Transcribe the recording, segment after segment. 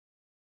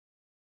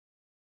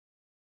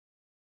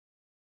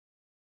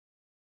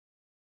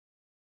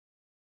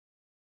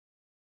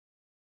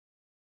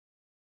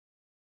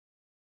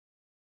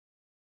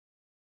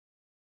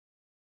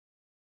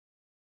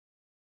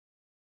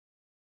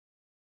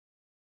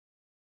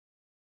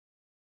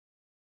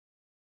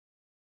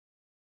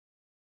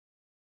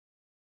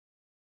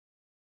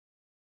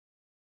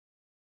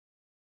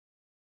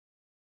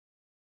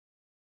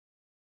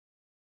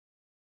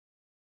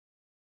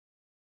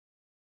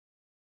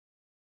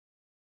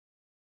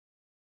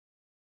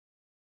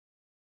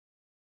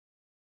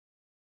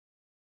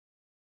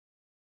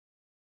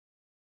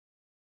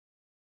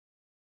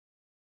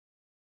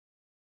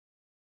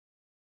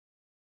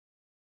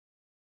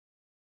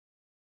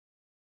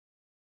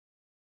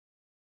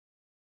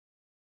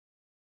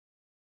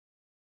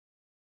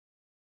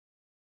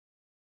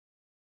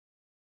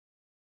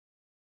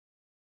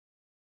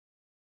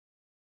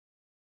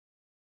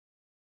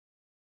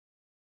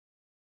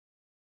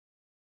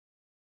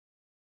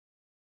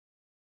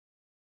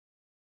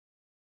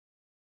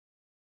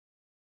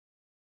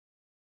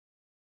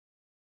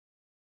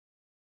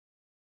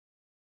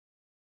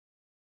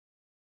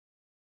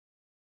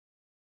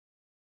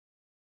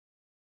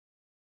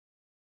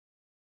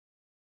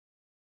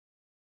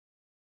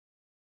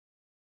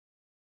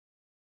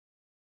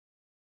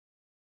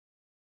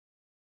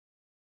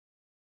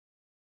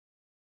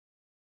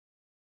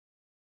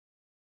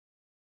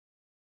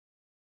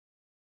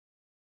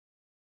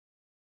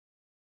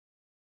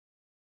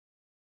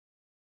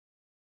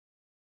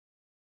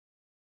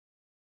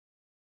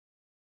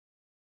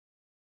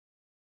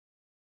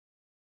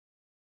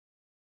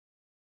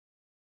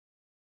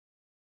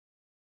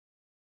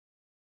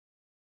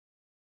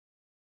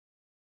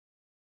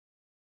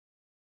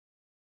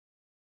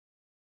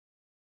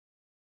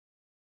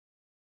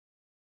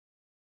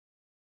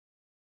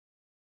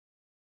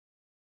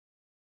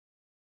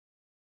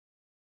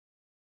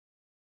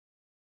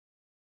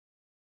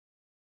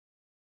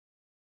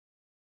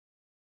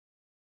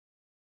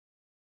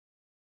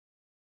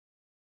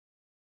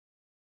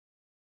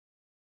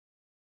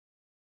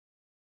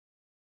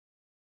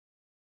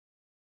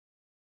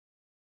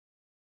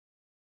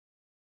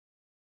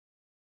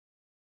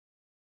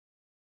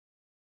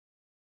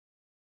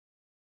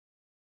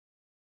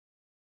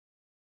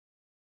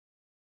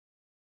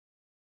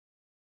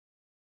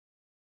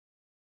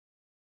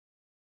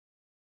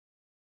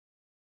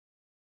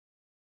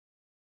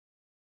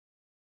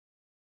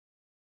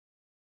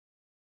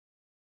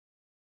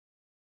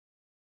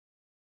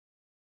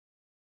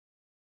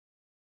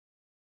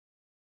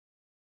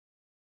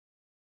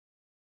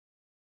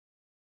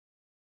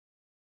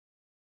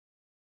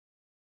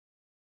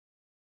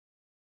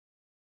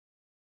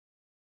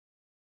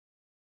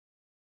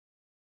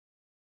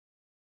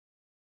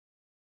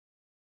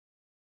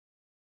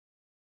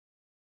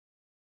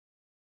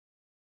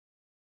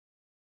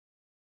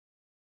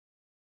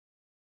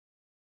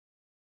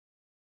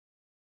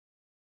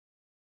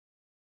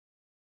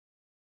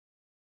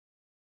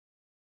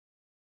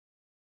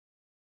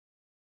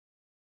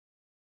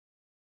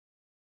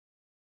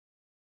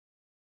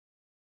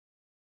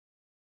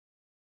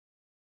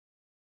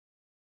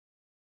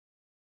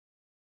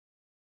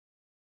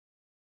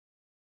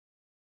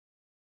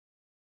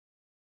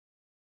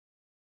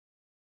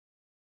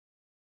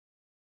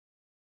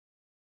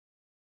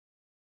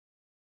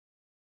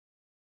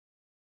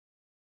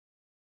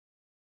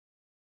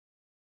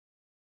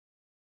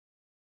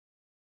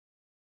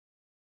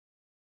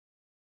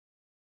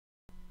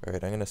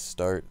Alright, I'm gonna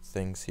start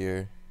things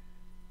here.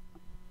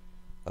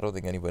 I don't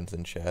think anyone's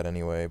in chat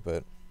anyway,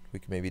 but we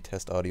can maybe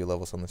test audio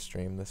levels on the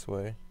stream this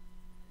way.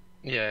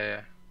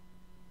 Yeah.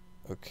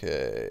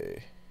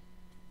 Okay.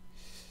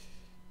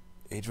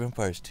 Age of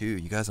Empires 2,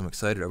 you guys, I'm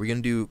excited. Are we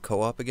gonna do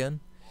co-op again?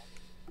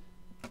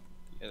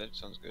 Yeah, that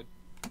sounds good.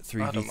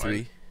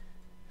 3v3?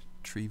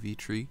 Tree v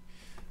tree?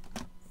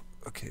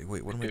 Okay,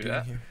 wait, what am I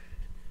doing here?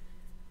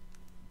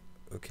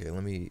 Okay,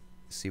 let me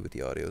see what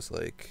the audio's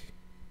like.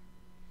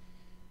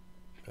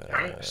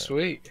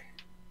 Sweet.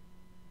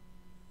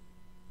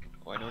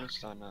 Oh, I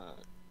noticed on our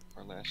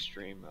last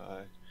stream,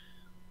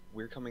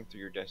 we're coming through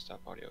your desktop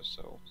audio,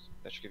 so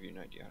that should give you an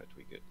idea how to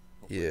tweak it.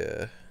 Hopefully.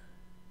 Yeah.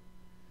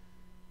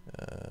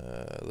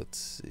 Let's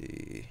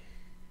see.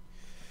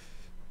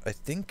 I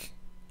think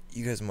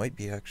you guys might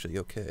be actually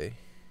okay.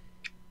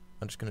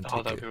 I'm just gonna take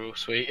Oh, that'd be real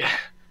sweet.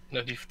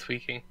 No need for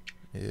tweaking.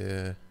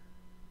 Yeah.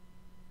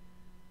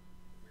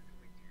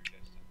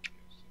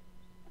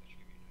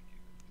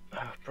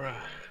 Oh,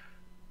 bruh.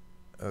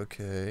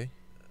 Okay.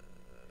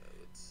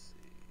 Let's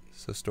see.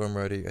 So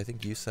Stormrider, I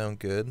think you sound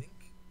good.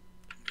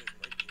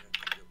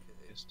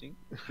 Testing.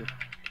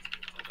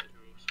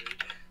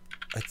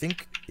 I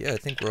think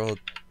we're all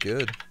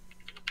good.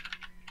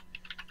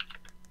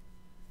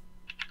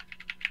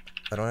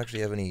 I don't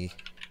actually have any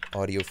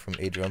audio from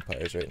Age of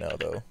Empires right now,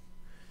 though.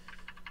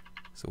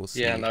 So we'll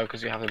see. Yeah, no,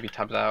 because you have to be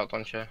tabbed out,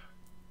 don't you?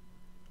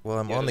 Well,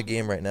 I'm on the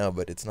game right now,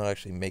 but it's not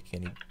actually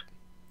making any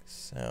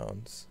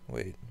sounds.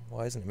 Wait,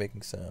 why isn't it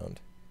making sound?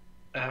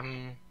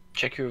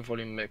 Check your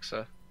volume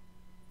mixer.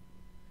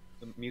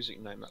 The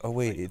music night. Oh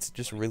wait, it's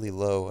just really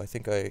low. I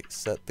think I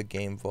set the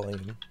game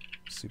volume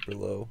super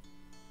low.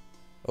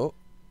 Oh,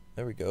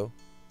 there we go.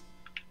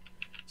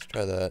 Let's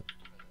try that.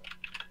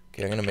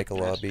 Okay, I'm gonna make a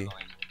lobby.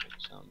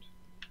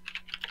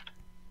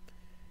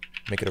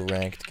 Make it a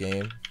ranked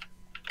game.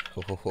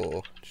 Ho ho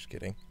ho. Just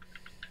kidding.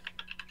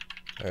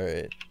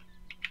 Alright.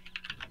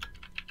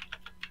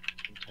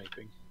 I'm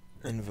typing.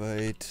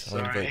 Invite. I'll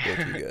invite both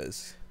of you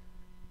guys.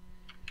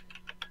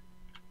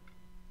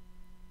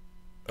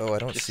 Oh, I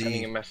don't Just see.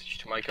 sending a message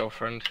to my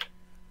girlfriend.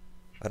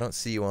 I don't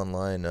see you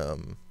online,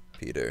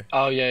 Peter.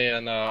 Oh yeah,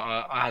 no,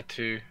 I had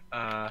to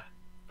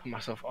put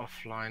myself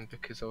offline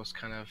because I was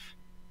kind of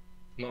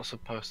not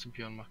supposed to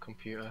be on my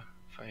computer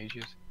for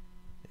ages.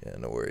 Yeah,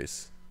 no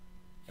worries.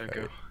 There we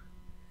go.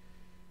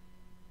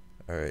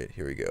 Alright,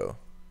 here we go.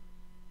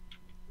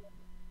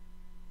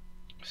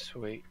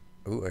 Sweet.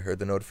 Ooh, I heard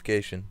the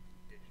notification.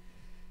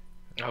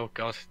 Oh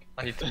god,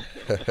 I need to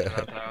turn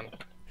that down.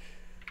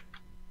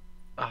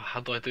 Oh, how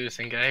do I do this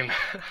in game?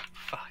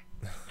 Fuck.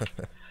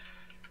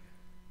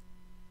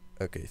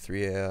 Okay,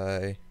 3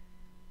 AI.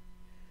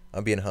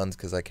 I'm being Huns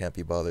because I can't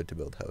be bothered to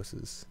build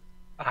houses.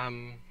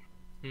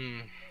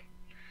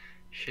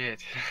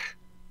 Shit.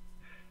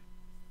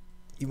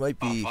 You might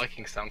be. Oh,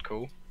 Vikings sound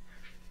cool.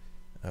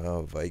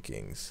 Oh,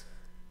 Vikings.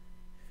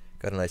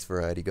 Got a nice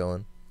variety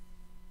going.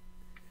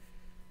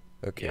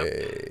 Okay.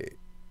 Yep.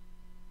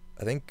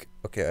 I think.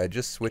 Okay, I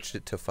just switched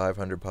it to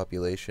 500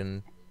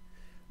 population.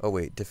 Oh,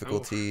 wait,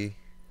 difficulty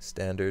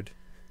standard.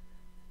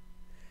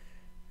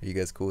 Are you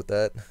guys cool with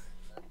that?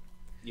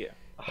 Yeah.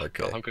 Oh,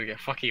 okay. God, I'm gonna get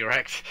fucking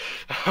wrecked.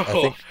 I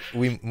think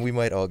we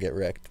might all get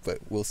wrecked, but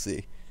we'll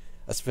see.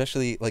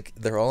 Especially, like,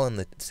 they're all on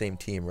the same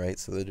team, right?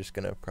 So they're just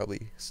gonna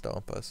probably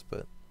stomp us,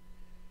 but...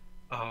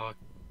 Oh,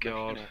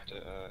 God. I'm gonna have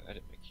to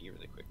edit my key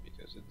really quick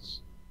because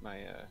it's...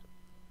 My,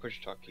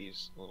 push talk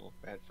key's a little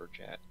bad for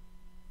chat.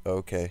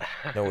 Okay,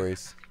 no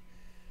worries.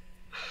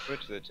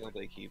 Switch to the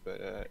tilde key,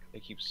 but,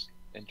 it keeps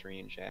entering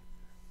in chat.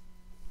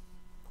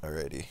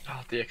 Alrighty.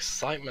 Oh, the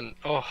excitement.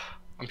 Oh,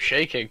 I'm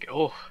shaking.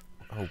 Oh.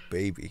 Oh,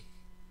 baby.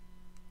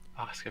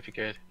 Oh, it's gonna be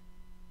good.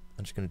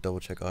 I'm just gonna double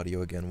check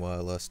audio again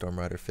while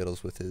Stormrider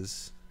fiddles with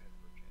his...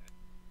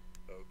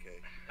 Okay.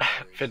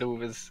 Fiddle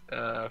with his,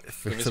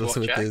 fiddles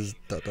with his ...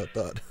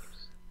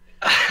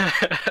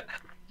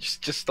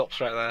 just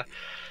stops right there.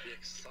 The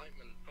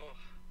excitement.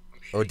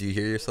 Oh, do you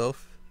hear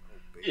yourself?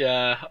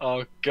 Yeah.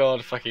 Oh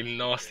God, fucking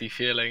nasty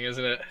feeling,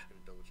 isn't it?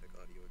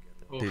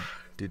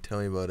 Dude, tell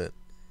me about it.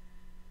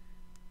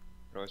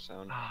 How do I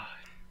sound? Oh,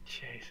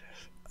 Jesus.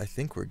 I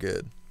think we're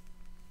good.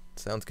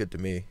 Sounds good to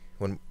me.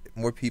 When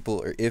more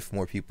people, or if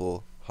more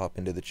people hop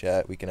into the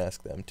chat, we can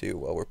ask them too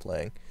while we're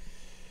playing.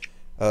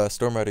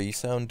 Stormrider, you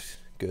sound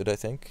good, I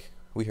think.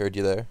 We heard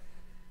you there.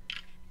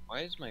 Why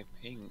is my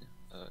ping,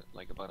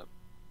 like about a...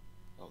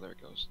 Oh, there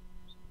it goes.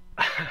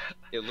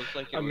 It looked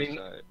like it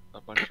was a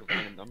bunch of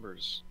random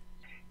numbers.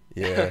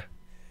 Yeah.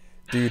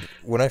 Dude,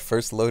 when I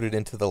first loaded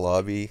into the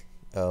lobby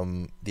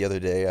the other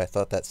day, I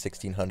thought that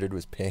 1600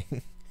 was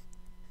ping.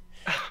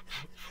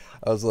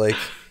 I was like,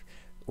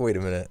 wait a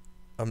minute.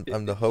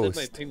 I'm the host.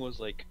 My ping was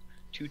like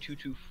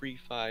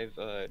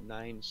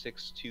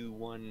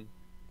 222359621.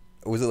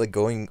 Was it like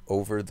going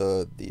over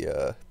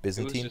the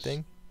Byzantine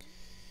thing?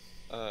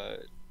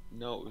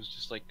 No, it was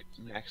just like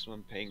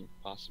maximum ping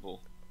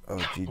possible. Oh,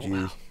 GG.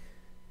 Wow.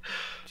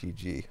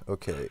 GG.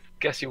 Okay.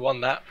 Guess you won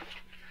that.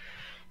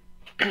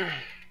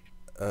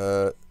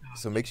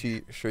 So make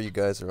sure you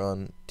guys are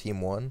on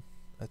team 1,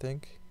 I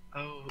think.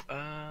 Oh,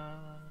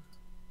 I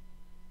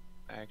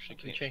actually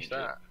can can't change change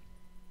that. it.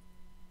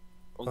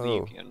 Only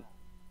you Oh. can.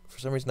 For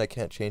some reason, I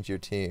can't change your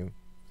team.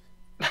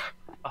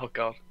 Oh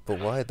god. But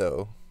why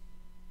though?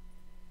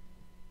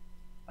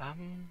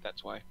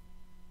 That's why.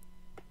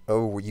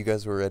 Oh, you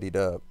guys were readied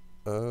up.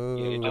 Yeah,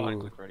 you do want to Oh.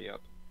 click ready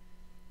up.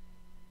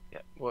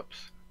 Yeah.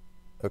 Whoops.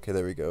 Okay,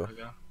 there we There go. we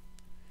go.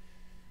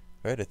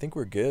 Alright, I think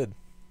we're good.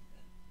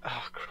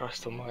 Oh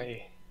Christ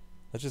Almighty!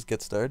 Let's just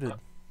get started.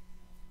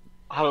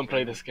 I haven't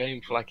played this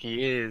game for like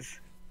years.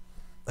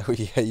 Oh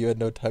yeah, you had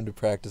no time to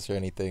practice or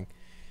anything.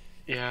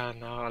 Yeah,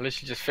 no, I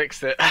literally just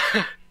fixed it.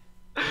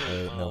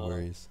 Alright, no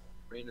worries.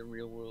 Random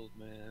real world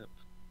map.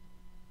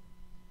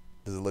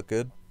 Does it look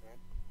good?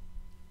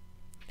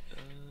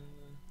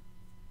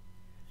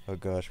 Oh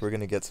gosh, we're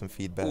gonna get some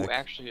feedback. Oh,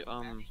 actually,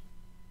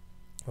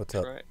 What's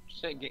up? try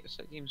set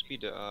game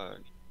speed to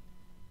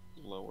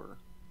lower.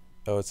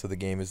 Oh, so the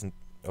game isn't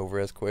over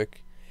as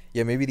quick?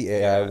 Yeah, maybe the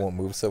AI Yeah. won't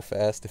move so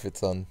fast if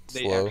it's on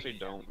They slow. actually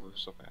don't move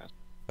so fast.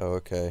 Oh,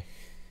 okay.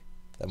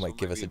 That So might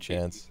give it us a be big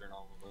chance. user in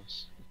all of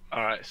us.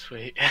 All right,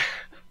 sweet.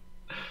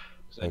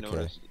 Because I Okay.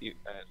 noticed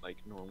at like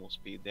normal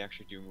speed, they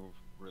actually do move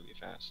really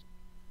fast.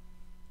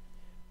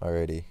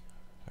 Alrighty.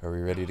 Are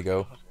we ready to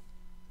go?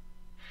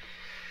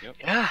 Yep.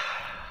 Yeah.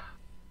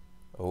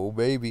 Oh,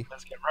 baby.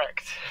 Let's get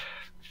wrecked.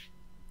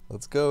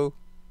 Let's go.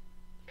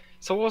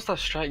 So what was that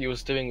strat you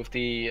was doing with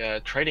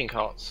the trading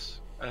carts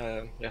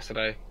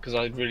yesterday? Because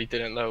I really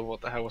didn't know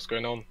what the hell was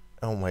going on.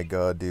 Oh my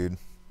god, dude.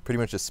 Pretty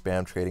much just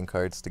spam trading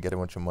cards to get a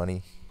bunch of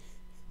money.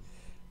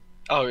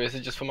 Oh, is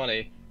it just for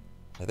money?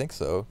 I think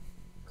so.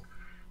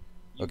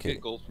 You Okay.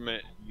 get gold from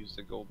it. Use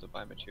the gold to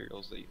buy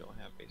materials that you don't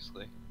have,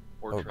 basically,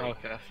 or Oh. trade.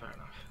 Okay, fair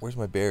enough. Where's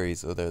my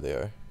berries? Oh, there they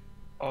are.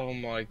 Oh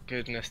my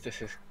goodness,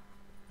 this is...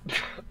 This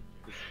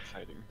is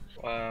exciting.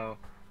 Wow.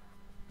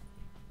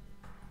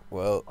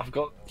 Well, I've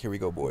got here we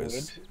go,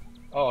 boys. wood.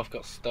 Oh, I've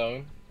got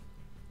stone.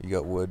 You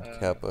got wood,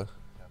 Kappa.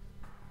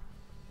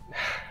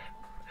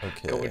 Got wood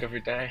Okay.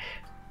 every day.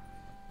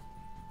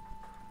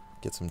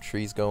 Get some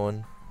trees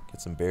going.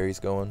 Get some berries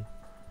going.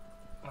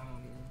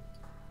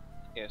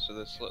 Yeah, so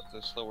the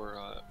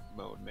slower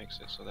mode makes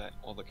it so that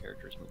all the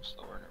characters move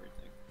slower and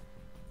everything.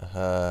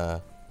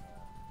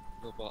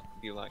 It'll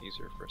be a lot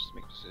easier for us to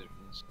make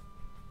decisions.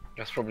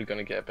 That's probably going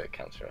to get a bit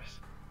cancerous.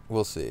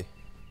 We'll see.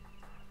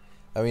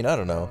 I mean, I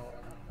don't know.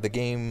 The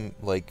game,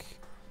 like,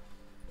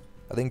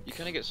 I think... You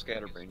kind of get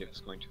scatterbrained if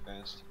it's going too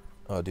fast.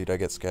 Oh, dude, I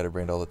get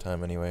scatterbrained all the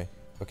time anyway.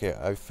 Okay,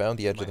 I found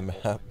the edge of the My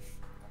fault.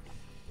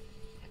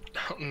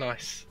 map.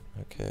 Nice.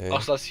 Okay. Oh,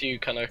 so that's you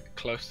kind of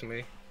close to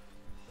me.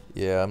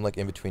 Yeah, I'm like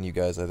in between you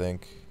guys, I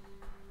think.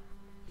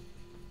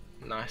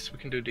 Nice, we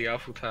can do the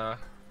Eiffel Tower.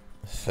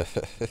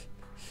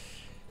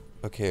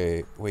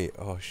 Okay, wait.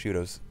 Oh, shoot, I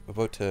was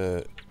about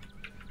to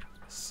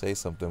say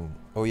something.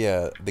 Oh,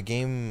 yeah, the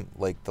game,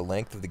 like, the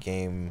length of the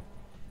game...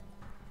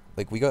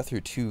 Like, we got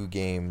through 2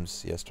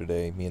 games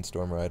yesterday, me and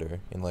Storm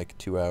Rider, in like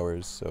 2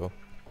 hours, so...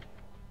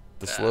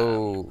 The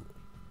slow...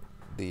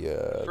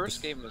 The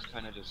first game was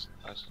kind of just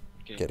us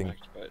getting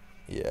wrecked, but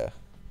Yeah.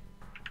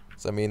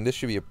 So, I mean, this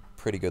should be a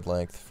pretty good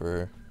length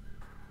for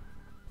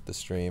the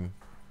stream.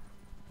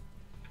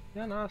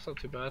 Yeah, no, that's not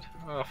too bad.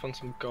 Oh, I found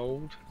some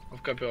gold.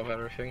 I've got a bit of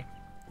everything.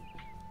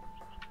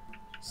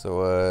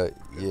 So,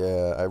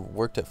 yeah, I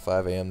worked at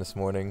 5 a.m. this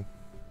morning,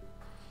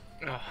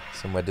 Oh,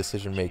 so my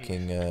decision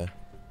making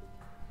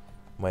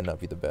might not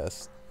be the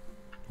best.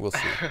 We'll see.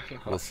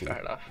 We'll see. Fair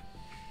enough.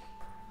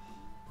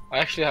 I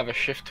actually have a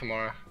shift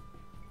tomorrow.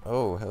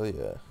 Oh, hell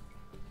yeah.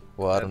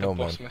 Well, I don't know, the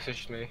man. boss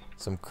messaged me.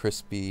 Some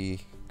crispy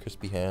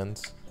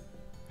hands.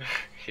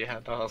 Yeah,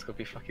 no, that's gonna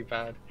be fucking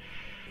bad.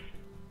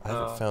 I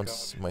haven't Oh, found God.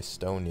 my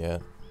stone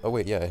yet. Oh,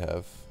 wait, yeah, I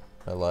have.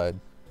 I lied.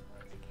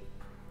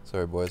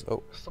 Sorry, boys.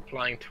 Oh, Stop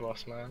lying to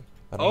us, man.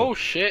 I don't Oh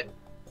shit!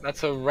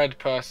 That's a red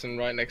person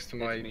right next to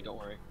it's my... me, don't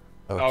worry.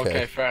 know.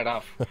 Okay, fair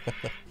enough.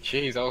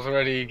 Jeez, I was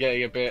already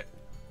getting a bit...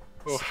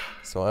 Oof.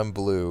 So I'm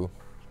blue.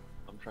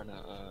 I'm trying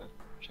to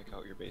check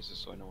out your bases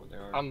so I know what they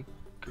are. I'm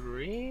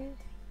green?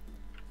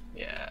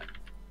 Yeah.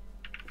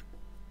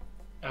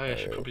 Oh, yeah, I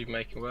should Alright. probably be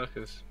making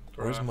workers.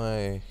 Where's Bruh.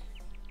 my...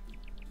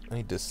 I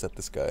need to set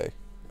this guy.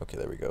 Okay,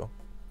 there we go.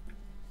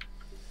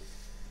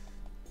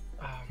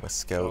 Oh My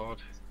scout.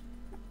 God.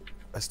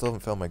 I still haven't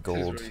found my This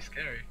is gold. really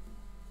scary.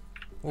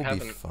 We'll be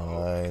haven't-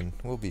 fine.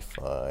 We'll be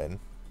fine.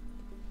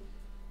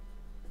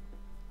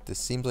 This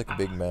seems like a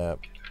big map.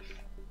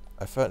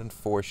 I found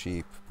 4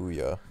 sheep.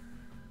 Booyah.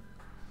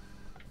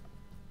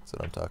 That's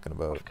what I'm talking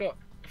about.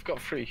 I've got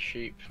 3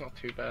 sheep. Not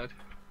too bad.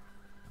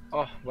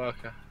 Oh,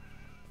 worker.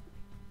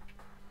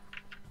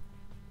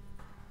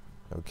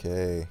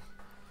 Okay.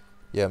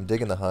 Yeah, I'm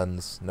digging the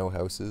Huns. No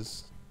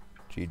houses.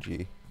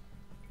 GG.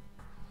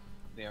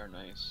 They are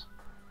nice.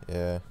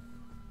 Yeah.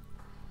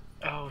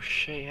 Oh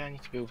shit! Yeah, I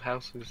need to build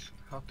houses.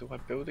 How do I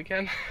build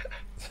again?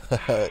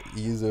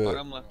 Use a...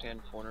 Bottom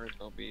left-hand corner,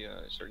 there'll be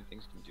certain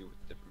things you can do with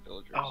different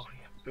villagers. Oh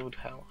yeah, build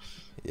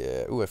house.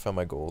 Yeah. Ooh, I found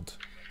my gold.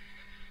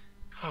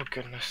 Oh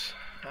goodness.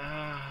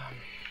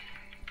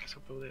 Guess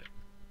I'll build it.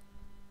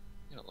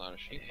 You got a lot of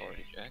sheep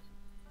already, Jack.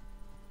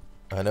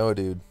 I know,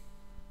 dude.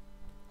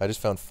 I just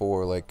found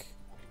 4, like,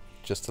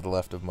 just to the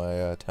left of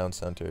my town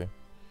center.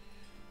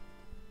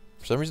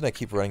 For some reason, I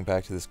keep running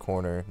back to this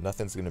corner.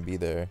 Nothing's gonna be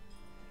there.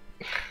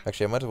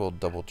 Actually, I might as well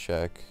double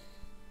check.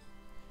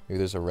 Maybe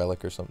there's a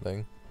relic or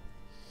something.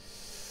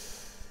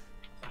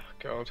 Oh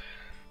god.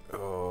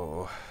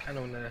 Oh. I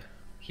don't wanna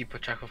keep a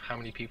track of how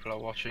many people are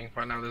watching.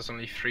 Right now, there's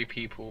only 3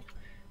 people.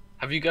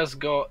 Have you guys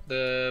got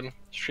the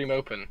stream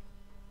open?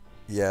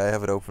 Yeah, I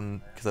have it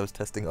open because I was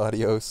testing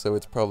audio, so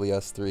it's probably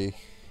us 3.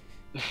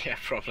 Yeah,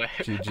 probably.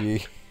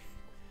 GG.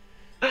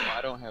 I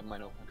don't have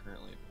mine open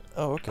currently.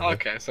 But... Oh, okay.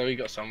 Okay, so we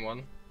got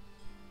someone.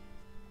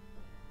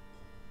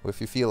 Well,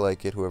 if you feel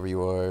like it, whoever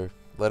you are,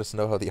 let us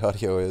know how the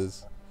audio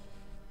is.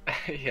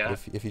 Yeah. But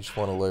if you just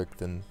want to lurk,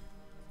 then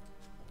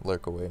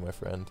lurk away, my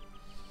friend.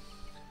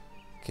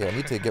 Okay, I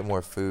need to get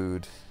more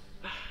food.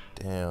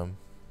 Damn.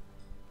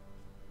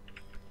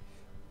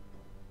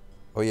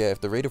 Oh yeah,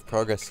 if the rate of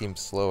progress seems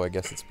slow, I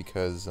guess it's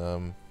because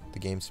the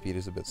game speed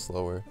is a bit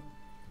slower.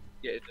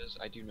 Yeah, it does.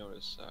 I do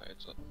notice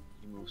it's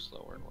you move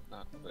slower and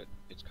whatnot, but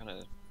it's kind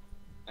of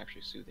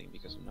actually soothing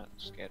because I'm not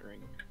scattering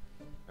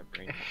my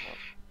brain a lot.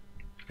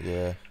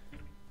 Yeah.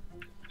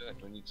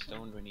 Do I need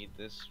stone? Do I need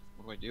this?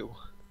 What do I do?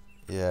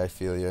 Yeah, I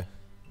feel you.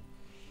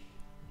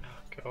 Oh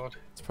god.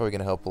 It's probably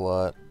gonna help a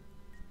lot.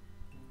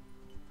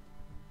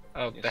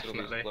 Oh, Yes,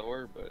 definitely. it'll be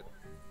slower, but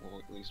we'll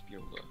at least be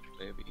able to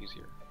play a bit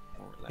easier,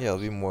 more relaxed. Yeah, it'll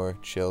be more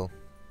chill.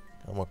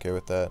 I'm okay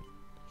with that.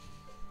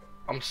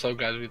 I'm so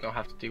glad we don't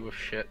have to deal with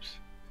ships.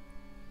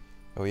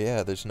 Oh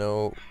yeah, there's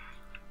no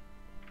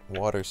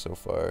water so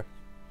far.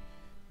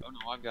 Oh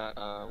no, I've got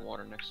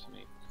water next to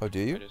me. Oh, do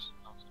you?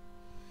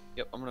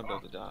 Yep, I'm gonna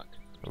build a dock.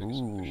 Make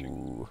some fishing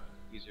Ooh.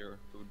 easier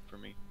food for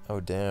me.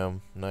 Oh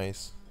damn,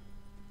 nice.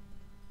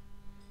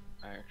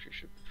 I actually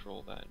should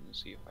patrol that and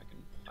see if I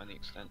can find the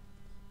extent.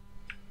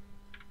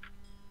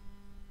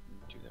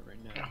 Do that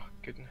right now. Oh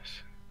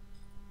goodness.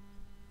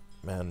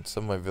 Man,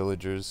 some of my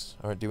villagers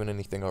aren't doing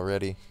anything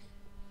already.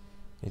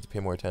 Need to pay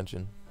more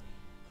attention.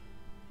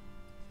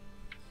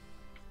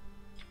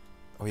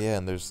 Oh yeah,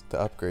 and there's the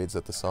upgrades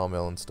at the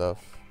sawmill and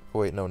stuff. Oh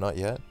wait, no, not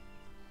yet.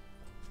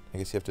 I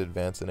guess you have to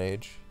advance in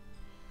age.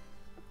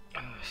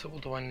 So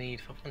what do I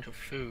need? 500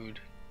 food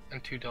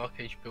and 2 Dark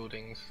Age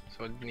buildings.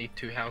 So I need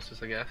 2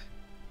 houses, I guess.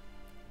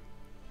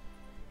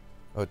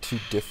 Oh, 2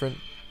 different...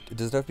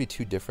 Does it have to be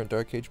 2 different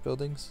Dark Age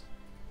buildings?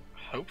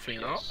 Hopefully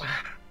Yes. not.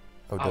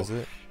 Oh, does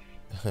it?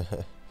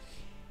 Shit.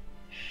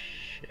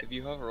 If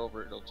you hover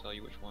over it, it'll tell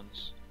you which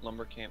ones.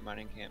 Lumber camp,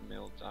 mining camp,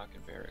 mill, dock,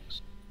 and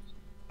barracks.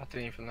 I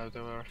didn't even know they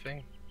were a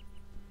thing.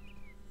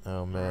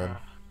 Oh man,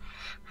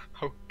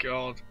 Oh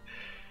god.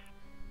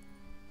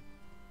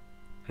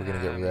 we're gonna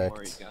get Um, Don't worry,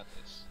 wrecked. you got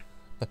this.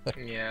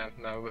 Yeah,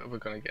 no, we're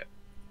gonna get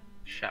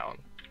shot on.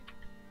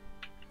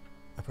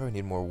 I probably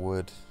need more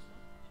wood.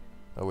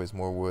 Always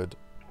more wood.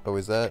 Oh,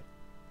 is that...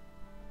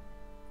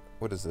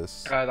 What is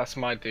this? That's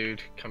my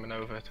dude coming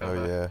over to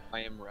Oh yeah,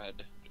 I am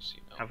red, just so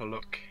you know. have a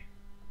look.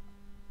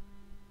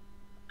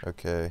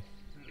 okay.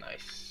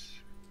 Nice.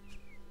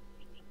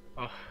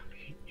 Oh,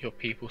 your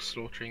people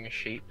slaughtering a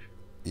sheep.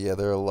 Yeah,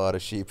 there are a lot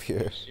of sheep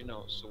here. Just so you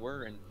know, so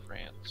we're in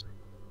France.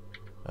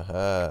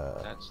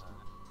 Aha. That's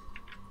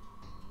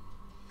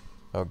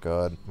Oh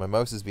god, my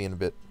mouse is being a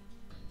bit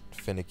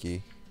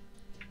finicky.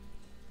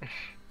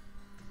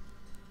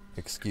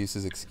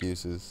 Excuses,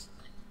 excuses.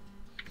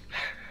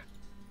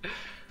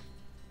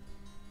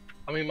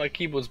 I mean, my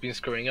keyboard's been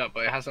screwing up,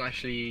 but it hasn't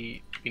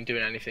actually been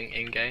doing anything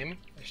in-game.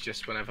 It's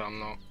just whenever I'm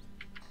not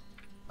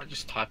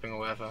just typing or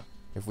whatever.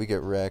 If we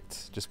get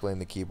wrecked, just blame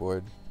the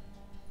keyboard.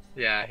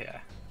 Yeah, yeah.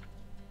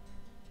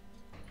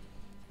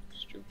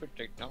 stupid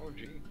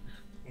technology.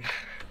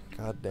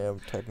 Goddamn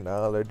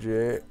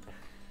technology.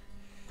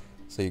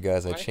 So you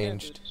guys, Why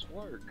can't this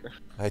work?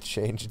 I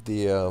changed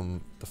the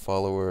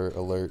follower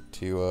alert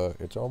to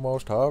it's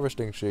almost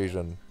harvesting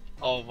season.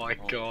 Oh my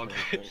Oh, god.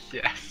 perfect.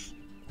 Yes.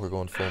 We're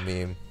going full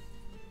meme.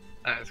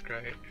 That is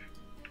great.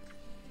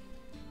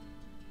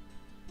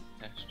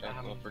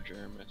 Hashtag love for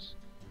Jermis.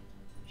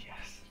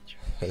 Yes.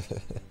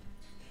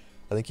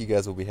 I think you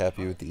guys will be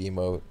happy with the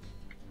emote.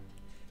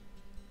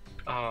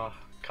 Oh,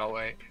 can't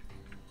wait.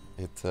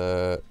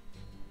 It'll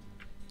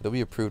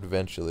be approved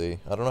eventually.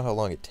 I don't know how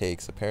long it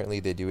takes. Apparently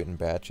they do it in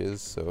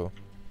batches, so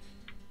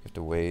you have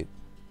to wait.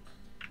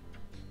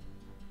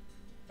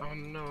 Oh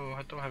no,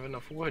 I don't have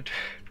enough wood.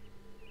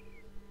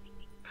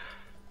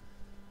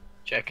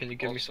 Jack, can you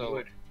give me some Also,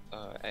 wood?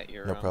 At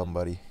your No problem,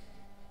 buddy.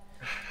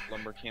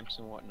 lumber camps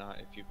and whatnot,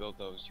 if you build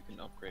those, you can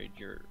upgrade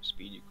your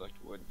speed you collect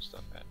wood and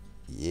stuff at.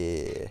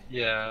 Yeah.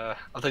 Yeah,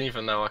 I didn't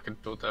even know I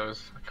could build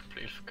those. I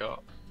completely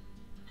forgot.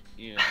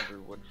 You need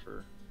 100 wood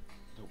for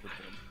the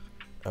woodland.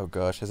 Oh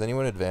gosh, has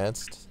anyone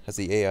advanced? Has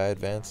the AI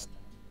advanced?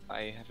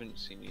 I haven't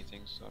seen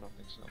anything, so I don't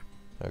think so.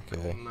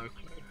 Okay. No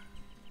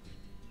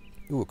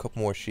clue. Ooh, a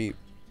couple more sheep.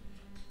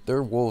 There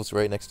are wolves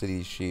right next to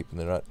these sheep, and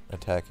they're not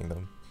attacking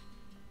them.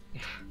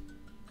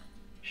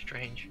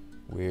 Strange.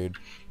 Weird.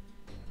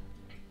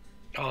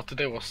 Oh,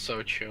 today was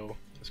so chill.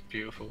 It's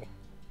beautiful.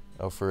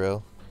 Oh, for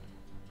real?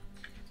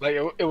 Like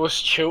it was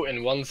chill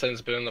in one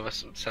sense, but in another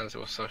sense it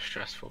was so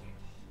stressful.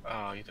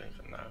 Oh, you don't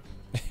even know.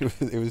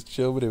 It was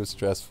chill, but it was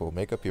stressful.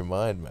 Make up your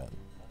mind, man.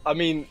 I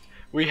mean,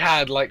 we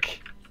had like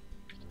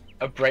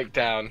a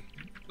breakdown,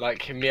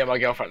 like me and my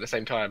girlfriend at the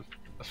same time.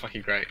 That's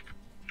fucking great.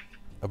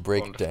 A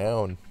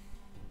breakdown.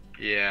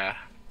 Yeah.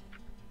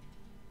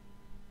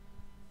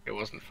 It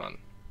wasn't fun.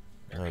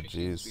 Oh,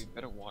 jeez.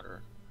 Better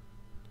water.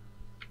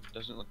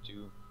 Doesn't look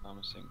too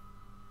promising.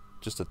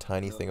 Just a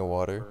tiny thing of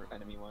water?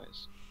 Enemy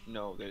wise.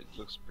 No, it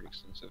looks pretty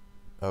extensive.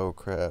 Oh,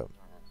 crap.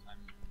 I'm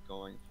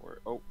going for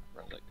it. Oh,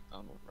 relic.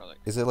 Relic.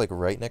 Is it like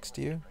right next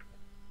to you?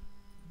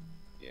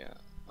 Yeah.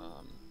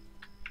 I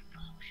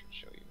should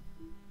show you.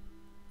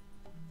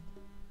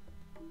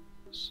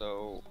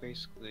 So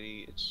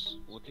basically, it's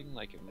looking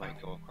like it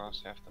might go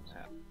across half the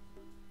map.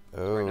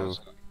 Right now Oh. it's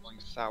going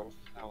south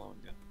along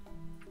it.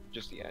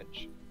 Just the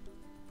edge.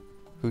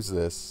 Who's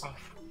this? Oh,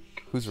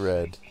 Who's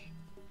red?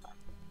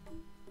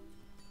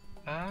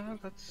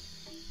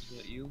 That's. Is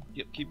that you?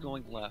 Yep, keep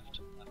going left.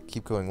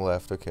 Keep going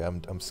left. Okay,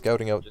 I'm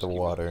scouting out Just the keep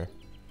water.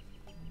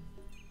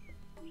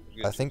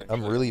 Good, I think I'm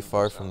eventually really it'll go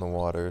far from the south.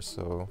 water,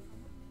 so...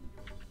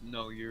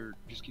 No,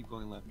 just keep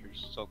going left. You're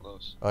so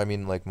close. I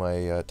mean, like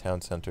my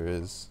town center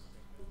is.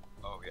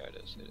 Oh yeah,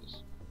 it is. It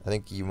is. I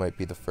think you might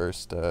be the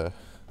first I'm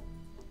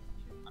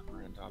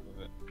right on top of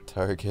it.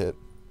 target.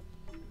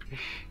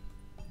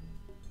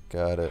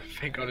 Got it.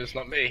 Thank God it's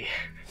not me.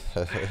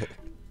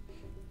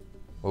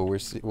 Well,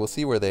 we'll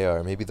see where they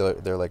are. Maybe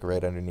they're like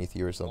right underneath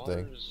you or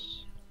something.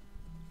 Water's,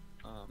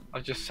 I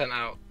just sent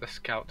out the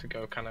scout to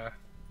go kind of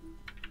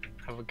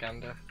have a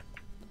gander.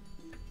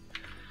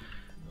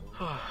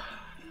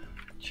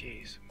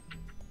 Jeez.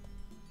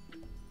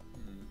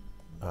 hmm,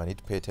 I need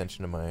to pay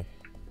attention to my...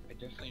 I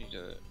definitely need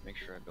to make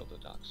sure I build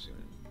a dock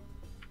soon.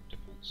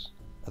 Defense.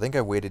 I think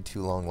I waited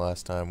too long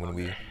last time when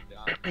we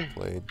Dock.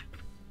 played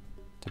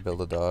to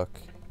build a dock.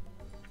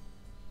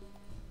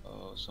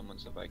 Oh,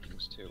 someone's the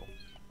Vikings too.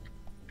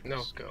 No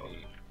It's go.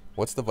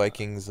 What's the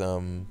Vikings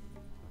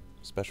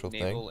special a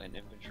naval thing? and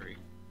infantry.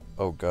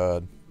 Oh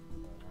god.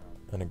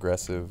 An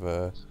aggressive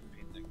That's the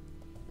main thing.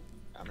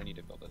 I'm gonna need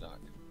to build a dock.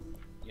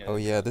 Yeah, Oh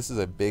yeah, this is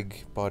a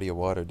big body of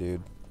water,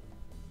 dude.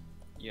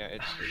 Yeah,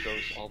 it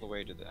goes all the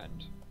way to the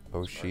end.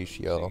 Oh as far as sheesh,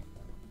 you can yo. see.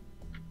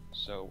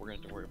 So we're gonna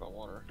have to worry about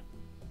water.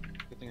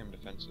 Good thing I'm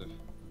defensive.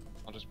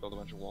 I'll just build a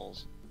bunch of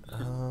walls.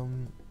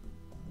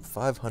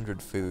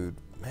 500 food.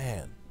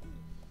 Man.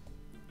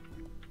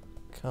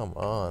 Come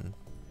on.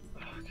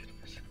 Oh,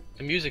 goodness.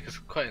 The music is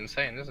quite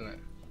insane, isn't it?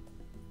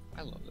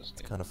 I love this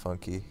It's game. kind of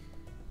funky.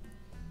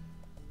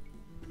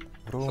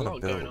 What do There's I a want lot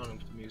to going build? on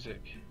with the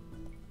music.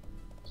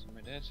 So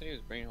my dad said he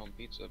was bringing home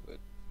pizza, but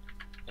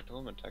I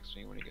told him to text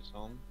me when he gets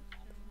home.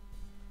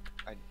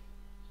 I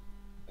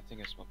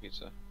think I smell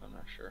pizza. I'm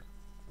not sure.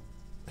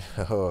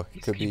 Oh, it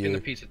He's could be keeping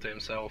the pizza to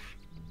himself.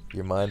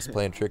 your mind's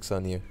playing tricks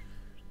on you.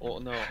 Well,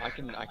 no, I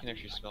can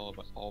actually smell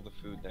about all the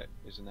food that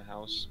is in the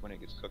house when it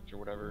gets cooked or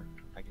whatever.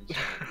 I can smell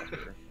it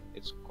everywhere.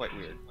 It's quite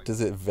weird.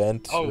 Does it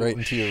vent Oh, right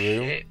into your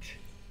room? shit.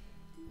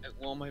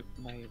 Well, my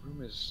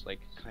room is like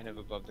kind of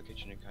above the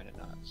kitchen and kind of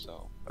not.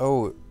 So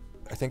Oh,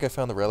 I think I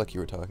found the relic you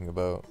were talking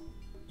about.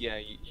 yeah,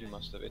 you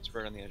must have. It's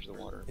right on the edge of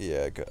the water.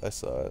 Yeah, I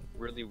saw it.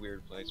 Really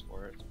weird place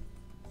for it.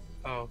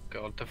 Oh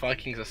god, the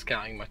Vikings are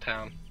scouting my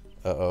town.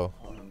 Uh-oh.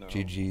 Oh no.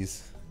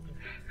 GG's.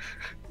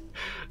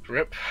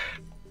 Rip.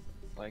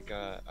 Like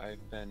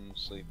I've been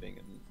sleeping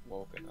and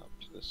woken up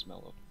to the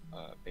smell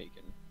of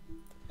bacon,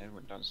 and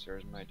went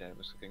downstairs. And my dad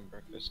was cooking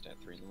breakfast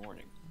at 3 in the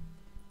morning.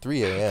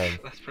 3 a.m.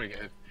 That's pretty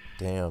good.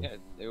 Damn. Yeah,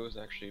 it was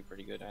actually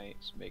pretty good. I ate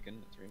some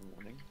bacon at 3 in the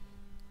morning.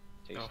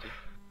 Tasty. Oh.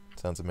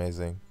 Sounds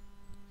amazing.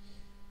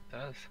 It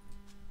does.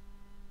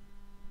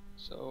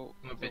 So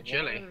I'm a the bit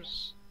jelly.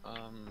 waters,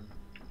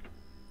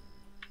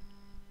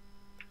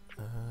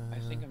 I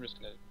think I'm just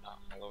gonna not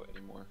follow it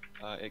anymore.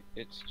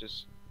 It's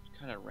just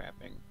kind of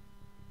wrapping.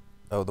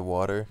 Oh, the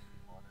water?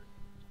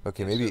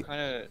 Okay, Yeah, maybe so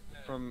kind of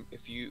from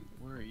if you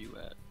where are you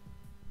at?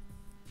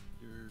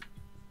 You're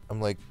I'm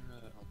like,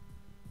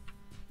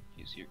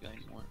 you see your guy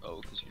anymore?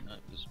 Oh, because you're not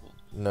visible.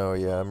 no,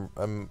 yeah,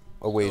 I'm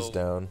a ways So-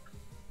 down.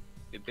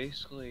 It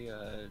basically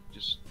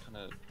just kind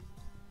of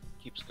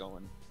keeps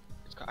going.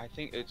 I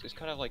think it's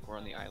kind of like we're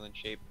on the island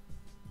shape.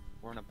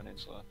 We're on a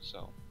peninsula,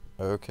 so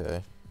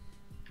Okay.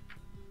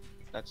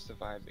 that's the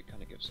vibe it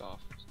kind of gives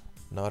off.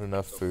 Not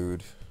enough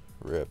food.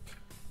 Rip.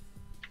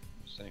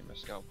 Sending my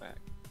scout back.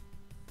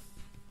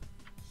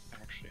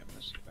 Actually, I'm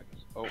gonna see if I can.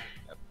 Oh,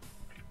 yep.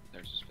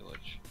 There's this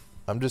village.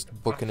 I'm just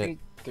booking I it. think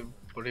the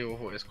body of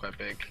water is quite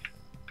big.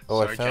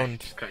 Oh, Sorry, I Jack, found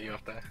just cut you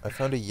off there. I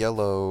found a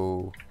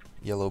yellow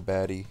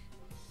baddie.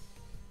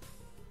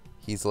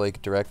 He's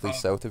like directly Oh.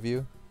 south of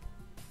you.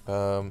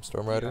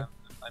 Storm Rider?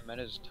 Yeah, I'm at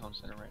his town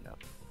center right now.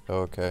 Oh,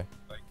 okay.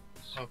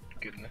 Oh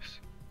goodness.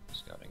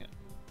 Scouting it.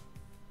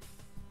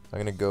 I'm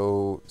gonna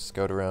go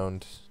scout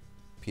around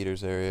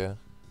Peter's area.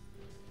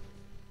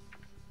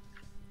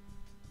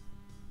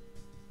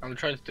 I'm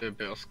trying to do a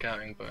bit of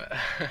scouting, but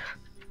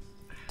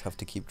Tough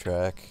to keep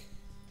track.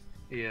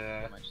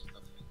 yeah. My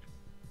stuff.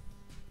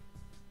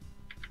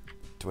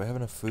 Do I have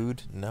enough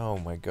food? No,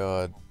 my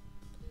god.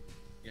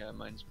 Yeah,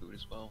 mine's food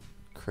as well.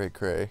 Cray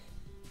cray.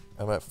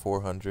 I'm at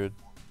 400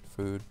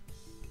 food.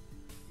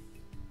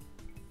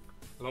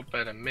 A lot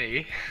better than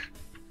me.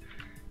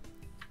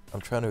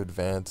 I'm trying to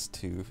advance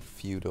to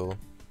feudal.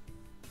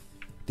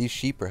 These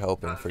sheep are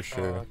helping for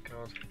sure. Oh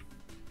god.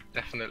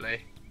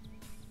 Definitely.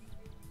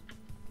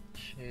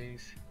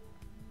 Jeez.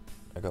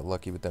 I got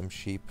lucky with them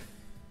sheep.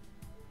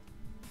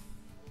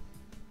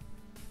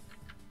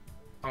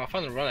 Oh, I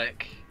found a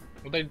relic.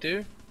 What they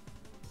do?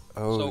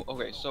 Oh, So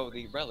okay, so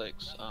the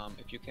relics,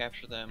 if you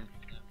capture them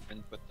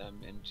and put them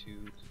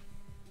into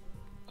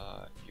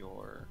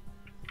your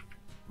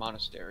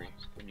monastery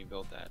when you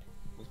build that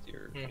with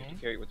your, if you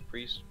carry it with the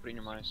priest, put it in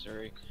your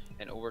monastery,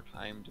 and over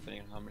time,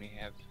 depending on how many you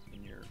have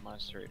in your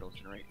monastery, it'll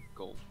generate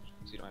gold,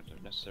 so you don't have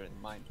to necessarily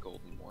mine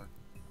gold anymore.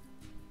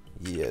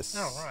 yes.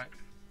 Oh, right.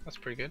 That's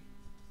pretty good.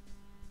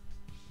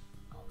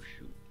 Oh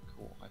shoot,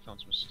 cool! I found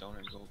some stone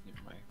and gold near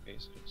my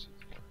base. I didn't see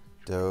before.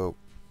 Dope.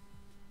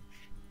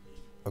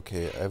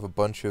 Okay, I have a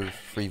bunch of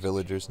free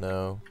villagers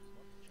now.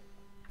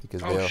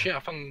 Because they Oh all... shit,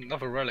 I found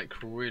another relic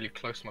really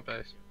close to my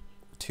base.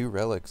 2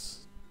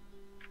 relics.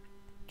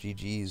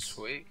 GG's.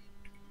 Sweet.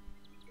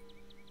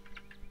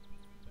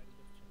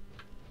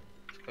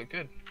 It's quite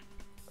good.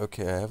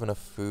 Okay, I have enough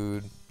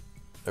food.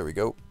 There we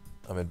go.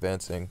 I'm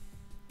advancing.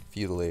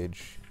 Feudal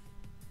age.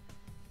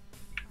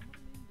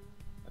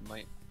 I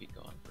might be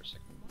gone for a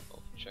second.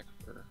 I'll check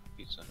for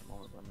pizza in a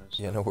moment. But I'm gonna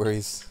Yeah, start- no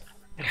worries.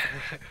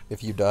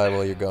 If you die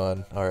while you're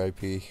gone,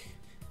 RIP.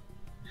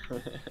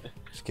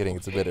 Just kidding.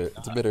 It's a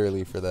bit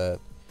early for that.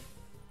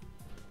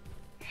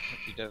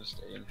 It'd be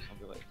devastating. I'll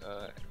be like,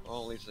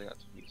 well, at least I got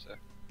some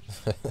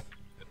pizza.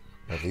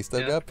 At least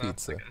I've Yeah, got no,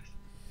 pizza. I guess.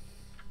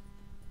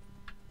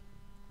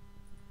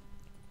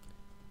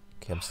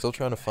 Okay, I'm still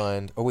trying to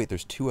find. Oh wait,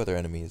 there's 2 other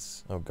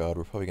enemies. Oh god,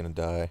 we're probably gonna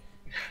die.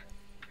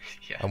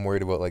 Yeah. I'm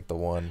worried about like the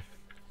one.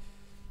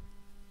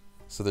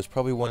 So there's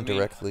probably one I mean-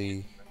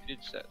 directly. You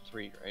did set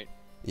 3, right?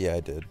 Yeah, I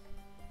did.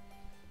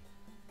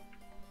 I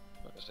was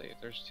about to say, if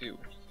there's 2.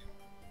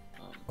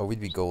 Oh, we'd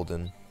be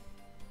golden.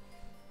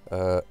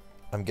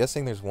 I'm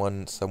guessing there's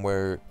one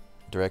somewhere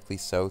directly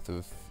south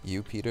of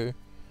you, Peter.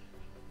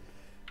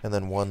 And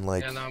then one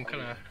like Yeah, no, I'm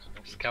kind of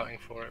scouting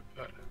for it,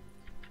 but...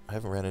 I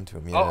haven't ran into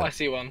him yet. Oh, I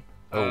see one.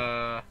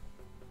 Oh.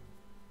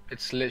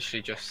 It's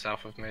literally just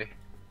south of me.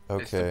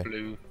 It's the Okay.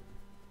 blue...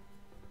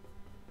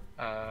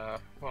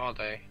 what are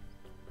they?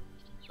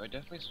 So I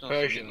definitely smell some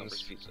meat Persians.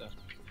 lovers pizza.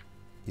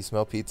 You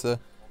smell pizza?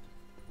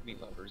 Meat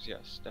lovers,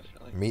 yes,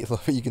 definitely.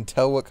 Meatloaf. You can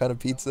tell what kind of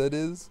pizza it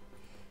is?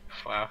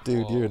 Wow.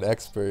 Dude, you're an Whoa.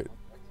 expert.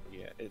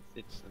 Yeah,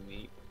 it's the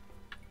meat.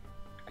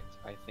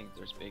 I think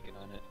there's bacon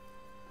on it.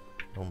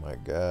 Oh my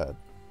god.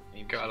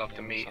 Maybe Gotta some love the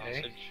ham and meat, eh?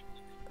 sausage.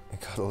 I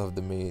gotta love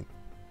the meat.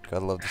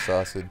 Gotta love the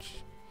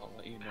sausage. I'll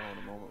let you know in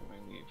a moment when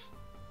I leave.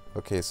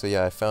 Okay, so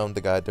yeah, I found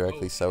the guy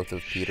directly Oh, south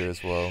of Peter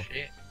as well.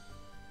 Shit.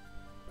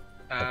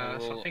 I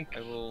So will, I think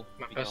I will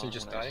my be person gone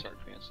just when I died. start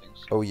advancing,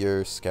 so Oh,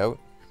 you're scout?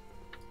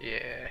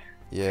 Yeah.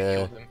 Yeah,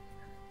 Killed them. it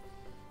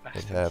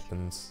Bastards.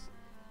 happens.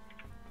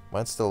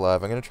 Mine's still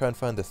alive. I'm gonna try and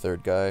find the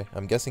 3rd guy.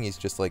 I'm guessing he's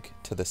just like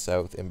to the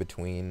south in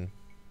between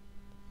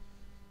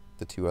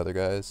the 2 other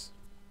guys.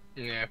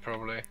 Yeah,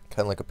 probably. Kind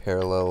of like a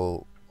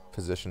parallel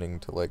positioning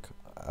to like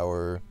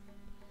our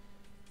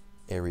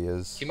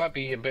areas. He might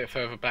be a bit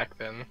further back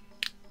then.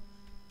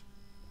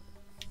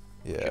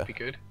 Yeah, Could be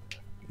good.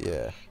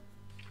 yeah.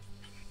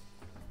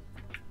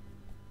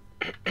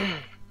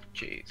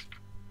 Jeez.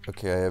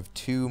 Okay, I have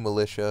 2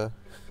 militia.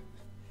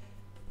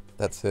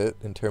 That's it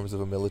in terms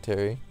of a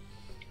military.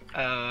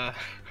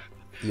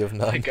 You have I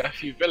none. got a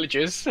few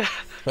villages.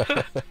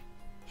 I've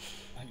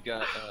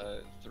got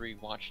 3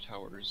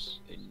 watchtowers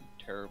in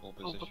terrible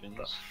Oh, what the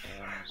positions,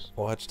 and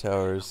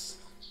Watchtowers.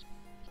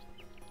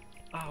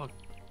 Oh,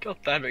 god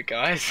damn it,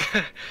 guys.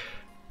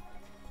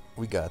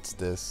 We got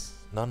this.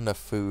 Not enough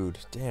food.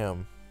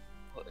 Damn.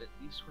 well, at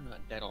least we're not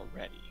dead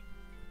already.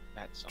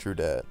 That's something. True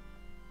dat.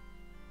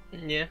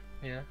 yeah,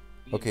 yeah. Me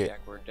and Okay.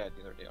 Jack were dead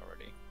the other day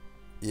already.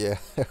 Yeah,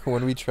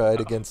 when we tried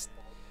against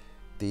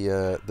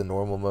the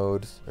normal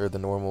mode or the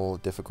normal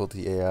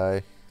difficulty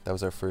AI, that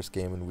was our first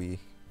game and we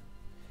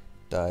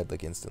died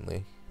like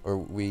instantly. Or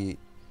we,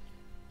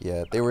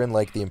 yeah, they were in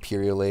like the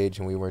Imperial Age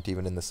and we weren't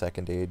even in the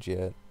Second Age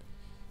yet.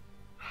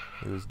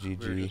 It was We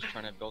were GG. just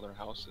trying to build our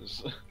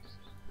houses.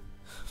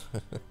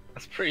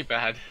 That's pretty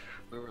bad.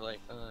 We were like,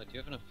 do you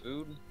have enough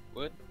food?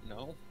 Wood?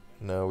 No.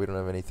 No, we don't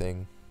have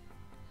anything.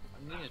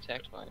 I'm being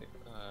attacked by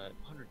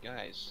 100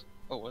 guys.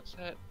 Oh, what's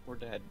that? We're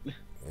dead.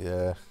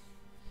 Yeah.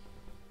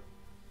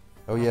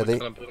 Oh yeah, We're they.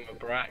 gonna build them with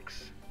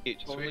bracks. It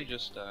totally Sweet.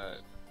 just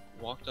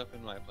walked up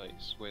in my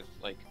place with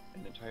like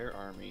an entire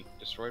army,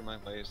 destroyed my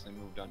place, then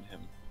moved on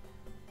him.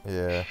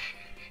 Yeah.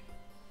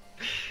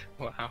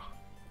 Wow.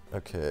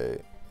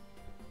 Okay.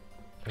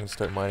 I'm gonna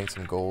start mining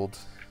some gold.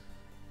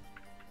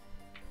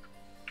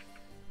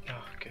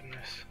 Oh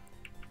goodness.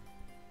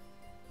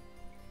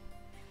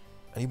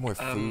 I need more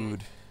Um,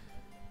 food.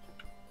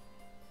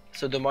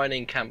 So the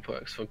mining camp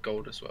works for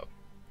gold as well.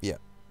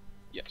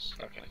 Yes.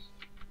 Okay.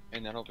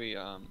 And that'll be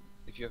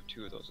If you have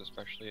two of those,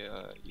 especially,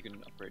 you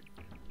can upgrade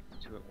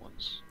two at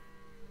once.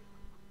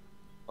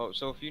 Oh,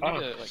 so if you need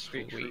to like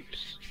create sweet.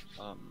 troops,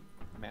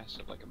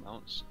 massive like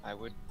amounts, I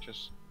would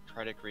just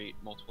try to create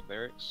multiple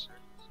barracks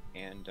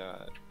and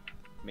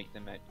make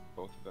them at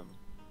both of them,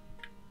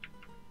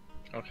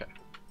 Okay.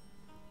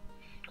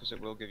 because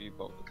it will give you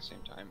both at the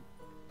same time.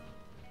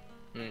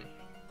 Hmm.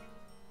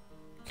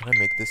 Can I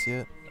make this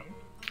yet?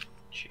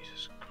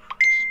 Jesus.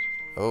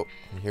 Oh,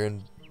 I'm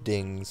hearing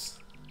dings.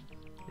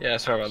 Yeah,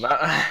 sorry about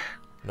that.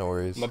 No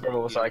worries. My brother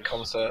was at a He's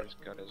concert.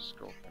 got his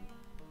girlfriend.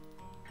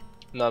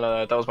 No,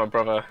 that was my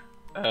brother.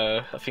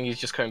 I think he's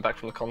just coming back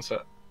from the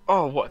concert.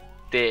 Oh, what a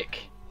dick.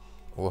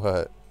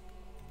 What?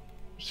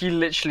 He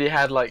literally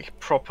had like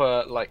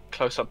proper like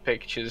close-up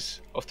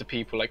pictures of the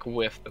people like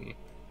with them.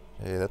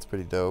 Hey, that's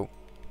pretty dope.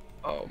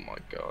 Oh my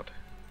god.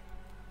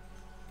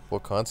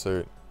 What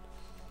concert?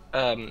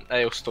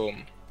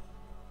 Ailstorm.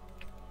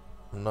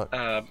 I'm not.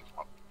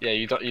 Yeah,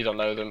 you don't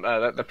know them.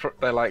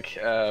 They're like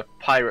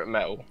pirate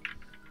metal.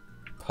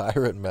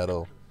 Pirate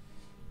metal.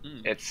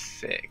 Hmm. It's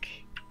sick.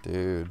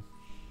 Dude.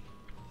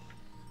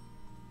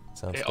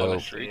 Sounds It dope.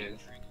 honestly is.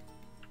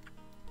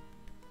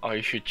 Oh,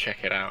 you should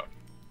check it out.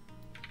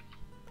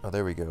 Oh,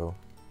 there we go.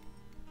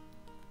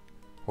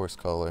 Horse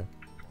collar.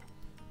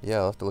 Yeah,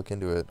 I'll have to look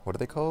into it. What are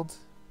they called?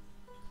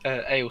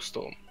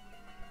 Ailstorm.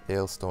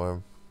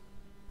 Hailstorm.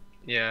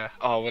 Yeah.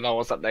 Oh, when I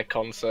was at their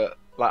concert,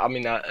 like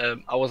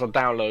I was on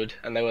download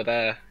and they were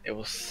there. It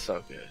was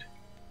so good.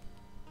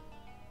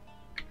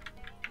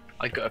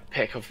 I got a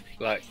pic of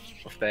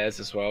theirs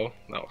as well.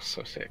 That was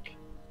so sick.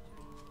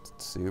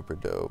 Super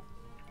dope.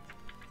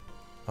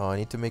 Oh, I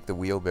need to make the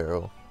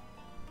wheelbarrow.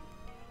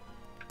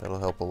 That'll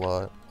help a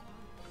lot.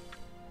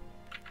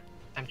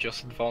 I'm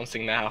just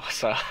advancing now,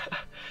 so a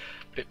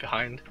bit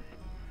behind.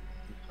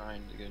 I'm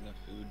trying to get enough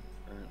food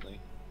currently.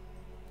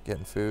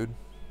 Getting food?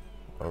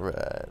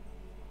 Alright.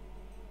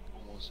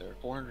 Almost there.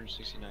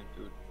 469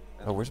 food.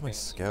 Oh, where's my okay,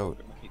 so scout?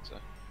 Get my pizza.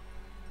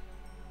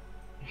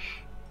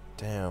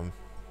 Damn.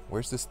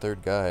 Where's this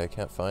third guy? I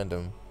can't find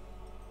him.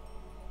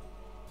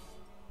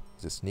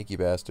 He's a sneaky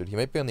bastard. He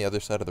might be on the other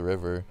side of the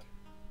river.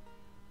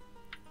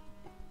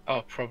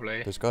 Oh,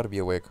 probably. There's gotta be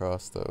a way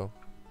across, though.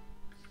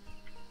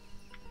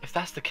 If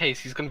that's the case,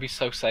 he's gonna be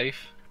so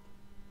safe.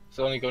 There's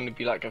only going to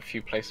be like a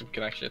few places we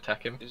can actually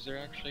attack him. Is there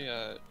actually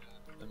a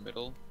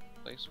middle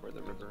place where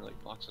the river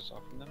like blocks us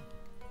off from them?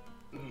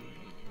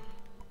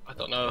 I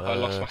don't know. I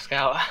lost my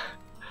scout.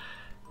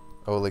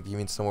 Oh, like, you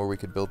mean somewhere we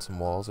could build some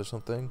walls or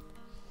something?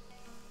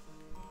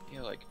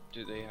 Yeah, like,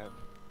 do they have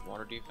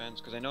water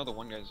defense? Because I know the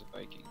one guy's a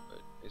Viking, but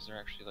is there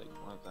actually like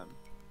one of them?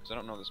 Because I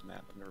don't know this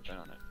map. I've never been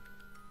on it.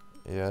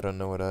 Yeah, I don't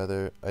know it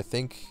either. I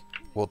think,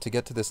 well, to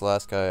get to this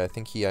last guy, I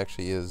think he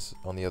actually is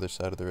on the other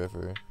side of the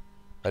river.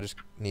 I just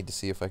need to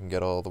see if I can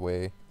get all the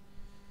way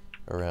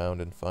around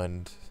and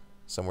find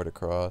somewhere to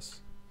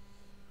cross.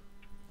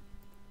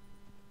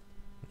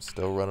 I'm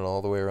still running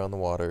all the way around the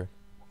water.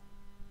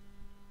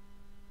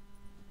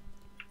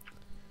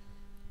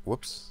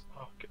 Whoops.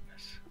 Oh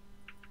goodness.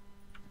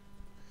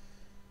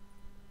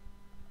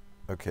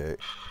 Okay.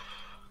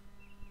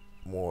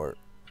 More.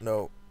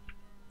 No.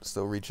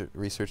 Still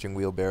researching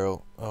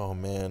wheelbarrow. Oh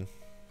man.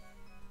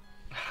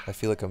 I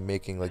feel like I'm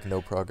making like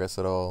no progress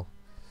at all.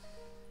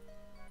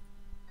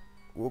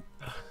 Whoop.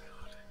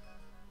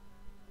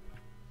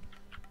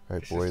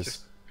 Alright, This is boys.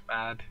 just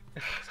bad.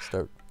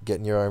 Start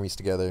getting your armies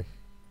together.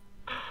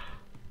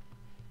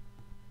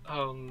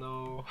 Oh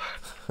no.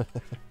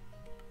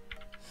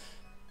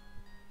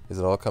 Is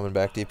it all coming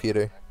back to you,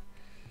 Peter?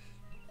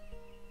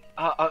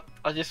 I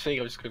just think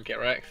I'm just gonna get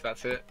wrecked.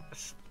 That's it.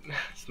 There's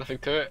nothing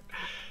to it.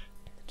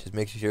 Just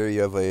make sure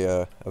you have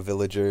a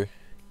villager.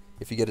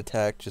 If you get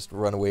attacked, just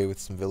run away with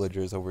some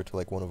villagers over to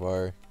like one of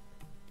our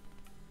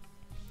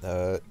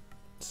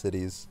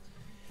cities.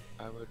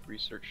 I would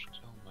research.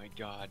 Oh my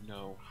God,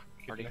 no!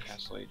 Arctic Goodness.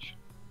 Castle Age.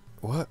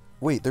 What?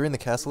 Wait, they're in the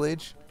Castle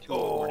Age? Two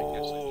Arctic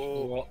Castle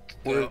Age. What?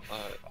 Wait.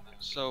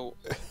 So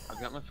I've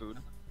got my food.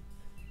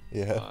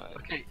 Yeah.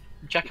 Okay,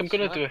 Jack, I'm It's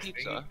gonna not do a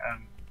pizza.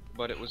 thing.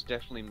 But it was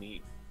definitely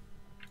meat.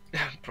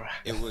 Bruh,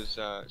 It was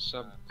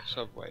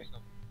Subway.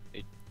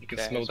 you can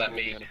That smell has that fooled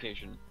me meat. on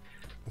occasion.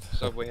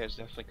 Subway has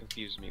definitely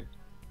confused me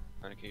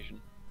on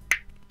occasion.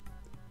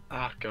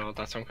 Ah god,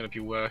 that's how I'm gonna be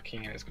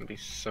working and it's gonna be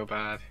so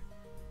bad.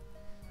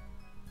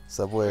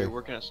 Subway. You're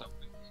working at Subway.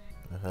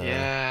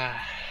 Yeah,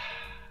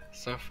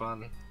 so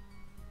fun.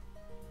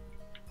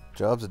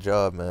 Job's a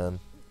job, man.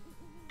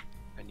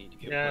 I need to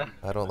get Yeah. one.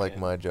 I don't like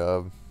again. my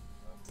job,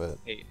 but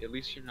Hey, at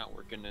least you're not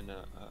working in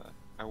a.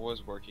 I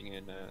was working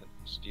in a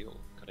steel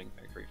cutting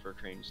factory for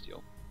train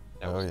steel.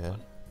 That Oh, was yeah.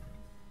 fun.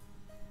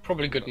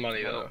 Probably good But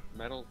money though.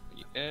 Metal,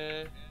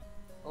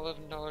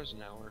 $11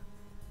 an hour.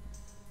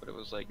 But it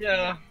was like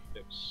Yeah.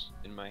 chips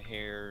in my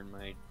hair and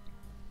my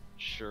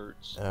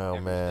shirts. Oh,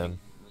 everything. man.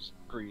 There was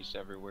grease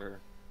everywhere.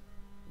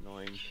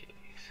 Annoying.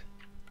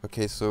 Jeez.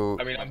 okay, so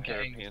I mean, My I'm pair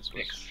of getting pants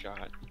was six.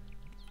 shot.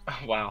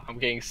 Wow, I'm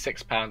getting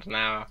 £6 an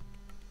hour.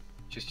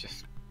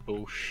 Just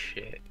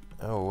bullshit.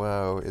 oh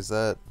wow, is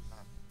that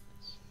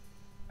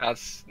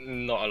That's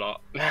not a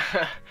lot.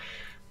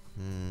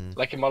 Hmm.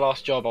 Like in my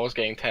last job, I was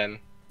getting 10,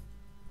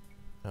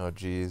 Oh,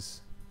 jeez.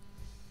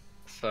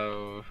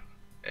 so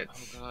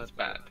it's Oh god, it's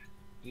bad.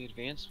 the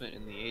advancement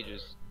in the age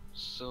is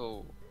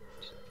so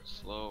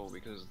slow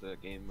because of the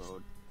game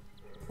mode.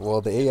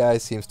 Well, the AI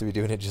seems to be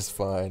doing it just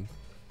fine.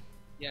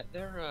 Yeah,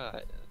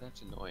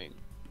 that's annoying.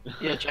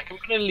 Yeah, Jack, I'm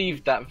gonna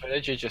leave that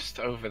villager just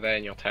over there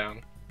in your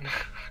town.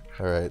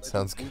 Alright, Like,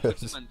 sounds we good. put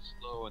them on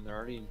slow and they're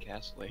already in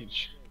Castle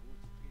Age.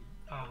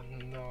 Oh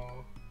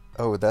no.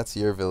 Oh, that's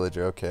your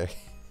villager, okay.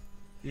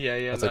 Yeah,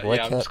 yeah, was no, like, why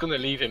yeah. I'm can't- just gonna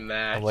leave him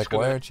there. I'm Just like,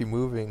 gonna... why aren't you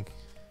moving?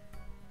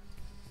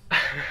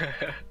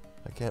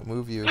 I can't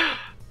move you.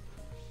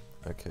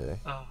 Okay.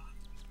 Oh,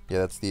 Yeah,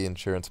 that's the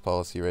insurance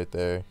policy right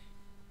there.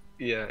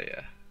 yeah,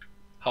 yeah.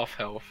 Half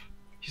health.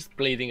 He's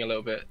bleeding a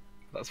little bit.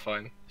 That's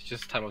fine. It's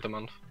just time of the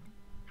month.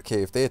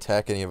 Okay, if they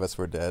attack any of us,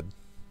 we're dead.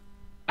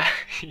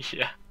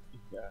 Yeah.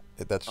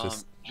 That's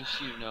just... Just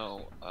so you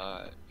know,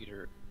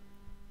 Peter,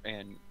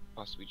 and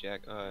possibly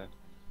Jack,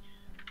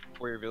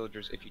 for your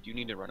villagers, if you do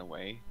need to run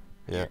away,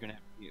 Yeah. you're gonna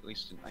have to be at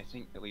least in, I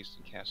think, at least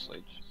in Castle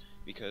Age,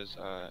 because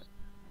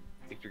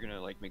if you're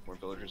gonna like make more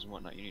villagers and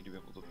whatnot, you need to be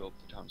able to build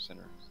the town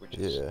center, which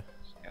is Yeah.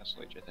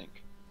 Castle Age, I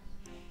think.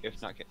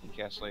 If not in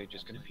Castle Age,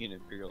 it's gonna be in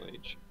Imperial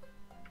Age.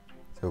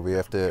 So we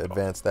have to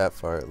advance that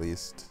far at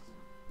least.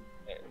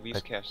 At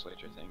least Castle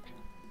Age, I think.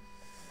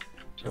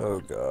 Oh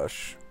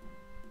gosh.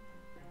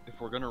 If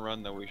we're gonna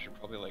run, though, we should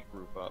probably like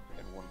group up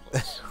in one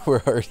place.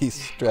 We're already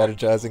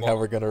strategizing how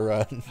we're gonna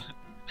run.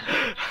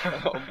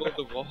 I'll build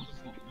the walls.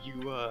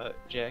 You,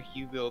 Jack,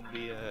 you build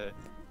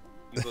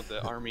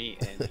the army,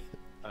 and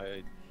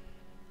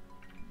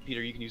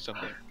Peter, you can use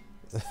something.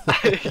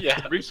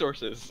 Yeah.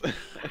 Resources.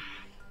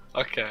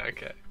 Okay,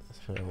 okay.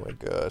 Oh my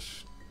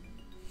gosh.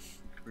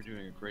 We're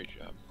doing a great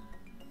job.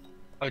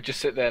 I'll just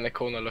sit there in the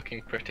corner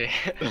looking pretty.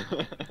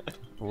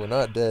 We're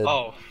not dead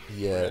Oh,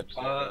 yet.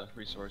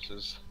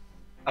 Resources.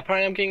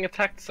 apparently I'm getting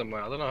attacked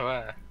somewhere. I don't know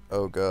where.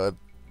 Oh god.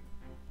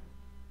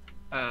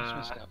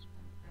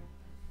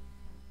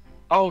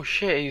 Oh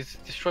shit, he's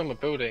destroying my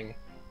building.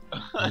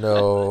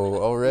 No,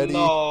 already?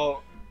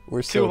 No,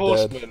 We're two so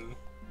dead. horsemen.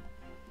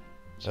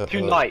 Uh-oh.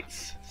 Two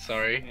knights,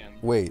 sorry. Man.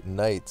 Wait,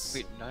 knights.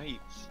 Wait,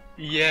 knights.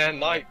 Yeah,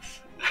 knights.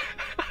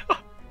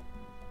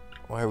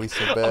 Why are we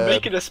so I'm bad?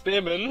 making a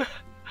spearman.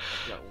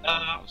 Got one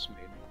house made.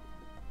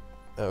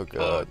 Oh Oh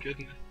god.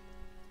 goodness.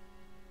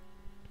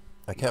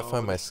 I can't No,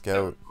 find my that's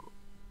scout.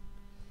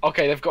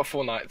 Okay, they've got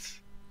 4 knights.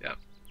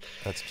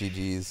 That's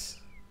GG's.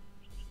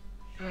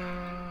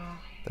 Uh,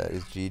 That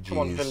is GG's. come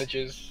on,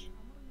 villagers.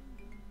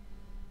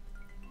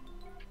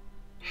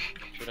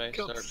 Should I For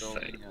start God's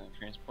building sake.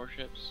 transport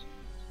ships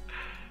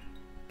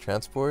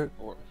Transport?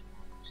 or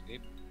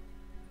escape?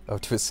 Oh,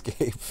 to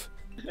escape.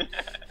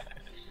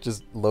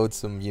 Just load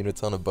some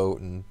units on a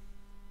boat and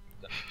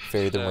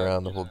ferry them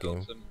around the whole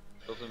game.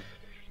 Build some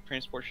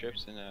transport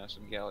ships and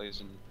some galleys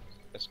and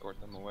escort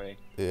them away.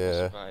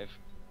 Yeah. Survive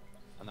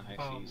on the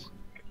high seas.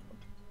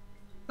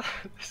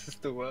 This is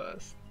the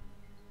worst.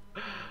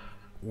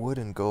 Wood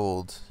and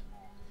gold.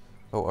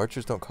 Oh,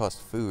 archers don't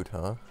cost food,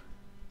 huh?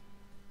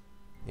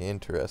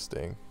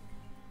 Interesting.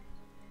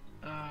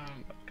 Oh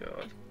my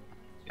god.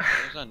 If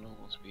it was on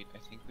normal speed, I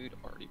think we'd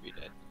already be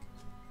dead.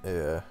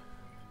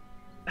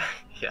 Yeah.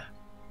 Yeah.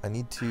 I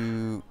need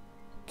to...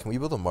 Can we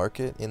build a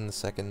market in the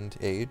second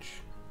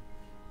age?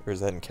 Or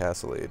is that in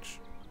Castle Age?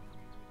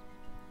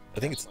 I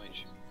think it's... Castle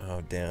Age.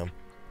 Oh, damn.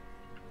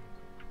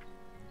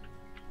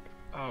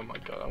 Oh my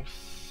god, I'm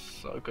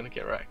so gonna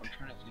get wrecked. I'm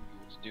trying to think of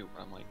what to do,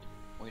 but I'm like,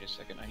 wait a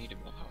second, I need to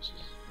build houses,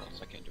 or else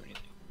I can't do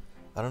anything.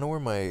 I don't know where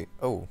my...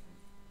 Oh.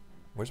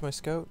 Where's my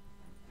scout?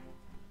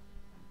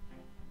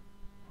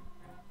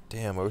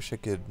 Damn, I wish I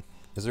could...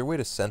 Is there a way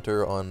to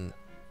center on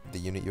the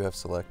unit you have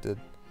selected?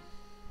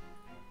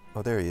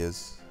 Oh, there he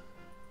is.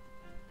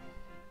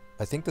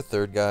 I think the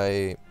third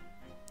guy...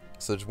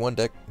 So there's one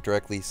deck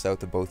directly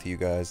south of both of you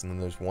guys, and then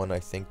there's one, I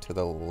think, to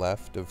the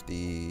left of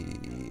the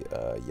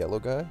yellow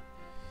guy.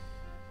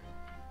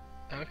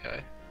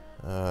 Okay.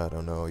 I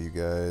don't know, you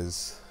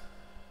guys.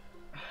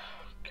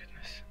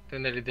 Goodness. They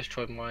nearly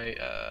destroyed my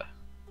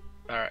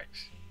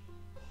barracks.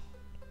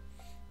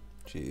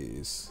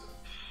 Jeez.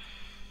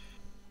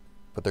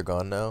 But they're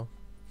gone now?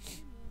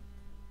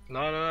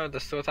 No, they're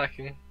still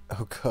attacking.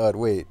 Oh god,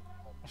 wait.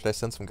 Should I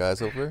send some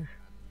guys over?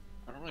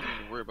 I don't really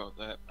need to worry about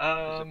that,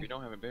 because if we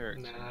don't have a barracks,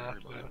 I don't Nah. worry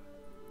about it.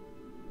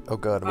 Oh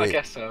god, I wait.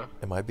 guess so.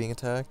 Am I being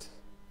attacked?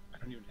 I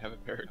don't even have a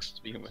barracks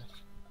to begin with.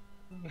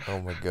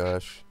 Oh my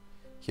gosh.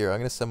 Here, I'm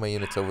gonna send my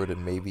units over to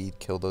maybe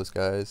kill those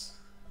guys.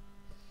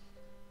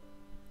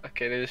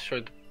 Okay, they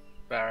destroyed the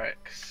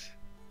barracks.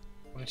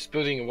 I'm just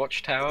building a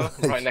watchtower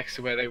Like- right next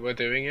to where they were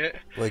doing it.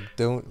 Like,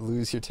 don't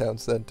lose your town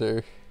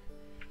center.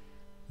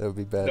 That would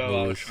be bad No,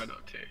 I'll news. try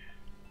not to.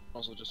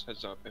 Also, just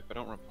heads up, if I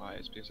don't reply,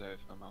 it's because I have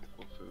a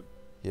mouthful of food.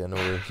 Yeah, no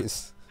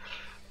worries.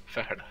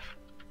 Fair enough.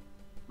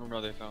 Remember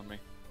how they found me?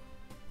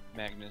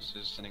 Magnus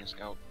is sending a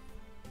scout.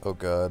 Oh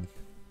god.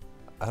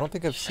 I don't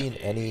think I've seen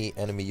any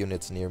enemy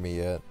units near me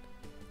yet.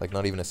 Like,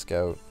 not even a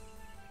scout.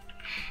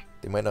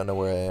 They might not know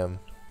where I am.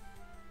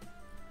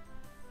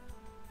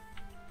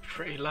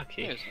 pretty Yeah,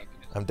 lucky. it's not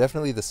good. I'm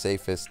definitely the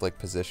safest, like,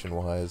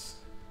 position-wise.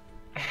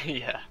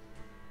 Yeah.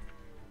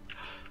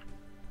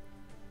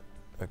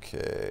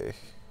 Okay.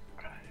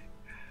 Right.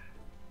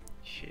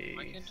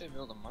 Why Jeez. can't I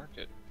build a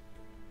market?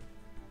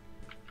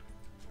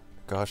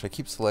 Gosh, I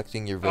keep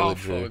selecting your Oh,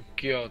 villager. for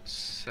God's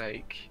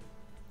sake.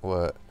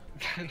 What?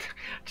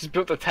 Just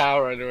built the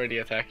tower and already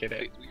attacking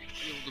it. We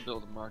should be able to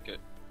build a market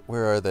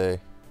Where are they?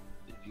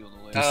 if you on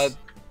the way. Just-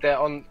 They're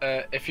on,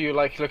 if you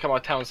like look at my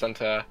town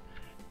center,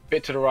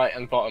 bit to the right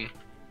and bottom,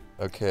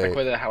 like Okay.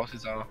 where their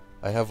houses are.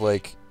 I have,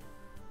 like,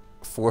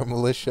 4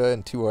 militia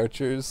and 2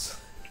 archers.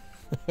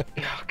 Oh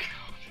God.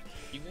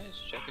 You guys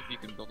check if you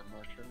can build a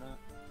market or not?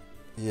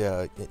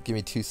 Yeah, give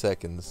me 2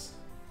 seconds.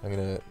 I'm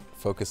gonna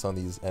focus on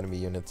these enemy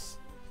units.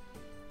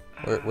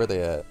 Where are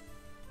they at?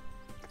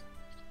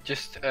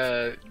 Just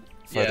Farther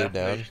yeah,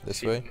 down, just this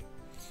keep- way?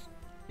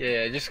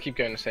 Yeah, just keep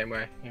going the same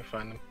way. You'll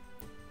find them.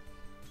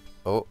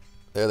 Oh,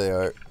 there they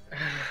are.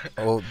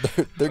 Oh,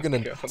 they're Oh, gonna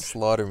God.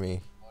 slaughter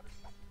me.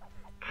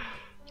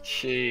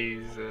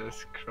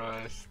 Jesus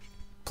Christ.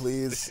 This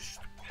Please. is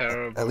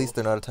terrible. At least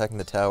they're not attacking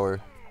the tower.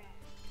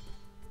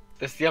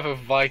 There's the other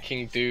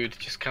Viking dude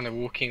just kind of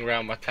walking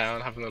around my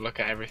town, having a look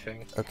at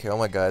everything. Okay, all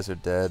my guys are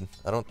dead.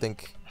 I don't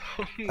think...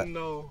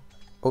 No.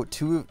 Oh,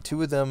 two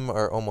of them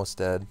are almost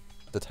dead.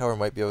 The tower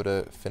might be able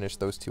to finish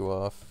those 2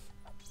 off.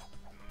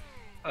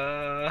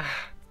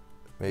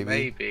 Maybe?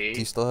 Maybe. Do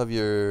you still have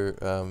your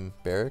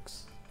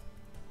barracks?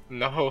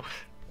 No.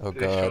 Oh They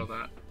destroy god.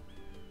 that.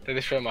 They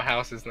destroy my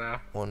houses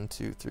now. 1,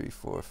 2, 3,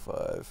 4,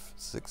 5,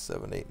 6,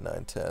 7, 8,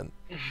 9, 10.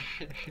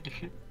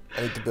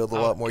 I need to build a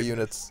Oh, lot more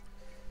goodness.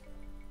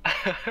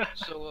 units.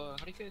 So,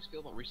 how do you guys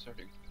feel about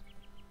restarting?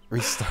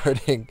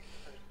 Restarting.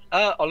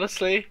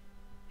 Honestly,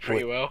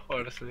 pretty well,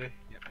 honestly.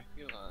 Yeah, I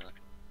feel,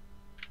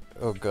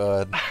 Oh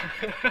god.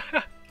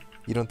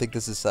 You don't think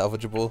this is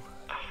salvageable?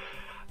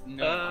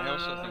 no, I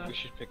also think we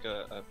should pick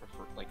a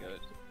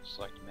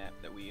select map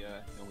that we,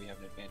 know we have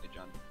an advantage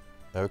on.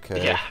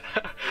 Okay. Yeah.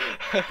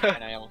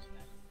 And I also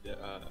pick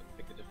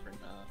a different,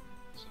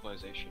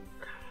 civilization,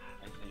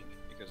 I think,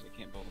 because I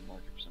can't build a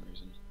market for some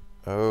reason.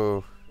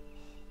 Oh.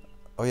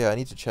 Oh yeah, I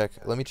need to check.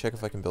 Let me check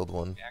if I can build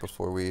one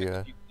before we, You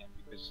can,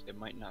 because it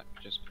might not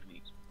just be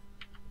me.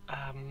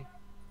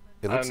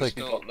 It looks I like...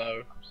 honestly don't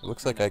know.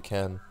 Looks like I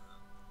can.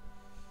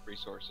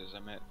 Resources,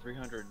 I'm at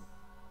 300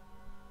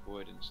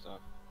 wood and stuff.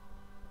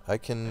 I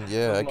can...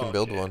 Yeah, I can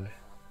build Okay. one.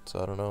 So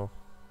I don't know.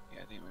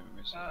 Yeah, I think we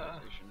missed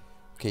civilization.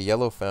 Okay,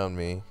 yellow found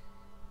me.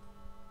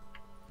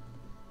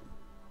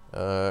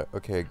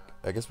 Okay,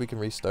 I guess we can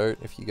restart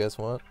if you guys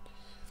want.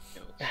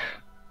 Yeah,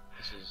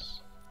 this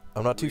is.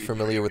 I'm not too Really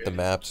familiar with the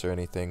frustrating. maps or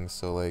anything,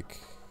 so like...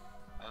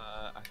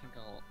 I think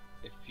I'll.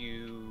 If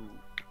you.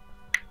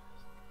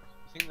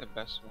 I think the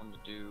best one to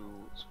do,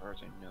 as far as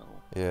I know.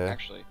 Yeah.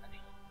 Actually,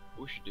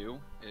 what we should do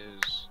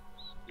is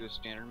do the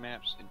standard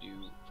maps and do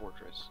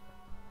fortress.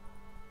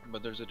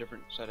 But there's a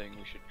different setting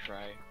we should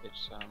try.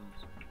 It's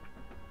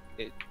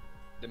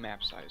the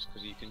map size,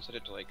 because you can set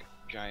it to like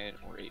giant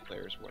or 8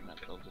 players or whatnot.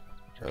 It'll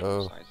determine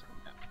Oh. the size of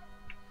the map.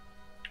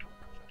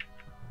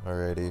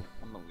 Alrighty.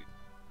 I'm gonna leave.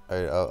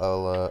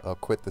 Alright, I'll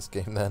quit this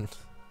game then.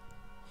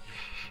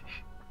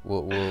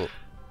 We'll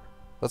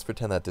let's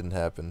pretend that didn't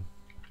happen.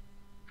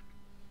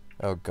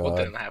 Oh What god.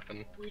 didn't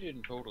happen? We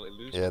didn't totally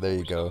lose. Yeah, but there you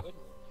we're go. still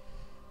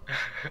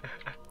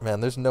good. Man,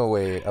 there's no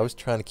way. I was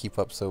trying to keep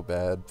up so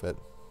bad, but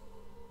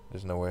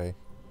there's no way.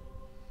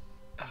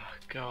 Oh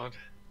God.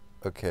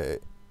 Okay.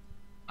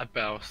 I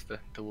bet I was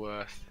the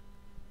worst.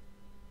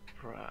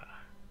 Bruh.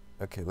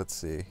 Okay, let's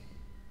see.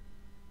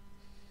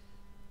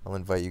 I'll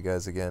invite you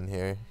guys again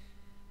here.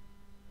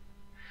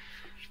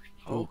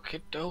 Ooh.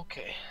 Okay,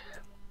 dokie.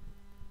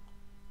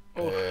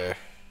 Oh, There.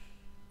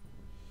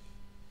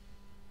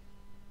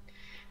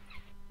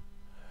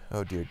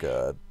 Oh dear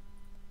god.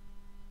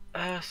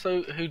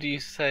 so who do you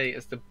say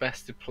is the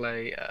best to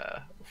play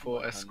for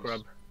a Huns.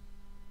 scrub?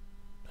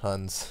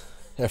 Huns.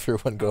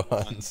 Everyone go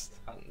Huns. Huns.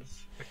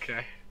 Huns.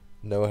 Okay.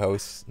 No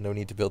house, no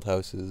need to build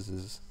houses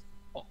is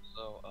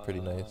Also,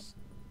 pretty nice.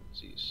 Let's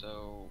see,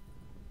 so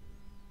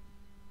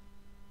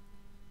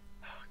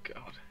Oh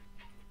God.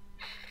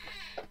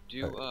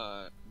 do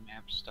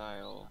map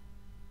style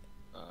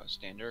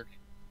standard,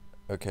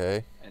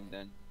 Okay. and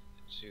then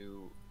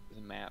to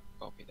the map.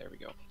 Okay, there we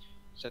go.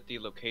 Set the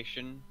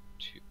location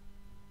to.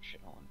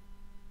 Shit on.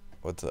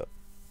 What's up?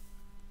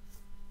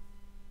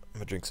 I'm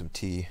gonna drink some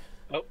tea.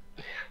 Oh.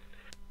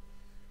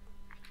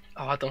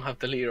 Oh, I don't have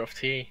the leader of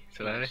tea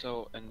today.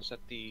 So and set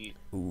the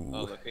Ooh.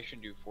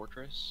 location to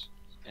fortress,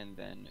 and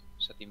then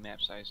set the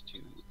map size to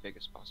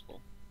biggest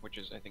possible, which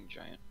is I think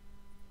giant.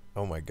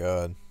 Oh my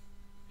god.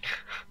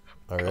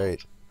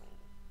 Alright.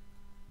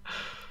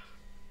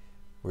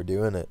 We're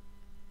doing it.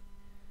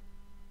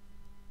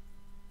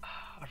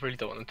 I really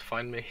don't want them to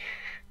find me.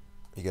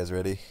 You guys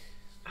ready?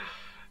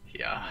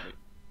 Yeah. Right.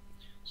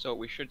 So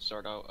we should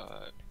start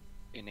out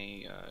in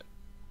a at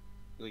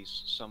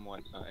least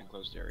somewhat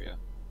enclosed area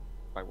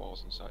by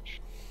walls and such,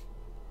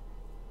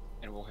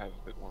 and we'll have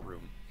a bit more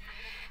room.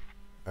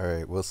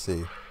 Alright, we'll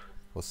see.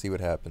 We'll see what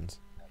happens.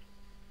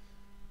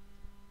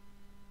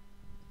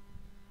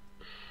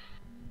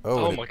 Oh,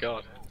 Oh and my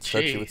god. it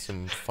starts you with Jeez.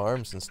 some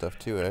farms and stuff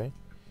too, eh?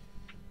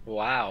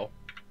 Wow.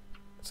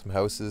 Some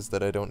houses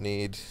that I don't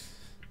need.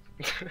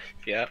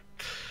 Yeah.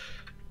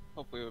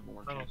 Hopefully we have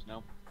more Oh. chance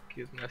now.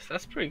 Goodness,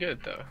 that's pretty good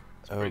though.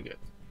 That's Oh. pretty good.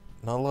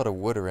 Not a lot of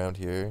wood around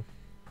here.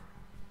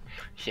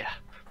 Yeah.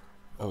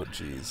 Oh,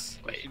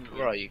 jeez. Wait, Seems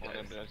where like are you all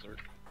guys? the desert.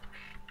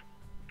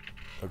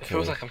 It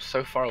feels Okay. like I'm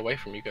so far away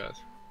from you guys.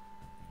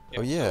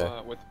 Oh, yeah.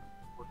 So, with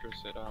Fortress,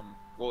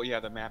 well, yeah,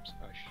 the map's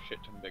a shit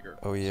ton bigger.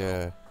 Oh, so,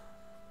 yeah.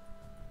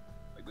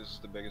 like, this is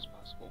the biggest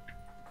possible.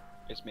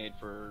 It's made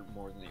for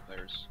more than 8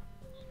 players.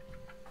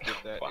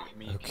 With that, Wow. I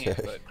mean, you can't,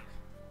 Okay. but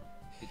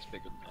it's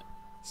bigger than that.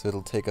 So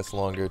it'll take us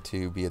longer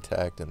to be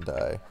attacked and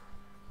die.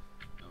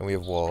 And we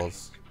have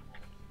walls.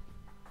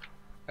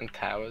 And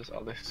towers.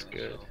 Oh, this is Yeah,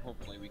 good. so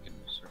hopefully we can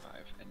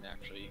survive and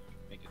actually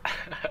make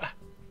it.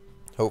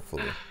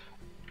 Hopefully.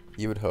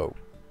 You would hope.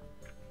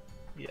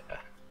 Yeah.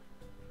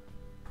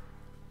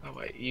 Oh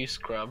wait, you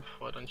scrub.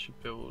 Why don't you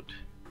build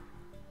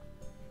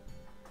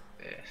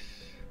this?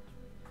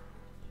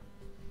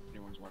 If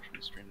anyone's watching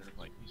the stream, they're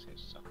like, you say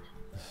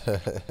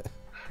stuff.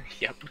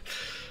 Yep.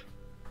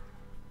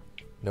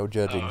 No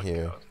judging Oh,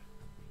 here. God.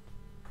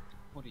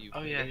 What are you?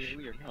 Oh, yeah.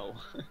 We or no?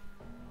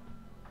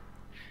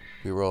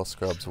 We were all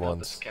scrubs Smell the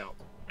once. scout.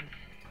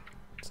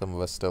 Some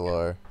of us still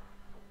are.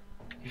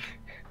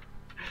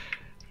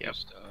 Yep.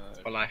 Just,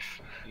 For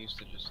life. I used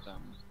to just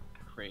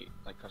create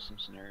like custom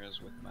scenarios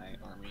with my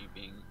army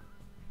being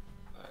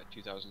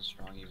 2,000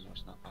 strong, even though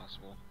it's not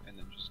possible, and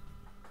then just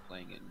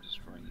playing it and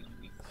destroying the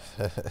enemy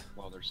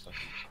while they're stuck in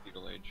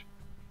feudal age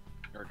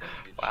or dark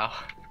age. Wow.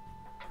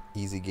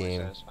 Easy Very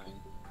game. satisfying.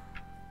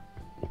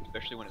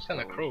 Especially when it's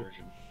Kinda the lower cruel.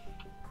 version.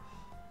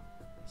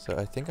 So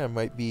I think I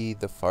might be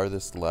the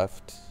farthest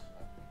left.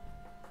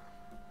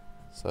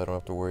 So I don't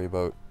have to worry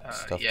about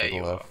stuff yeah, to the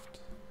you are. left.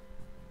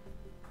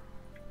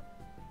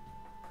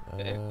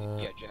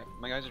 Yeah, Jack.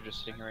 My guys are just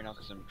sitting here right now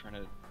because I'm trying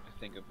to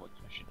think of what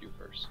I should do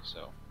first.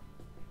 So.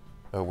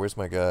 Oh, where's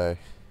my guy?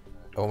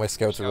 Oh, my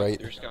scouts are right.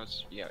 Your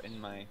scouts, yeah, in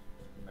my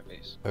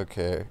base.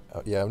 Okay.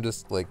 Yeah, I'm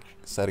just like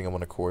setting them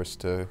on a course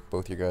to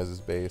both your guys'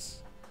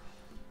 base.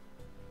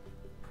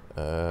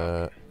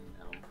 Now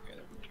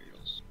gather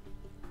materials.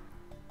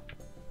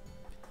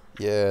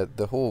 Yeah,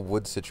 the whole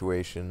wood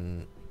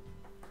situation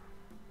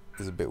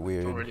is a bit Don't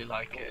weird. really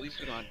like Well, at it. least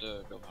we don't have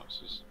to build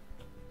houses.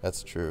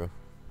 That's true.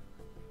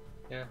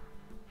 Yeah.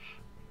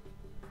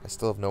 I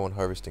still have no one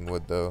harvesting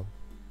wood though.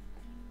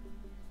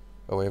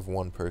 Oh, I have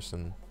one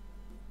person.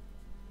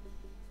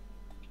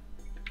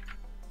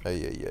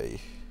 Ay ay ay.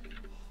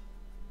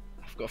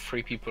 I've got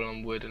 3 people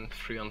on wood and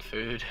 3 on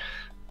food.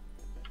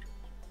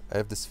 I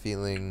have this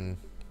feeling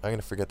I'm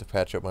gonna forget to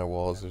patch up my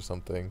walls or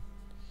something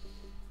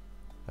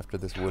after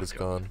this wood is God.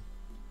 gone.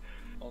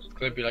 Also, It's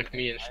gonna be like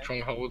me in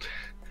Stronghold.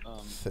 I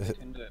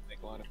tend to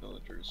make a lot of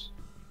villagers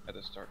at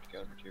the start to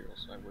gather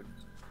materials, so I would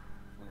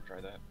want to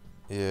try that.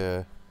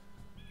 Yeah.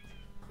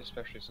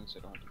 Especially since I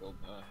don't have to build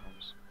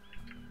homes.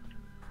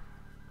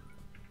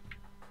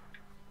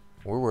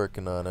 We're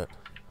working on it.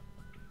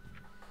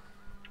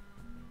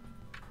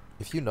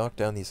 If you knock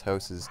down these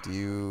houses,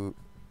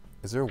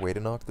 is there a way to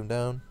knock them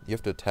down? You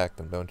have to attack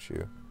them, don't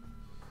you?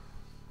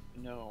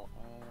 No,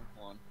 hold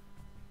on.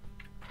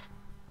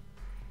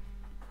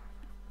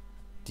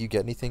 Do you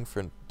get anything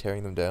for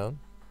tearing them down?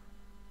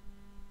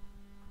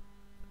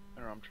 I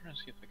don't know, I'm trying to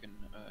see if I can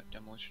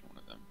demolition one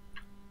of them.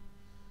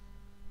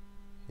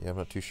 Yeah, I'm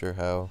not too sure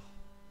how.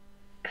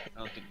 I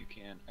don't think you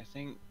can. I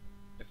think,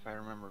 if I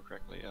remember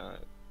correctly,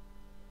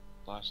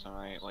 last time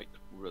I like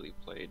really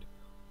played,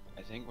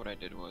 I think what I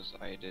did was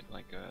I did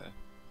like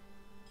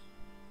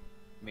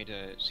made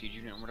a siege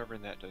unit or whatever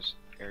that does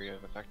area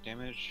of effect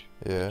damage,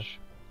 Yeah. which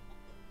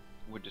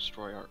would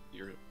destroy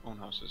your own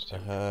houses too.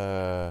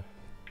 Uh-huh.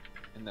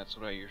 And that's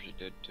what I usually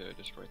did to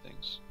destroy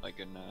things. Like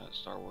in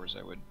Star Wars,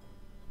 I would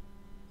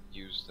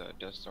use the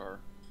Death Star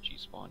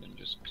G-spawn and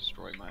just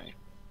destroy my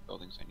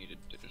buildings I needed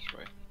to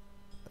destroy.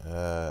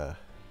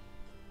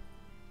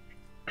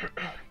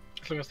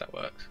 As long as that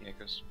works. Yeah,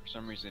 because for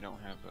some reason they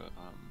don't have a,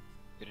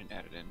 they didn't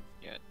add it in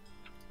yet.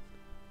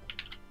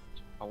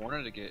 I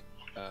wanted to get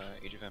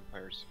Age of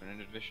Empires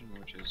Definitive Edition,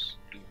 which is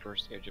the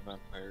first Age of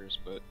Empires,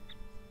 but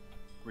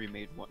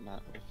remade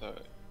whatnot with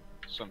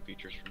some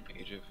features from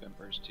Age of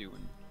Empires 2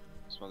 and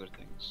some other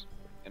things,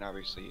 and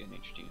obviously in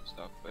HD and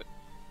stuff. But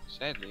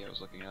sadly, I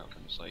was looking up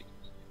and it's like,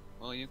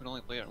 well, you can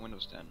only play it on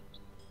Windows 10.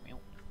 Well,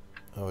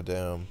 Oh,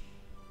 damn.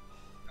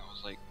 I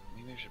was like,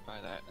 maybe I should buy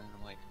that, and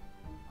I'm like,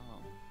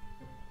 oh,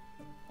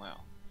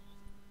 wow.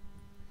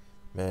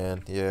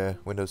 Man, yeah,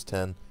 Windows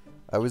 10.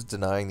 I was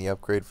denying the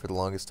upgrade for the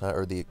longest time,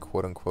 or the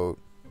quote-unquote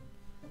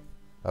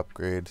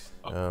upgrade.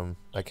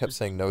 I kept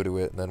saying no to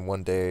it, and then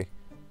one day,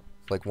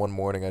 like one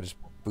morning, I just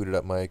booted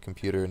up my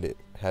computer and it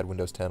had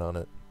Windows 10 on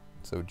it.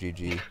 So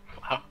GG.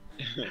 Wow.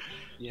 Yeah,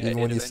 Even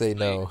it when you say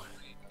eventually- no.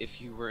 If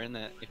you were in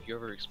that, if you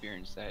ever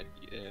experienced that,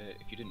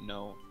 if you didn't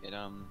know, it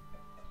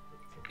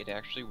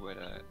actually would,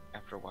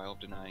 after a while of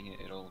denying it,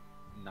 it'll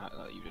not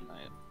let you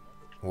deny it.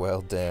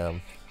 Well,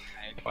 damn.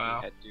 I actually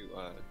Wow. had to,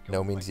 go No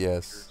to my means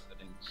yes.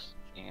 computer settings,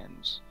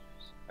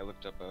 and I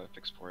looked up a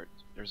fix for it.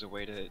 There's a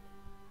way to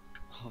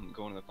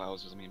go into the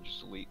files, just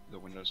delete the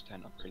Windows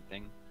 10 upgrade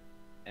thing,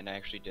 and I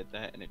actually did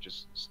that, and it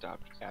just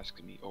stopped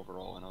asking me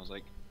overall, and I was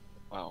like,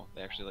 wow,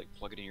 they actually like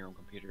plug it in your own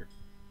computer,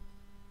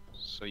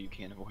 so you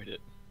can't avoid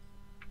it.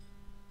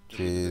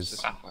 Jeez. The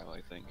system file,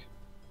 I think.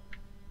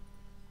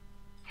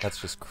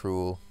 That's just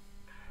cruel.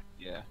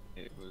 Yeah,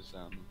 it was.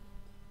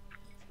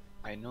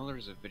 I know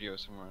there's a video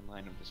somewhere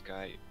online of this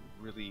guy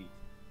really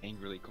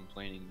angrily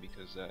complaining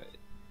because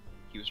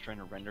he was trying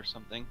to render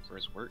something for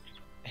his work,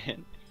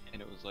 and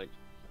it was like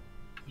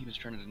he was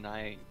trying to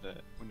deny the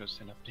Windows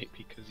 10 update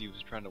because he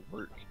was trying to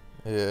work.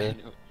 Yeah.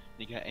 And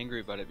he got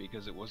angry about it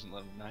because it wasn't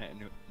letting him deny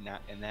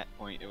it, and at that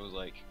point it was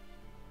like,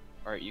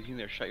 alright, you can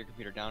either shut your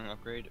computer down and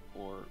upgrade,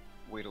 or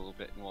wait a little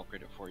bit and we'll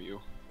upgrade it for you.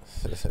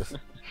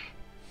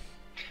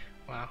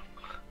 Wow.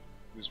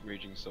 He was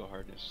raging so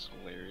hard, it's just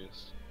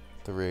hilarious.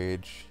 The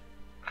rage.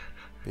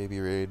 Baby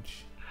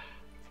rage.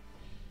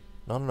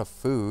 Not enough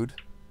food.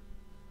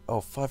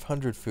 Oh,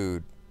 500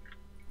 food.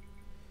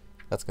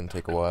 That's gonna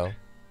take a while.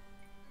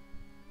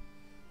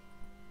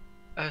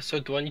 So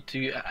do I need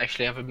to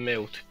actually have a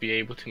mill to be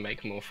able to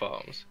make more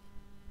farms?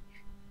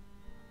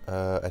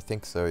 I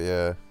think so,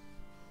 yeah.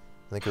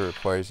 I think it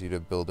requires you to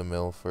build a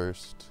mill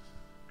first.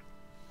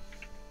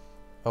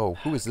 Oh,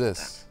 who is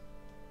this?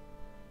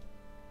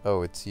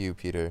 Oh, it's you,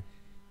 Peter.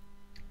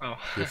 Oh.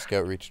 Your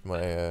scout reached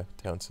my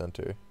town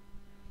center.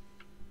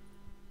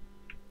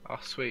 Oh,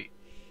 sweet.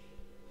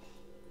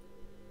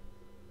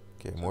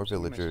 Okay, So more I'm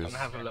setting my villagers.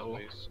 scouts Have a at little-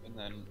 place, and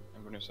then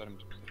I'm going to set him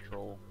to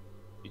patrol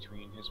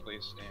between his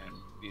place and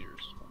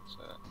Peter's once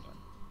I'm done.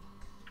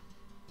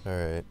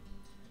 Alright.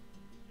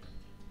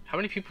 How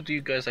many people do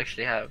you guys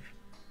actually have?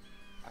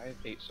 I have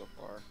 8 so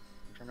far.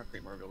 I'm trying to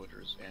create more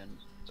villagers, and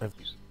I've-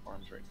 these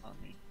farms right on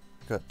me.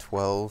 Got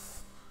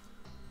 12.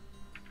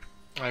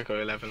 I got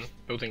 11.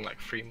 Building like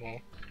 3 more.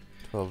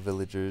 12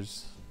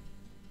 villagers.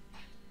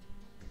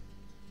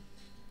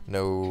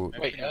 No.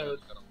 Wait, I've got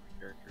all my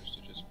characters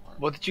to just farm.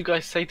 What did you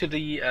guys say to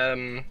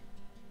the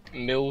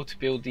mill to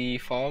build the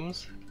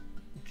farms?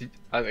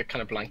 I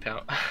kind of blanked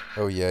out.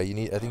 Oh yeah, you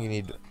need. I think you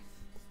need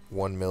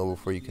 1 mill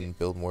before you can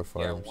build more Yeah,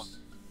 farms.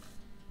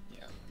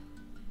 Yeah,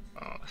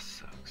 Oh, that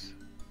sucks.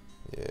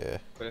 Yeah.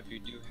 but if you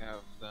do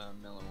have the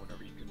mill or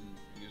whatever, you can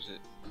use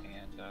it,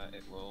 and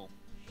it will.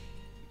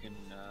 You can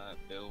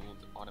build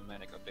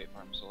automatic update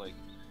farms. So like,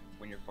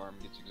 when your farm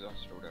gets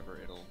exhausted or whatever,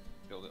 it'll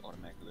build it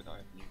automatically without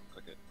having you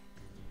click it.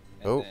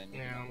 And Oh. then you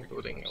Yeah, can I'm upgrade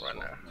building your it right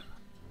farms now. slowly.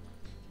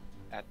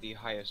 At the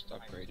highest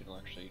upgrade, it'll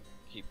actually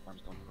keep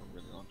farms going for a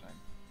really long time.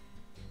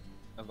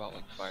 About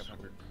like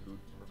 500 food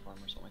per farm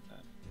or something like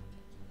that.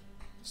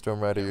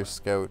 Storm Rider, your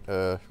scout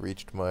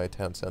reached my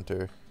town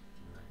center.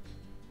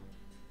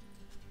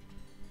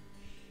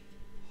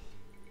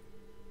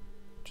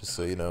 Just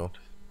so you know.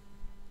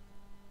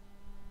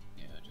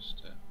 Yeah,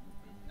 just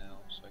move him now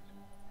so I can.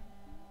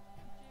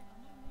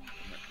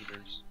 I'm at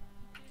Peter's.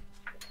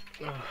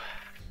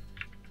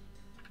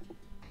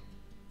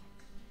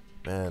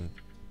 Man,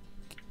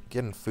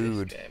 getting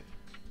food This game.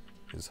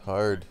 is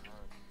hard.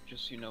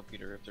 Just so you know,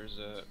 Peter, if there's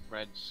a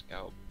red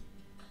scout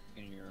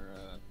in your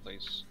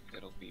place,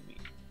 it'll be me.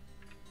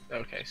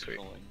 Okay, sweet.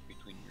 Controlling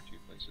between your 2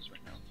 places right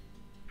now.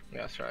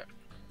 Yeah, that's right.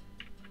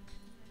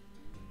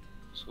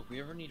 So if we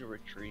ever need a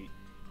retreat,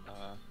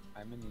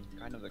 I'm in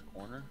kind of the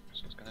corner,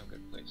 so it's kind of a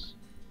good place.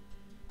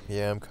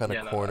 Yeah, I'm kind of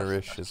Yeah, no,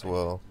 cornerish that's as fine.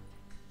 well.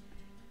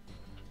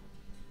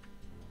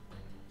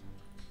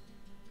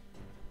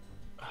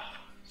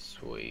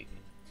 Sweet.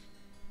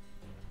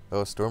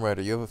 Oh, Storm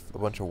Rider, you have a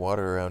bunch of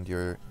water around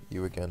you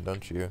again,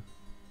 don't you?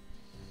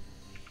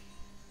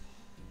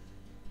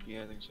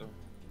 Yeah, I think so.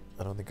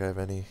 I don't think I have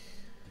any.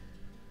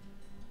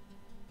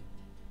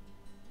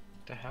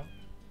 The hell?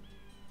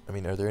 I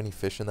mean, are there any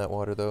fish in that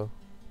water though?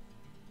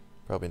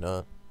 Probably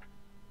not.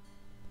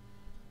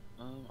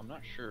 I'm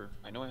not sure.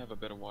 I know I have a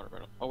bit of water,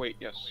 but oh wait,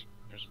 yes,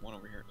 there's one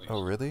over here at least.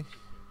 Oh, really?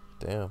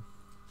 Damn.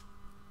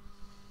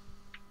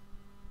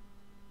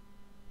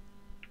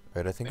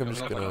 Alright, I think I'm Maybe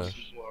just no one gonna. else.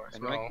 War as I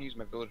know I well. can use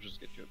my villagers to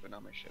get to it, but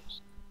not my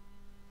ships.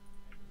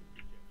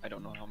 I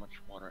don't know how much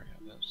water I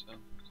have though,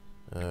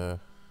 so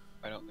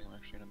I don't think I'm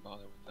actually gonna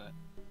bother with that.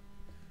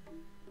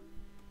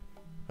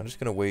 I'm just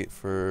gonna wait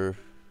for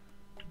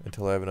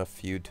until I have enough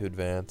feud to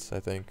advance,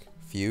 I think.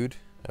 Feud?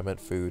 I meant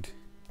food.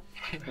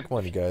 Come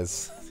on, you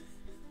guys.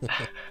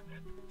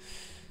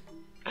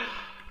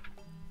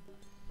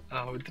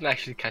 Oh, we didn't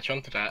actually catch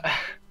on to that.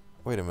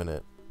 Wait a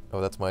minute.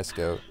 Oh, that's my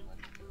scout.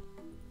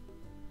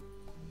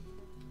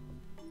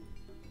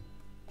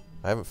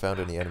 I haven't found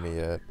any enemy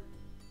yet.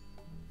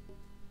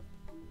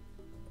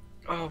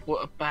 Oh,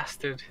 what a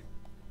bastard.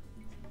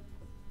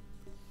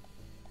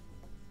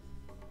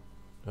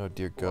 Oh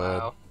dear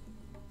God. Wow.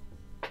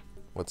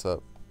 What's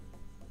up?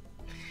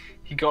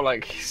 He got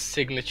like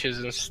signatures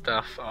and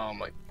stuff. Oh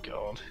my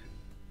god.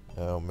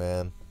 Oh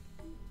man.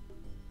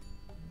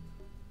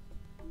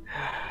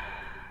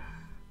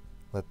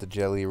 Let the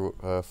jelly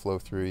flow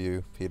through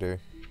you, Peter.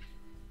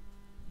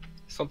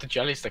 It's not the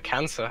jelly, it's the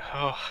cancer.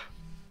 Oh.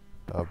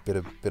 A bit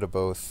of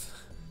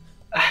both.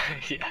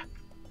 Yeah.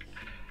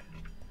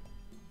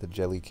 the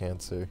jelly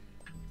cancer.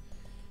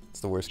 It's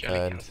the worst Jelly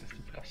kind. cancer's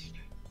the best.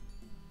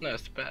 No,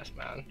 it's the best,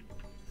 man.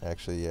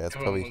 Actually, yeah,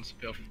 Everyone wants to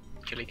be off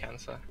jelly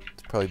cancer.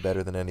 it's probably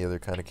better than any other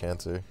kind of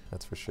cancer.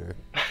 That's for sure.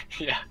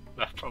 Yeah,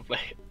 that's probably.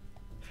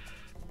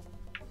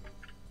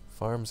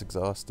 Farm's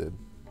exhausted.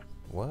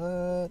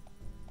 What?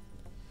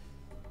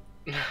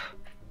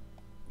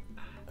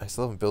 I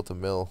still haven't built a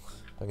mill.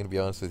 I'm gonna be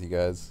honest with you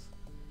guys.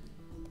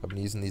 I've been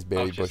using these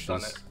berry I've just done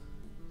bushes.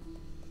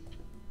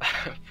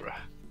 Bruh.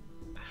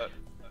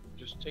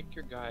 Just take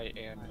your guy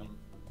and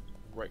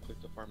right-click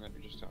the farm that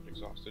you just sound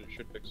exhausted. It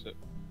should fix it.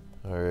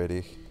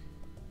 Alrighty.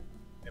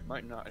 It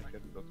might not if you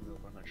haven't built the mill,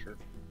 but I'm not sure.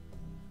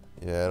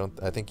 Yeah,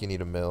 I think you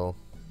need a mill.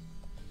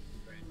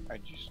 I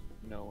just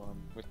know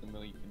with the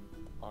mill you can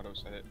auto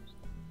set it.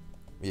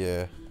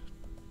 Yeah.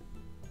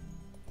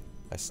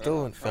 I still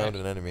haven't found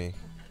an enemy.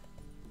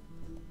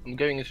 I'm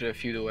going into the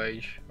feudal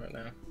age right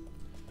now.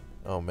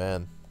 Oh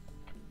man.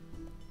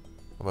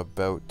 I'm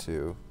about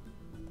to.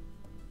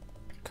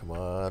 Come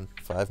on.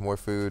 5 more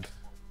food.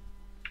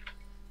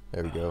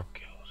 There we go. Oh,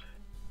 God.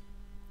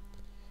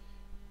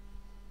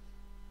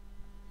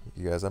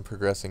 You guys, I'm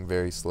progressing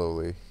very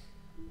slowly.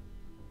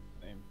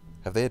 Same.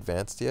 Have they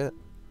advanced yet?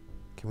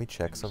 Can we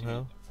check Haven't seen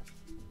somehow?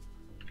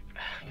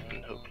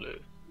 No clue.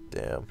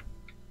 Damn.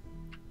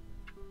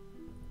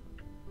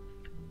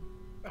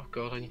 Oh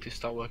god, I need to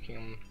start working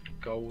on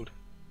gold.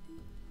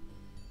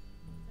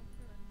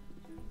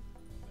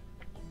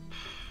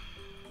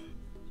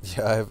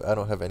 Yeah, I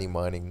don't have any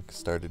mining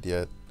started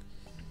yet.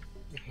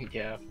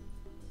 Yeah.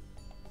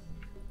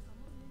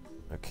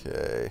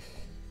 Okay.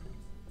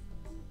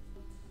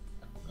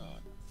 Oh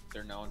god.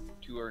 They're now in,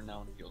 2 are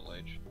now in field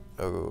age.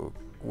 Oh,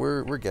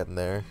 we're getting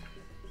there.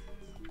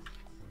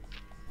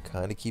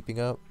 Kind of keeping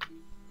up,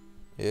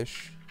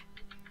 ish.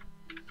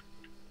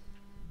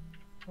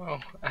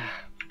 Well, I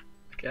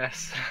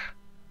guess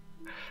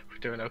we're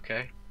doing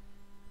okay.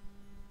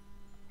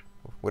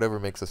 Whatever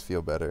makes us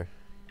feel better.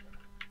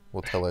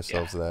 We'll tell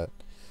ourselves that.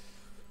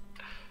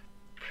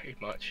 Pretty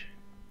much.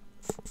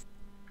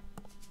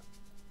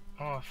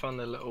 Oh, I found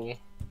a little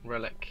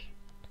relic.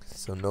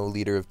 So no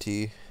leader of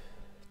tea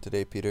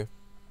today, Peter.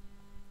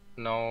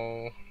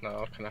 No,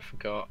 I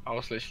forgot. I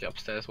was literally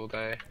upstairs all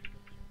day.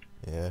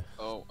 Yeah.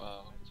 Oh,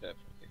 Tiff,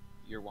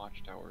 your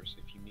watchtowers,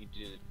 if you need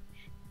to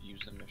use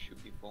them to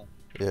shoot people,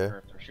 Yeah. or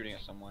if they're shooting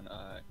at someone,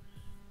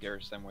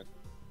 garrison them with,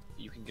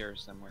 you can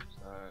garrison them with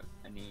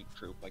any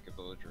troop, like a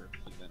villager,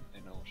 even,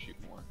 and it'll shoot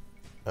more.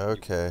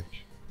 Okay.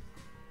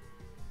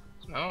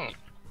 Oh,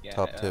 Yeah,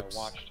 Top tips.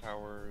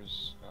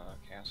 watchtowers,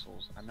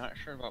 castles. I'm not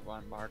sure about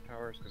bombard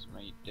towers, because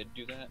when I did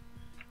do that,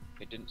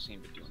 it didn't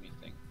seem to do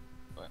anything,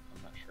 but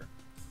I'm not sure.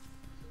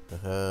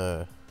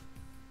 Uh-huh.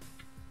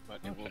 But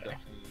it will Okay.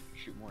 definitely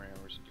shoot more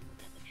arrows and do more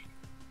damage.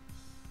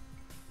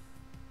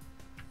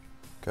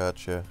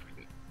 Gotcha.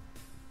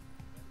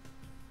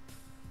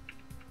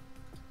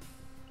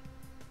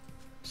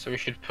 so we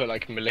should put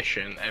like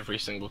militia in every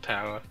single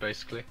tower,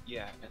 basically.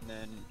 Yeah, and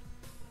then,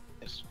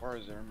 as far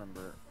as I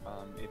remember,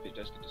 if it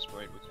does get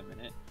destroyed within a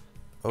minute,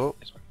 Oh,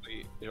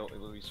 especially it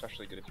will be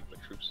especially good if you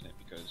put troops in it,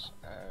 because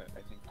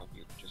I think they'll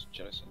be just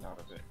jettisoned out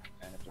of it,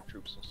 and if they're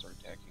troops, they'll start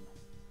attacking.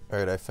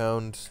 alright, I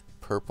found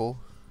purple.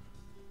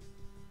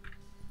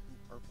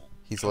 Purple.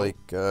 He's Oh.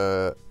 like,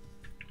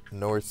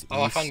 northeast.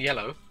 Oh, I found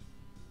yellow.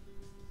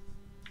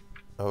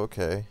 Oh,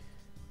 okay.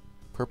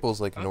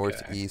 Purple's like Okay.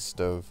 northeast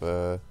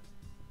of,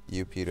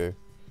 you, Peter.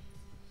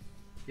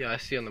 Yeah, I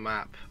see on the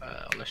map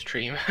on the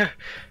stream.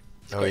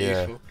 It's Oh, quite yeah.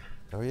 useful.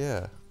 Oh,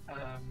 yeah.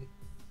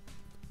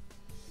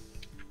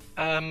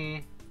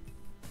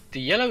 The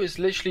yellow is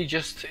literally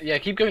just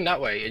keep going that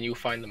way and you'll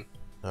find them.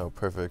 Oh,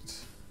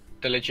 perfect.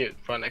 They're legit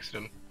right next to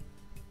them.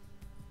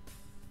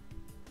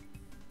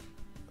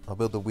 I'll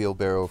build the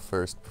wheelbarrow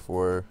first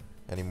before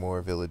any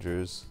more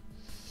villagers.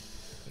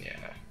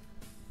 Yeah.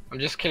 I'm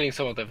just killing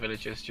some of the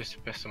villagers just to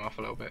piss them off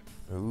a little bit.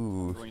 I'm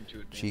Ooh, going to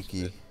advance cheeky.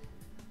 a bit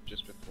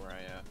just before I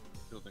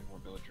build in more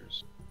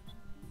villagers.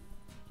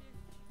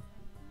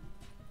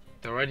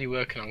 They're already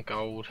working on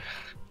gold.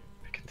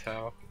 I can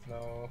tell.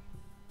 No,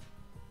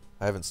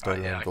 I haven't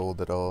started yeah, on I-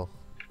 gold at all.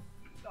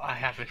 I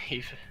haven't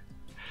even.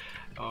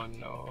 Oh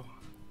no.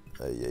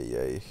 Ay, ay,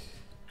 ay.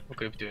 We're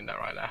gonna be doing that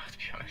right now, to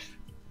be honest.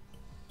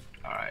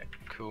 Alright,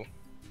 cool.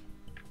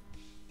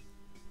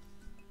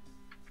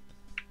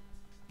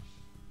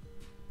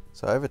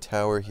 So I have a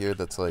tower here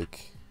that's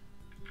like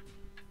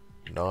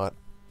not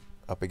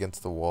up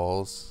against the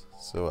walls,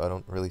 so I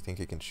don't really think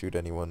it can shoot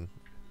anyone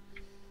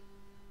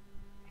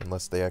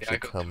unless they Yeah, I actually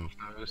got come.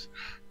 2 of those.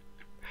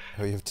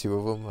 Oh, you have 2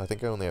 of them? I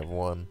think I only have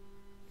 1.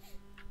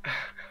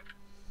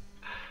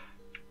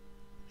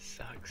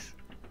 Sucks.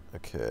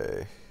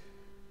 Okay.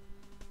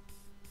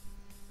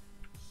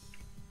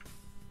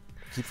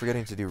 Keep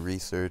forgetting to do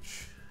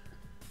research.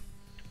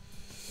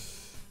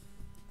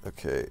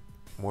 Okay,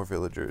 more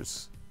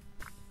villagers.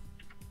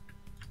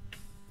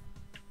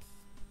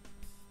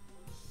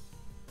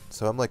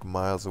 So I'm like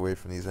miles away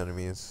from these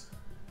enemies.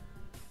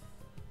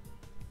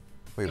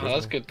 Wait, No, where's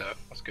that's my- good though.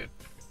 That's good.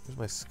 Where's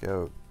my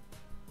scout?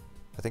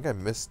 I think I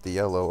missed the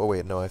yellow. Oh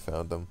wait, no, I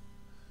found them.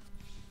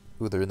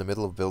 Ooh, they're in the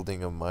middle of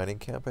building a mining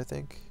camp, I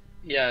think.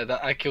 Yeah,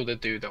 that I killed the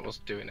dude that was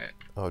doing it.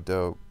 Oh,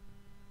 dope.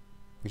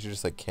 We should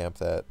just like camp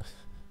that.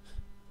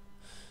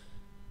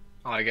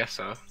 Oh, I guess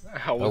so.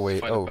 I Oh was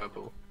wait, fighting oh,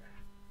 purple.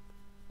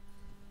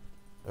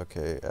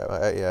 okay.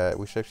 Yeah,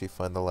 we should actually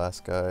find the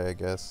last guy, I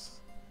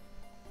guess.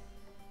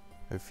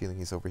 I have a feeling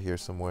he's over here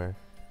somewhere.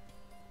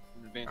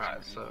 I'm advancing Alright,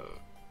 right so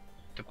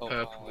the Oh,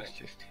 purple is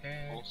just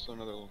here. now. Also,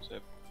 another little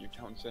tip: your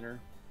town center,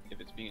 if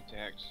it's being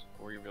attacked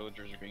or your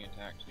villagers are being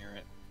attacked near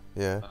it,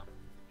 Yeah,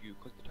 you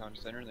click the town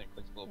center, then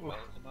click the little bell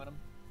at the bottom.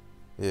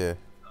 yeah.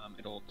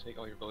 It'll take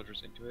all your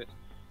villagers into it,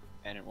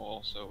 and it will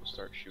also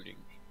start shooting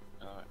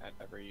at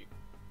every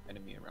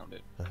enemy around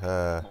it.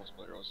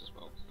 Multiple arrows as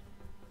well.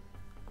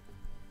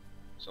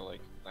 So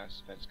like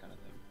last fence kind of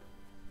thing.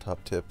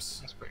 Top tips.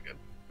 That's pretty good.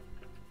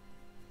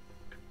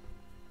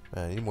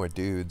 Man, I need more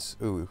dudes.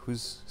 Ooh,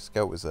 whose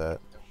scout was that?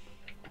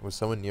 Was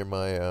someone near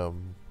my,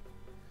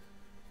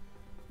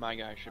 My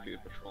guy should be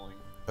patrolling.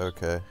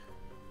 Okay.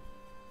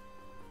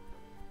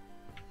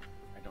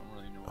 I don't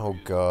really know. Oh who he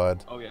is.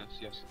 god. Oh yes,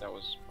 that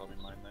was probably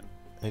mine then.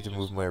 I need to He's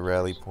move just- my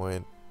rally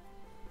point.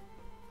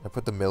 I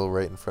put the mill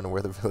right in front of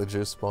where the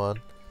villagers spawn.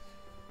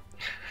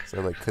 So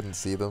I like couldn't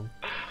see them.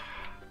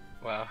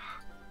 Wow.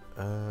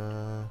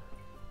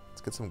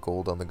 Let's get some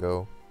gold on the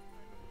go.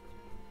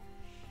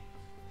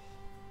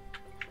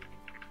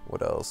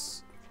 What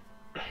else?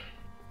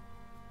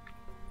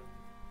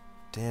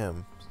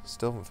 Damn,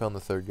 still haven't found the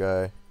third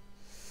guy.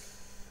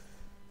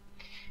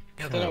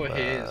 Yeah, I don't know where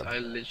he is. Come on. I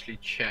literally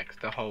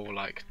checked the whole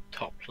like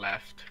top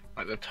left,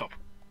 like the top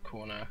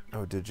corner.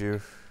 Oh, did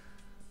you?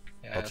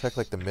 Yeah, I'll check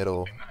like the it's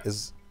middle. something like-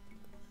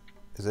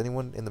 Is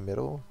anyone in the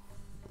middle?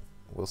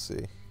 We'll see.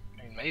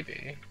 I mean,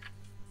 maybe.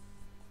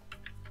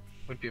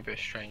 Would be a bit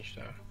strange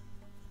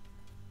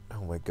though.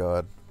 Oh my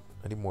god.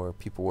 I need more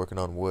people working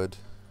on wood.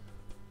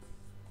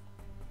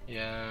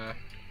 Yeah.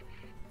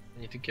 I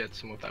need to get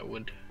some of that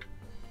wood.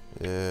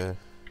 Yeah.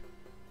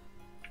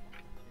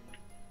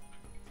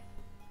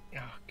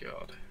 Oh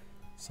god.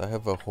 So I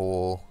have a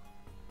hole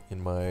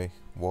in my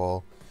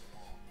wall.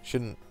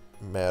 Shouldn't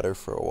matter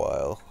for a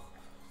while.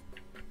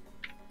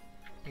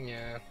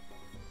 Yeah.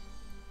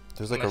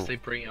 There's like Unless a they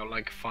bring out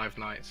like 5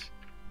 knights.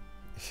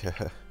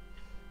 yeah.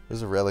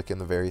 There's a relic in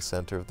the very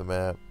center of the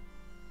map.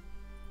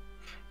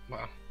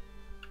 Wow.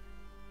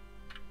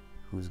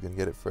 Who's gonna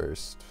get it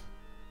first?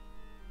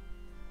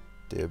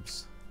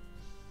 Dibs.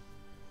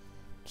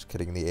 Just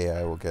kidding, the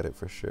AI will get it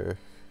for sure.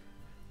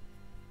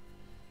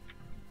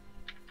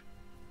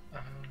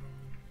 Um,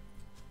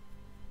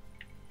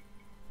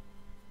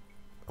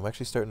 I'm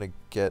actually starting to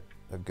get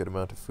a good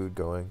amount of food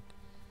going.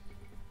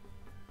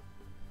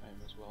 I am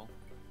as well.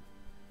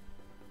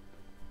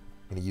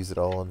 I'm gonna use it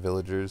all on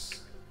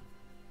villagers.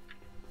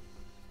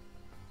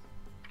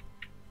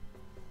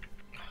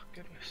 oh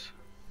goodness.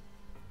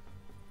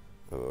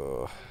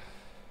 Ugh.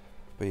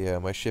 But yeah,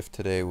 my shift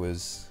today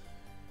was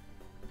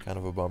kind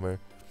of a bummer.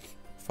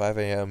 5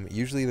 a.m.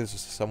 Usually there's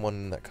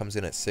someone that comes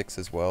in at 6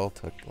 as well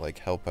to like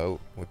help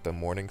out with the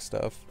morning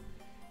stuff.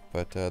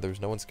 But there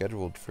was no one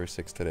scheduled for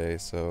 6 today,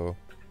 so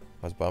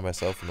I was by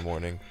myself in the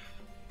morning.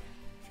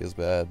 Feels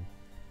bad.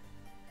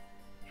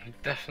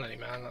 Definitely,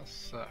 man. That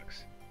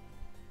sucks.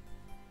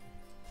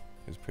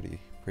 It was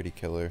pretty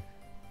killer.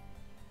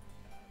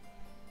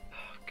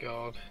 Oh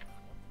god.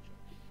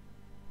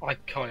 I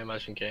can't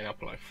imagine getting up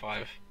at like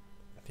 5.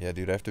 Yeah,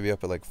 dude, I have to be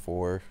up at like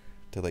 4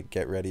 to like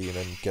get ready and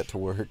then get to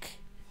work.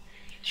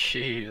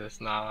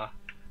 Jesus, nah.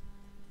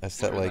 I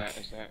set Where like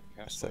is that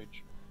Castle set-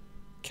 Age?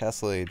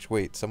 Castle Age.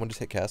 Wait, someone just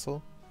hit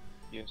Castle?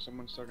 Yeah,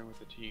 someone starting with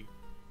a T.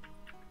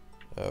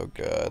 Oh I don't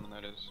know god. when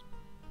that is.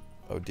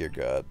 Oh dear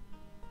god.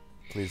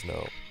 Please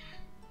no.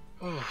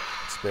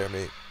 Spare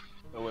me.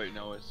 Oh wait,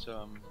 no, it's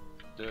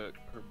the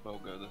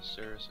Kerboga, the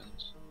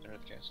Saracens. They're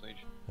at the Castle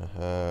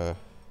Age.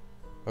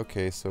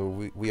 Okay,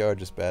 so we are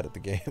just bad at the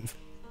game.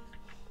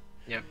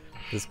 Yep.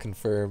 This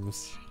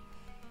confirms.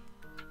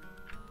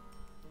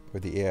 Or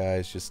the AI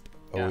is just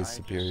always yeah,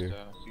 superior.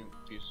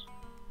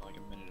 Like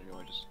a minute ago,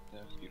 I just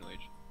feudal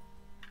age.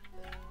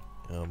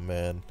 Oh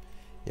man.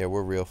 Yeah,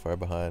 we're real far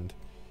behind.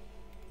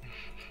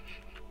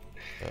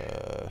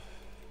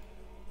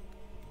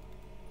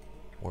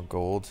 More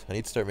gold. I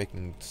need to start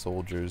making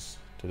soldiers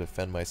to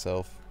defend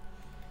myself.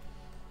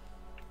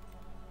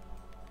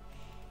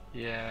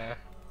 Yeah.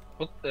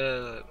 What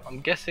I'm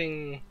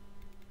guessing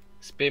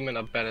spearmen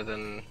are better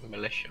than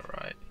militia,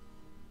 right?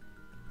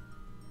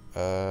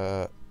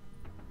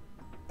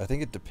 I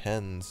think it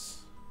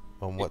depends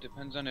on what. It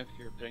depends on if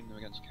you're pitting them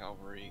against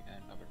cavalry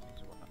and other things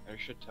or whatnot. I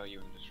should tell you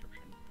in the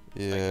description.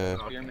 Yeah.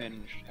 Like,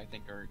 spearmen, I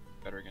think, are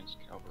better against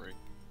cavalry.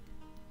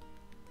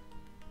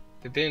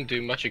 They didn't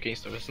do much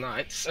against those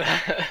knights.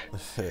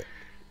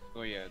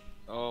 Oh yeah.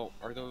 Oh,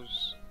 are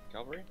those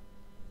cavalry?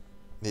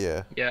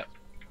 Yeah. Yeah.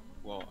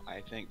 Well,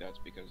 I think that's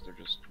because they're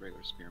just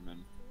regular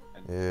spearmen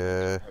and Yeah.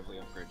 they're heavily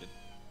upgraded.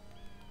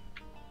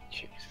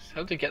 Jesus,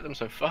 how did they get them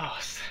so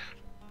fast?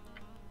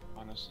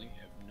 Honestly,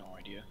 I have no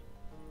idea.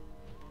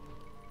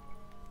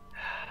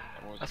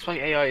 That was- That's why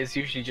AI is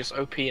usually just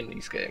OP in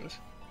these games.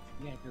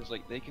 Yeah, because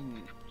like they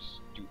can just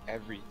do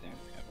everything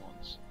at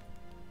once.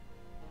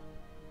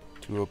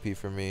 Too OP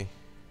for me.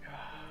 Oh,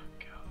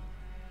 God.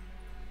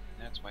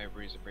 And that's why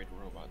everybody's afraid of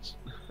robots.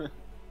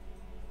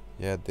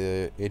 Yeah,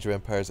 the Age of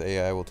Empires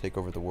AI will take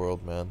over the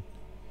world, man.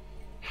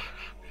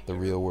 The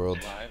real world.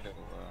 Live,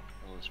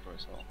 it'll destroy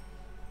us all.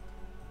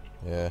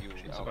 Yeah. You'll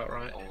Seems about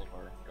outrun right. all of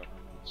our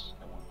governments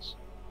at once.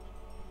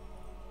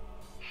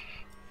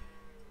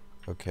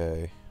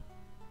 Okay.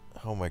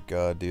 Oh my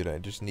god, dude, I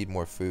just need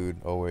more food,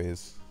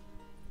 always.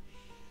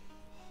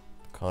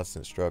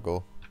 Constant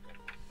struggle.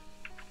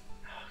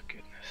 Oh,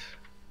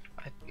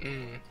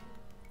 goodness.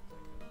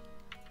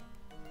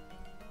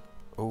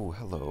 Oh,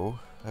 hello.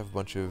 I have a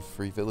bunch of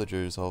free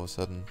villagers all of a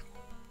sudden.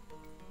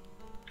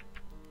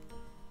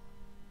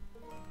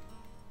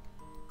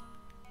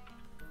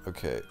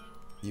 Okay,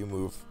 you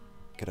move.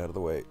 Get out of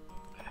the way.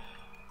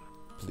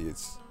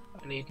 Please.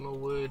 I need more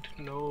wood.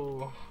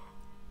 No.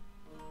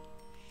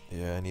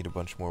 Yeah, I need a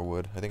bunch more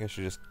wood. I think I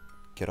should just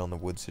get on the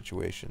wood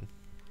situation.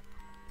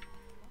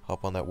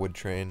 Hop on that wood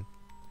train.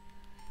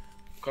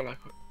 Got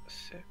like what,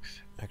 6,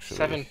 Actually,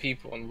 7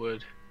 people on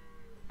wood.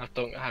 I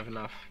don't have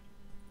enough.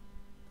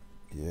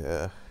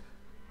 yeah.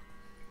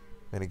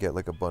 I'm gonna get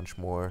like a bunch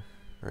more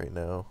right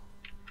now.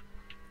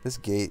 This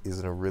gate is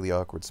in a really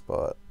awkward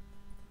spot.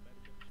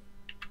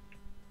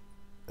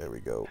 There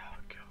we go. Oh,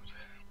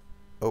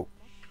 God.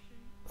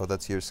 Oh,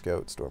 that's your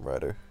scout, Storm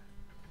Rider.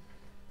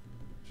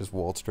 Just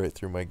walled straight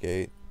through my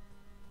gate.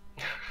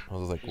 I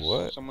was like, Is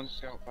what? someone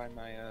scout by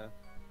my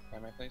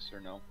place or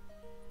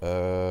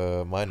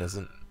no? Mine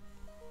isn't.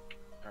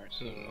 Alright,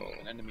 so No.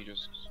 an enemy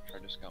just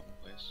tried to scout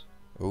my place.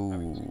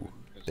 Ooh,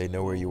 Because they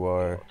know where you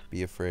are.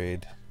 Be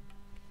afraid.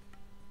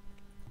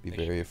 Be They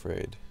very should.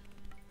 afraid.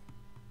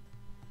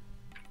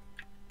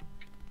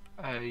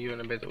 You're in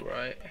the middle,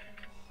 right?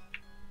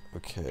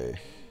 Okay.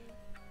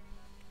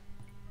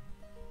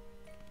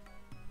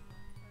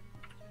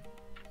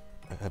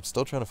 I'm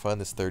still trying to find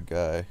this third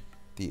guy.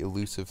 The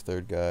elusive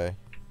third guy.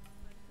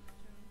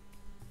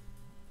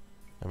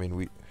 I mean,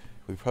 we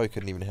probably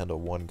couldn't even handle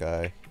one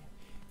guy.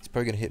 He's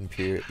probably gonna hit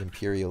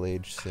Imperial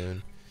Age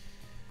soon.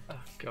 Oh,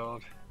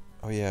 God.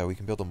 Oh yeah, we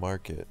can build a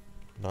market.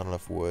 Not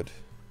enough wood.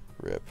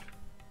 Rip.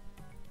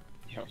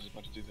 Yeah, I was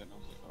about to do that and I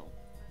was like, oh.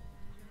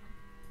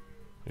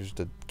 There's just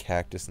a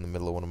cactus in the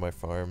middle of one of my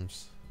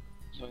farms.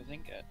 So I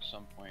think at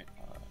some point,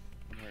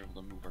 when we're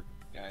able to move our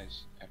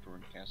guys after we're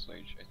in Castle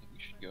Age, I think we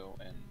should go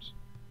and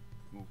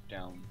move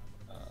down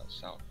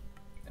south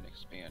and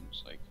expand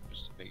like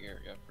just a big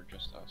area for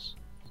just us.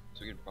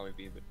 So we can probably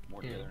be a bit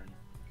more Yeah. together and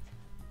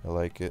I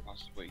like it.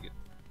 possibly get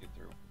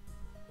through.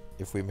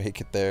 If we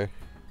make it there.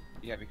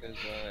 Yeah, because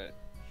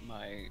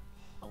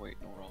oh wait,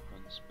 no, we're all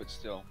friends, but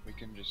still, we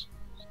can just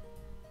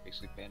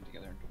basically band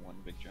together into one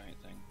big giant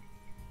thing.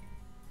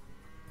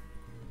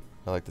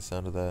 I like the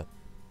sound of that.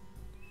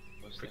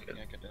 I was Pretty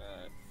thinking I could,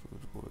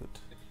 Food, wood.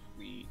 if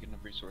we get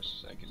enough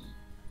resources, I can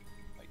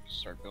like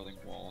start building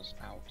walls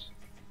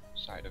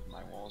outside of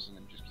my walls, and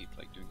then just keep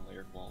like doing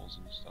layered walls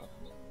and stuff.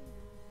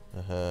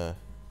 Uh-huh.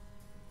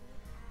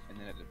 And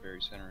then at the very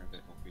center of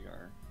it will be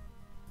our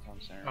town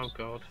centers. Oh,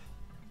 God.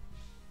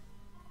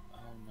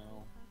 Oh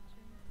no,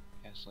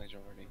 Castle Age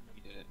already.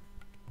 He did it.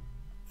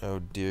 Oh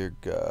dear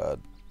God.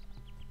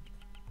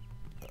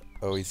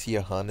 Oh, is he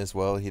a Hun as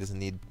well? He doesn't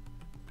need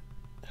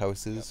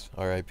houses?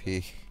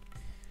 R.I.P.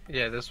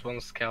 Yeah, this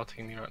one's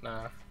scouting me right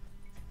now.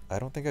 I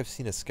don't think I've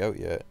seen a scout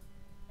yet.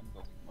 I'm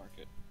building a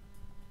market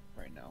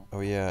right now. Oh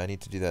yeah, I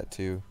need to do that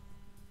too.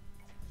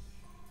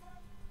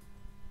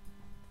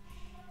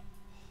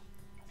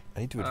 I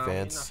need to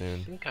advance I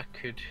soon. think I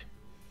could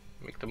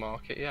make the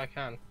market. Yeah, I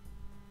can.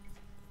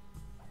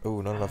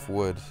 Oh, not enough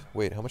wood.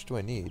 Wait, how much do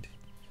I need?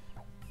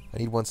 I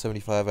need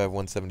 175, I have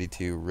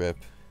 172. Rip.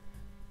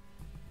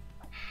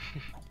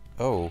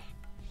 Oh,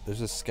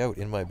 there's a scout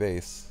in my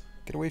base.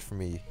 Get away from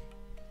me.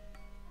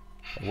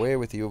 Away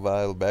with you,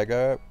 vile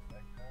beggar.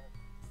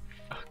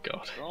 Oh,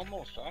 God. We're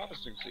almost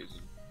harvesting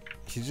season.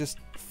 He's just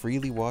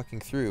freely walking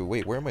through.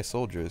 Wait, where are my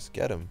soldiers?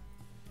 Get him.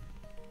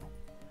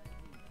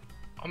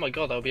 Oh, my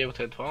God, I'll be able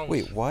to advance.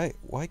 Wait, why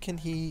can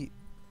he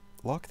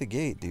lock the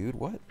gate, dude?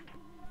 What?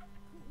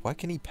 Why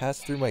can he pass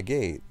through my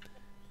gate?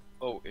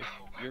 Oh, if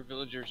your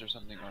villagers or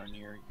something are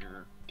near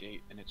your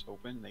gate and it's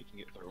open, they can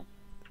get through.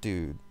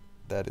 Dude,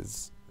 that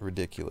is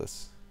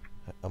ridiculous.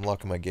 I'm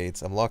locking my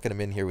gates. I'm locking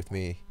him in here with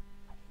me.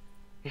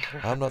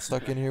 I'm not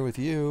stuck in here with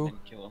you.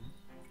 And kill them.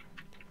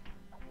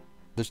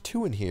 There's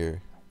 2 in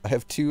here. I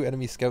have 2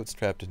 enemy scouts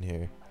trapped in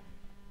here.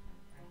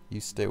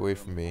 You stay away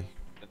from me.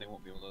 Then they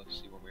won't be able to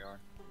see where we are.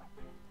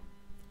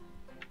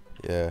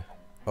 Yeah.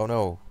 Oh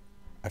no.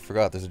 I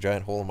forgot there's a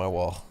giant hole in my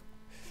wall.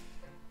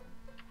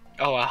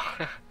 Oh, wow.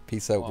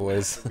 Peace out, Oh,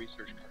 boys. man,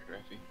 research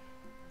cartography.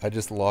 I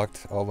just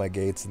locked all my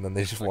gates and then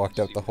they just So I can walked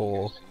out see the what you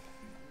hole. guys see.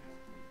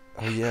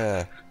 Oh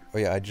yeah. Oh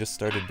yeah, I just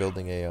started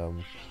building a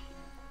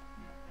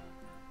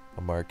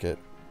market.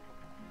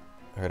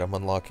 Alright, I'm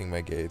unlocking my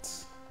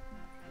gates.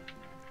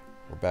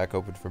 We're back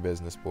open for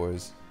business,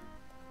 boys.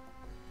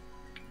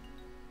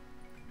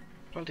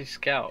 Bloody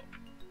scout.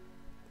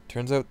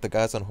 Turns out the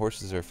guys on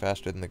horses are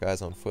faster than the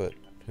guys on foot.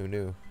 Who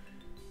knew?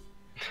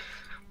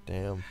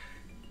 Damn.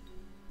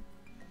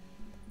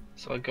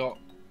 So I got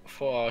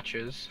 4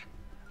 archers.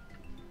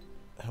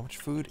 How much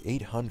food?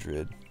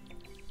 800.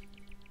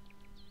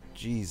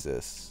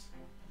 Jesus.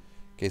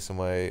 Okay, so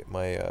my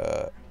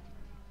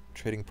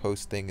trading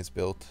post thing is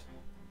built.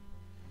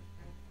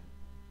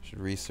 Should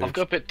research. I've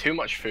got a bit too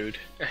much food.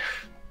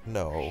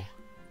 No.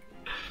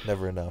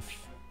 Never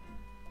enough.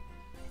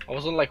 I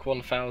was on like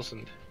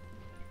 1,000.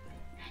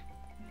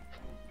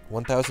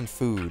 1,000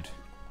 food.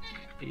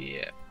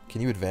 Yeah. Can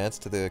you advance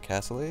to the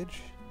castle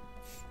age?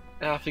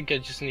 I think I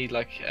just need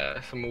like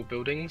some more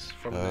buildings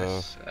from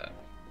this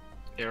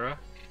era.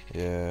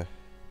 Yeah.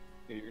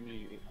 Yeah, you're gonna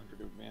need 800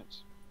 to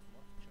advance.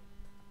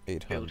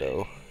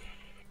 800.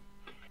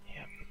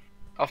 Yeah.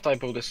 After I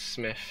build a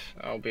smith,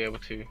 I'll be able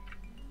to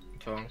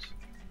advance.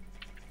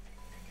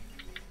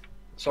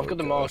 So I've got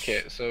the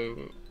market, so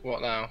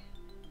what now?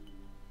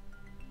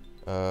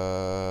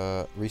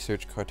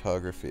 Research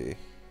cartography.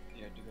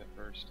 Yeah, do that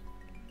first.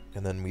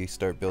 And then we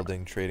start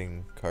building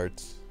trading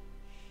carts.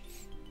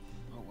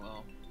 Oh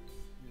wow.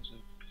 You guys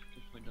have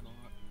definitely done a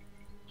lot.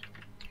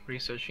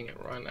 Researching it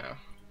right now.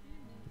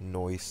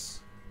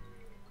 Noise.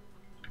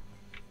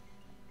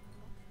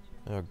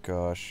 Oh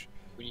gosh.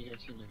 When you guys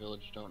see my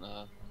village, don't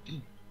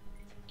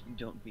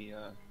don't be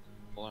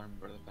alarmed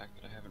by the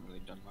fact that I haven't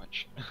really done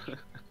much.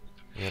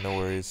 Yeah, no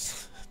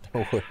worries.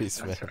 No worries,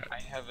 man. That's right.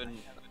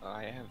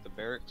 I have the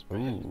barracks, but I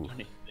haven't Ooh. done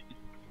anything.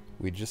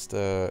 We just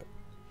I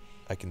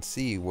can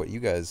see what you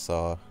guys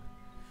saw.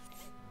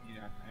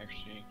 Yeah, I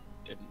actually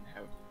didn't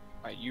have.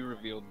 You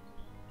revealed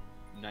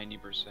 90%.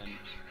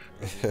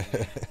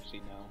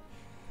 See now.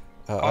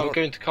 I I'm don't-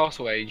 going to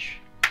Castle Age.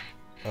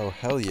 Oh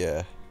hell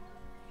yeah.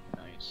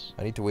 Nice.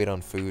 I need to wait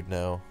on food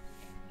now.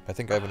 I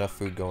think I have enough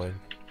food going.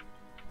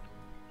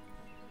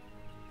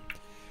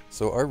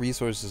 So our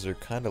resources are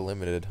kind of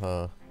limited,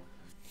 huh?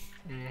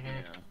 Mm-hmm.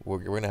 Yeah, We're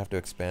gonna have to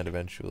expand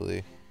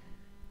eventually.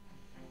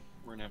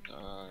 we're gonna have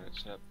to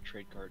set up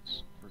trade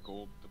cards for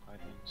gold to buy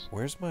things.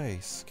 Where's my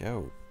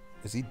scout?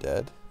 Is he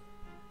dead?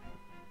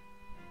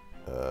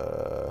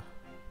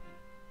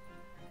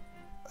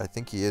 I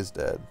think he is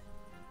dead.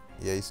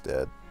 Yeah, he's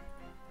dead.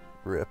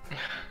 Rip.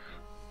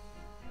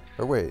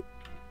 Or wait.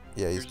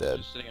 Yeah, he's Yours is dead.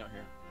 just sitting out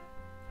here.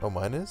 Oh,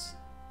 mine is?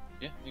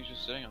 Yeah, he's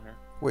just sitting out here.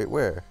 Wait,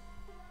 where?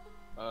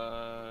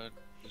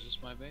 Is this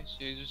my base?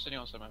 Yeah, he's just sitting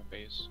outside my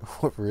base.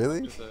 What,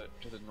 really?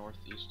 To the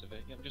northeast of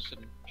it. Yeah, I'm just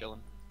sitting,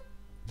 chilling.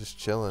 Just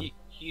chilling.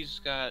 He's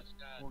got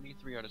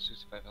 43 out of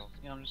 65 health.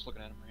 Yeah, I'm just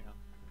looking at him right now.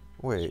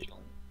 Just Wait,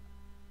 chilling.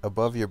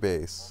 above your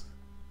base.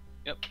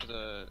 Yep, to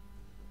the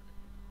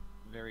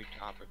very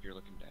top if you're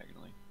looking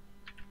diagonally.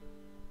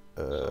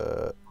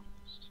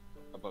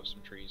 Above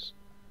some trees.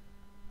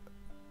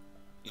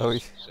 He's Oh,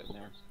 just sitting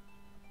there.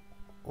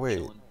 Wait,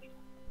 Chilling.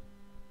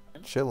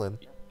 chilling.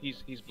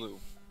 He's blue.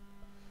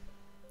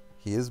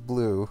 He is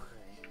blue.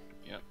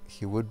 Yep.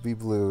 He would be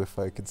blue if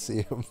I could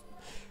see him.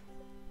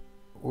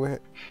 Where?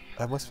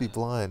 I must be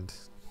blind.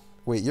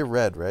 Wait, you're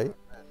red, right?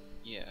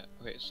 Yeah.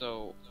 Okay,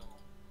 so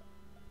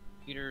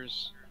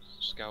Peter's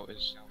scout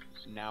is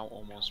now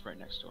almost right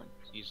next to him.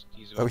 He's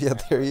Oh about yeah,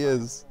 half there he way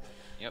by. is.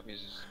 Yep, he's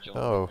just chilling.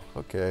 Oh,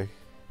 okay.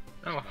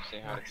 Oh, Say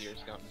hi to nice. Peter's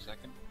scout in a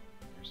second.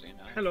 You're saying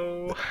hi.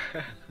 Hello.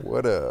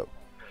 What up?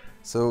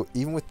 So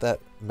even with that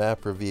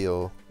map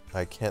reveal,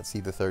 I can't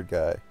see the third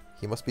guy.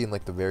 He must be in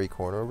like the very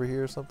corner over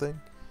here or something.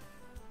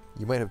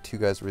 You might have two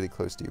guys really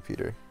close to you,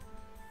 Peter.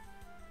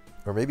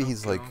 Or maybe Oh,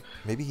 he's like, God.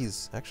 maybe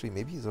he's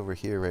over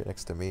here right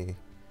next to me.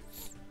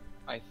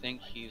 I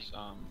think he's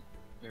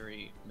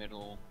very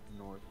middle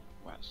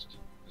northwest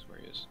is where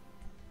he is.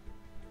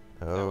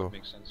 That Oh, would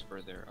make sense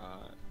for their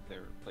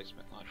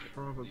placement logic.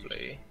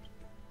 Probably.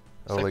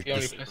 It's oh, like like the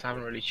only this, place I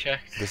haven't really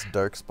checked. this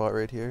dark spot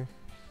right here.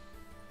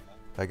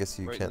 I guess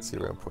you Right in can't the see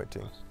where I'm middle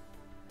pointing. northwest,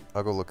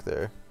 I'll go look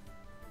there.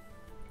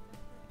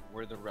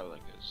 where the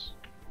relic is.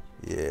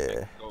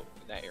 Yeah, Go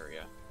that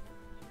area,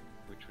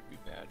 which would be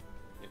bad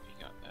if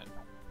you got that.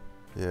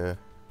 yeah.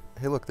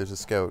 Hey, look, there's a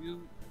scout. Do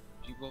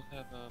you both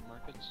have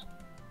markets?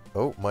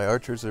 Oh, my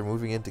archers are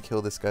moving in to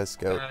kill this guy's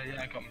scout.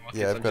 Yeah, I got markets.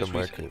 Yeah, I've I'm got a just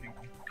market. researching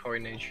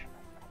coinage.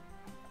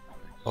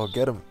 Oh,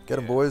 get him, Yeah,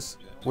 boys.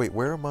 do that. Wait,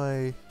 where are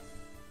my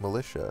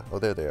militia? Oh,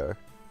 there they are.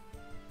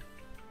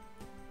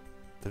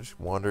 They're just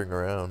wandering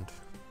around.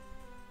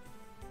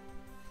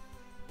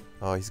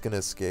 Oh, he's gonna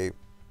escape.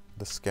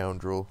 The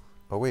scoundrel.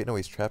 Oh, wait, no,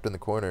 he's trapped in the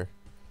corner.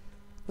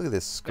 Look at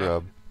this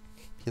scrub.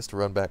 He has to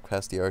run back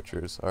past the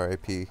archers.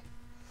 R.I.P.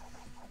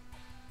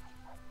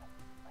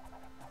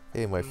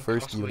 Hey, my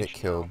first Castle unit Age now.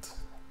 killed.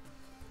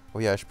 Oh,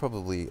 yeah, I should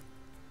probably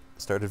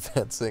start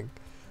advancing.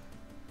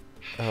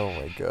 Oh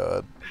my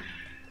god.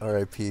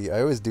 R.I.P.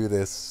 I always do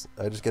this.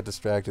 I just get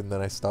distracted and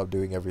then I stop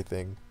doing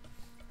everything.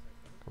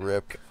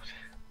 Rip.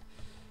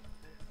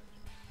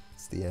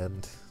 It's the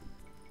end.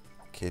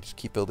 Okay, just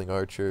keep building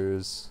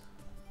archers.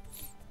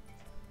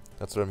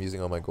 That's what I'm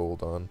using all my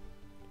gold on.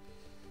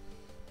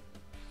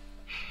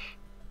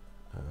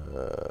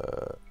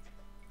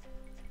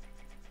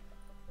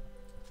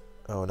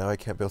 Oh, now I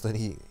can't build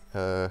any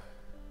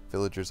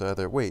villagers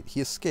either. Wait,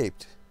 he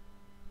escaped.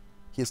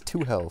 He has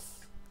 2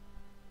 health.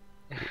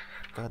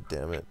 God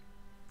damn it.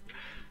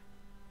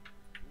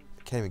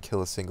 I can't even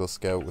kill a single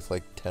scout with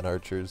like 10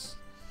 archers.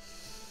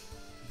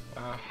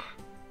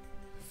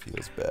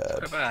 Feels bad.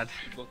 Quite bad.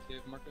 You both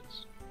have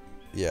markets?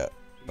 Yeah.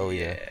 Oh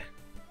yeah.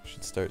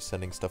 Should start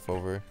sending stuff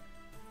over.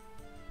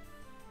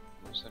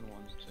 We'll send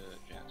ones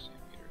to Jackson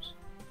Peters.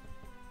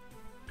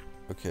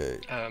 Okay.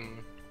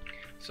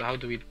 So how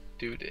do we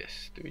do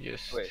this? Do we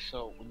just... Wait,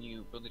 so when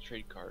you build a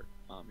trade cart,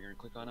 you're gonna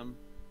click on them,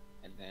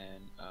 and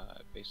then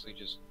basically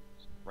just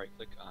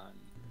right-click on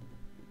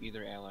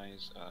either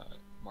ally's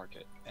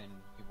market, and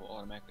people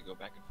automatically go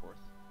back and forth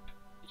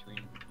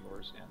between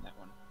yours and that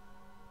one.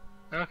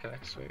 Okay,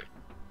 sweet.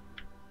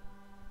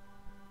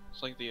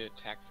 It's like the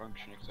attack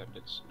function, except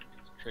it's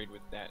trade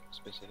with that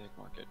specific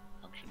market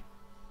function.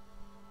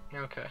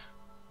 Okay.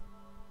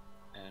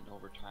 And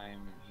over time,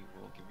 he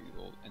will give you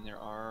gold. And there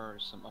are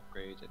some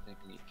upgrades, I think,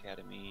 in the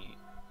academy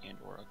and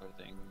or other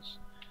things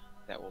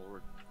that will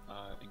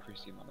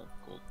increase the amount of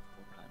gold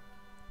over time.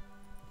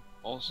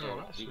 Also,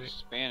 Oh, that's the sweet.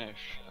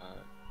 Spanish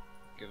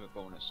give a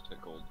bonus to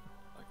gold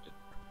collected.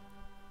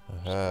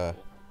 Aha.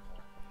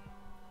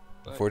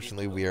 But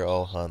Unfortunately, it's we are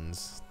all still-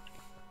 Huns.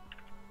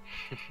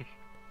 I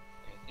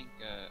think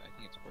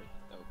it's worth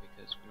it though,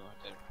 because we don't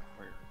have to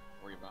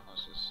worry about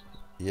houses.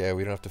 Yeah,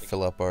 we don't have to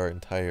fill up our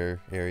entire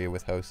area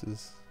with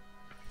houses.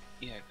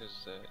 Yeah,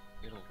 because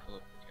it'll fill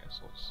up the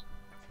castles.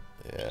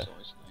 Which Yeah. is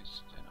always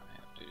nice to not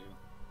have to do.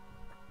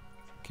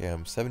 Okay,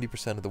 I'm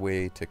 70% of the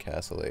way to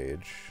Castle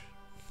Age.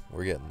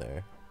 We're getting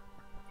there.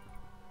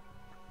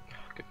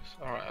 Oh, goodness.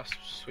 Alright, that's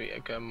sweet. I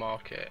go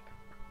market.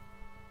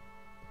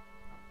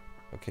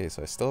 Okay,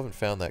 so I still haven't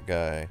found that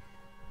guy.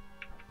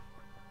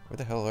 Where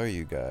the hell are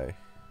you, guy?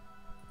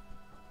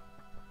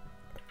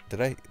 Did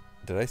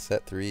I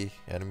set 3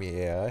 enemy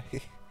AI?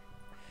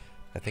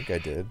 I think I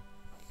did.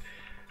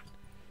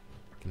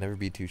 Can never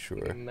be too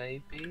sure.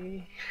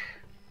 Maybe.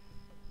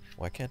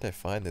 Why can't I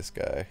find this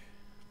guy?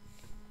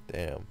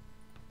 Damn.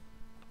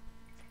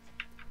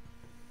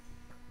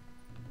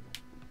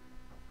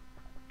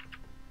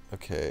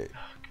 Okay, Oh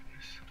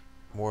goodness.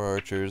 more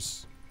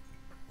archers.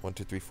 1,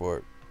 2, 3,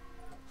 4.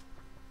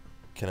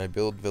 Can I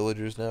build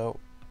villagers now,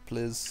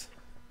 please?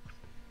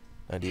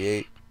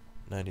 98,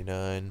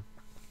 99,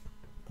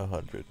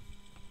 100.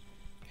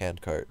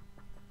 Handcart.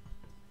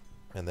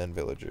 And then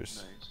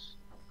villagers. Nice.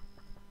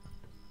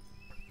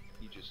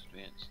 You just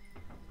advanced.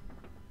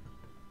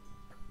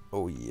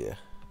 Oh yeah.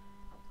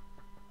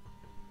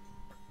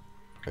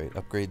 Right,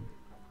 upgrade.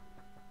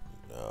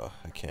 No,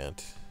 I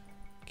can't.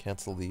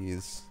 Cancel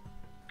these.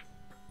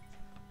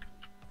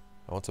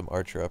 I want some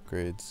archer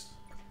upgrades.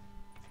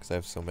 Because I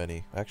have so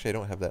many. Actually, I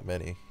don't have that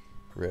many.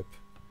 Rip.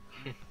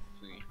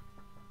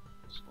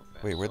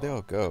 Wait, where'd they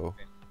all go?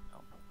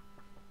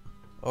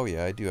 Oh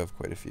yeah, I do have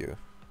quite a few.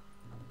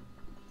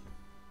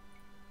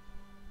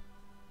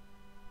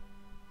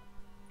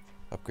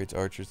 Upgrades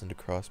archers into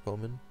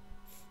crossbowmen.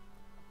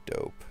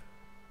 Dope.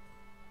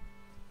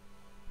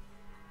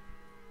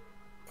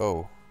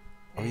 Oh.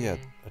 Oh yeah,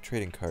 a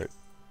trading cart.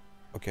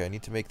 Okay, I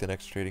need to make the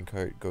next trading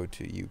cart go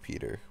to you,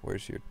 Peter.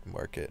 Where's your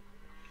market?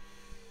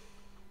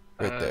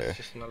 Right there. It's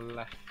just on the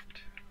left.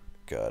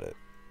 Got it.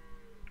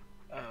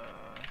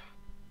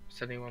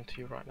 Sending one to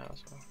you right now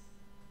as well.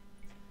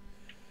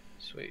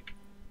 Sweet.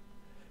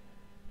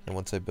 And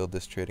once I build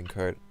this trading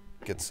cart,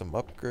 get some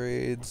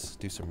upgrades,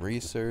 do some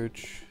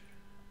research.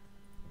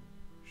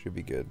 Should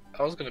be good.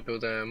 I was gonna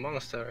build a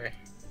monastery.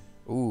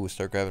 Ooh,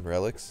 start grabbing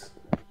relics.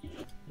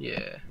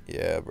 Yeah.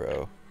 Yeah,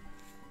 bro.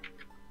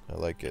 I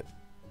like it.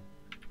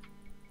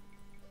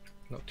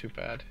 Not too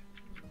bad.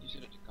 You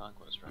said it to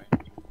Conquest, right?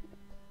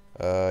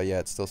 Yeah,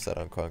 it's still set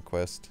on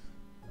Conquest.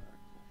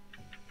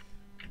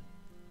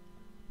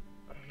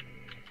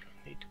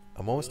 Need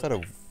I'm almost out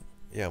of...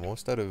 Yeah, I'm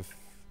almost out of...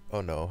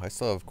 Oh no, I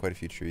still have quite a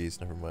few trees,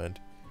 never mind.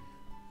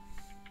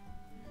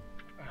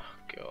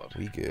 Oh god.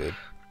 We good.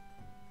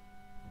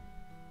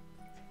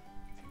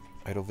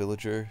 Idle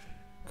villager,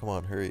 come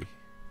on, hurry.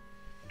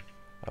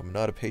 I'm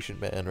not a patient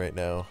man right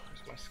now.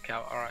 Where's my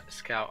scout? Alright,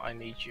 scout, I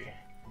need you.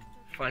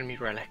 Find me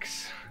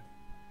relics.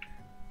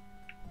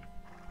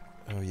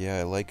 Oh yeah,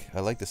 I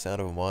like the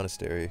sound of a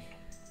monastery.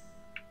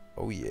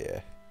 Oh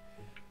yeah.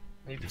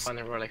 I need to find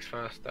the relics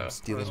first though. I'm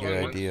stealing Where's your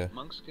my Monks- idea.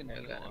 Monks can Yeah,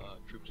 heal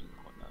that- troops and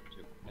whatnot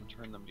too, and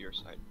turn them to your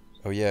side.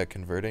 Oh yeah,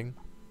 converting.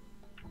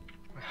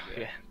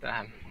 Yeah,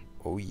 damn.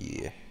 Oh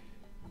yeah.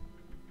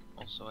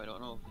 Also, I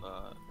don't know if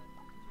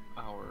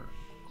our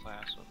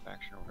class or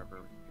faction or whatever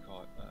you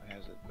call it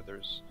has it, but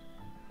there's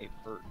a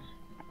perk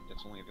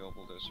that's only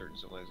available to certain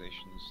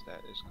civilizations that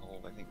is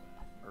called, I think,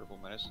 herbal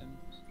medicine.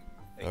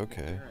 that you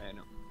can Okay. enter, and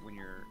when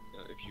you're,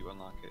 if you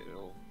unlock it,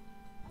 it'll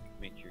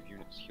make your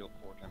units heal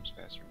 4 times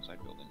faster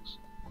inside buildings.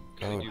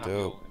 'Cause Oh, they do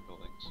dope. heal in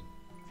buildings.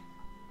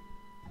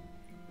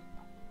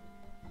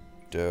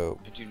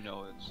 Dope. I do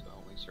know it's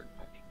only certain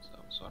factions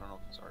though, so I don't know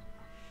if it's art.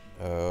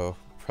 Oh,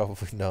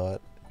 probably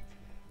not.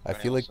 I But I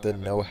feel like also the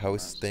have no it as a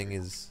house thing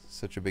monastery. is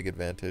such a big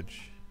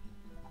advantage.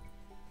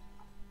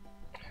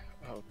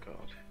 Oh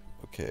god.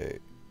 Okay.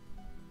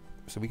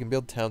 So we can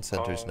build town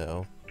centers Oh.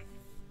 now.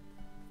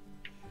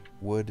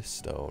 Wood,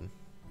 stone.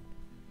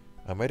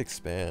 I might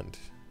expand.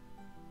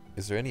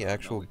 Is there any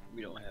actual... No,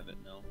 we don't have it,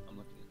 no. I'm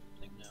looking at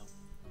the thing now.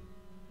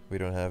 We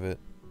don't have it?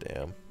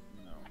 Damn.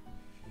 No.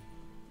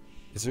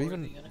 Is there Who are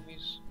even... the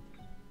enemies?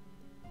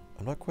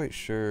 I'm not quite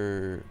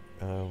sure,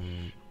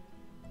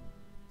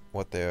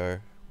 what they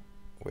are.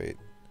 Wait.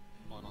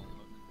 Come on, I'll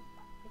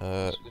look.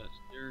 Uh, So we got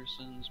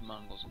Saracens,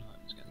 Mongols, and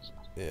Hunskins.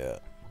 yeah.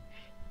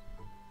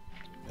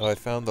 Oh, I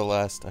found the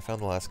last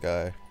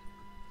guy.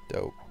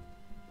 Dope.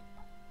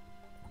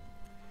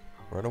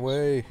 Run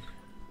away!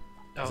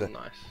 Oh, that-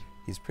 nice.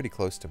 He's pretty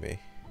close to me.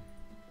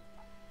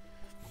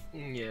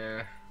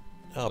 Yeah.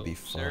 I'll So be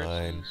fine.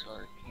 Saracens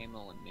are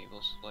camel and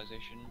naval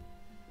civilization.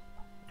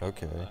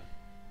 Okay. The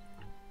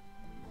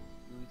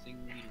only thing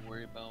we need to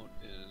worry about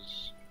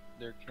is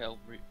their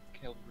cavalry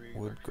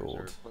Wood archers gold.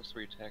 are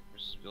 +3 attack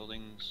versus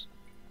buildings.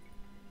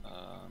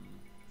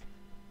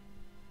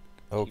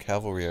 Oh, team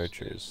cavalry bonus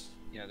archers. is-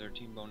 yeah, their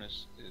team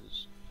bonus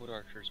is foot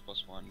archers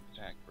 +1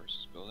 attack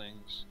versus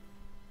buildings,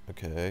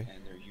 Okay.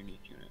 and their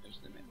unique unit is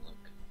the Mamluk.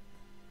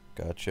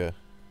 Gotcha.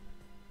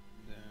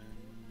 Then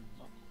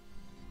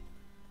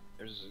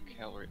there's a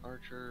cavalry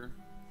archer.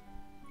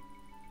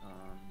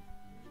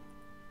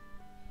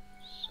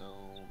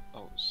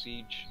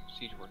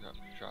 Siege workout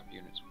drop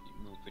units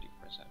move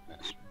 50%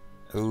 faster.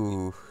 That's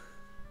Ooh.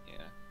 sweet.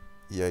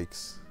 Yeah,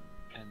 Yikes.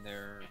 and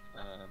their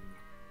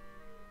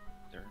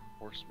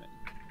horsemen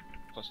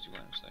 +2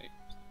 line of sight.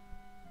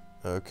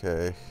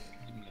 Okay.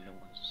 Even though no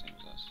one is the same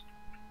as us.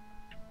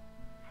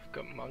 I've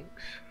got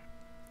monks.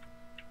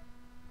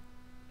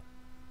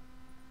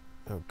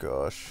 Oh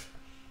gosh.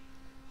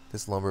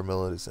 This lumber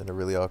mill is in a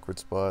really awkward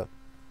spot.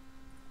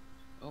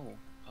 Oh,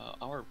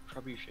 our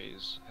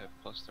trebuchets have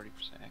 +30%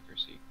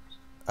 accuracy.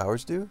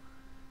 Ours do?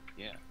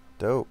 Yeah.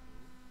 Dope.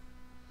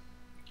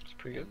 It's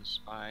pretty good. And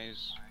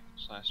spies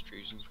 /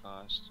 treason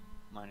cost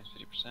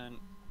 -50%.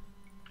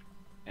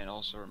 And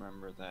also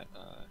remember that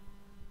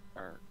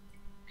our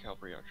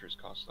cavalry archers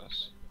cost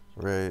less.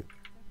 Right.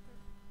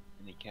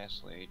 And the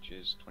castle age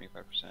is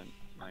 25%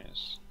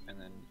 minus, and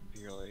then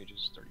imperial age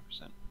is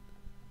 30%.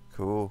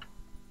 Cool.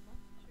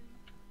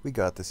 We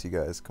got this, you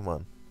guys. Come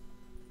on.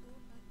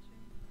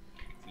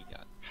 We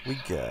got. We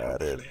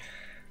got it. Hopefully.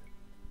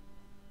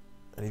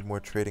 I need more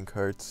trading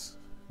carts,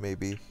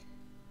 maybe.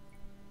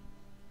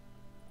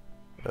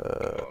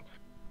 God.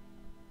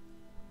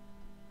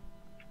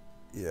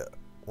 Yeah.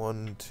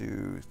 1,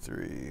 2,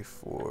 3,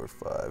 4,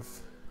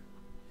 5.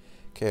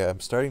 Okay, I'm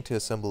starting to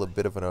assemble a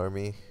bit of an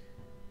army.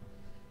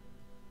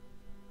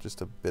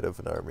 Just a bit of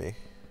an army.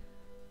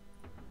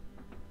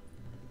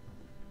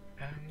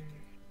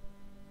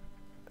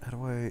 How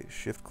do I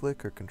shift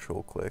click or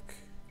control click?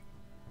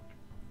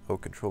 Oh,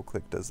 control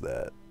click does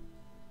that.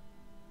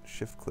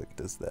 Shift click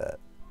does that.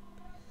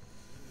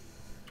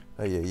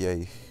 Ay, ay,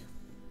 ay.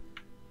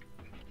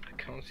 I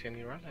can't see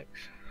any relics.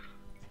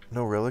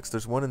 No relics.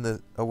 There's one in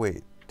the... Oh,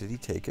 wait. Did he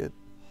take it?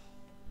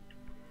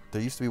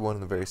 There used to be one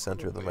in the very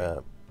center of the Probably.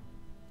 map.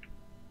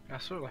 I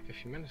saw it like a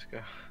few minutes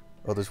ago.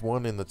 Oh, there's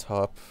one in the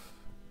top,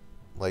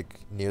 like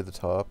near the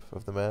top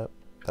of the map.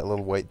 That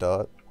little white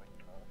dot.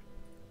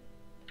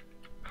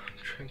 I'm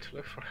trying to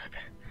look for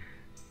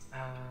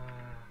it.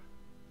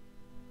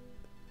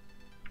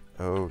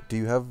 Oh, do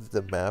you have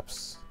the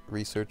maps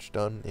research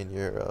done in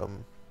your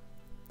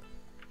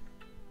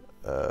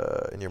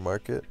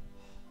market?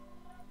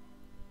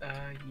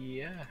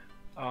 Yeah.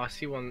 Oh, I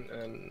see one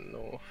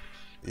north.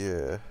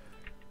 Yeah.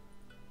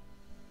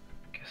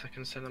 Guess I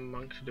can send a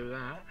monk to do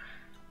that.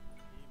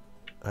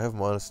 I have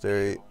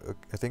monastery.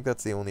 I think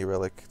that's the only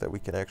relic that we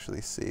can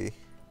actually see.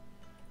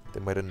 They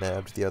might have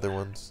nabbed the other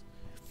ones.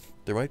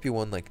 There might be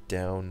one like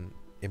down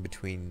in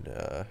between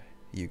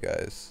you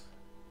guys.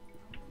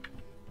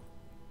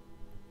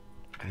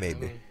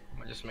 Maybe.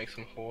 Might just make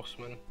some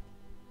horsemen.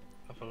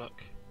 Have a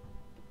look.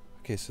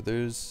 Okay, so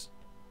there's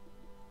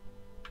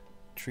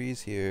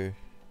trees here.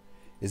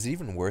 Is it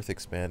even worth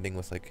expanding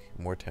with like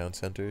more town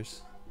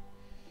centers?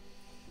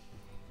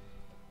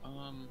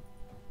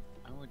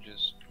 I would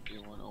just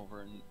do one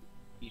over in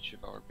each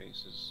of our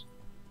bases,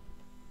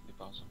 if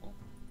possible.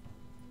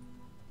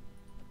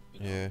 You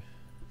know? Yeah.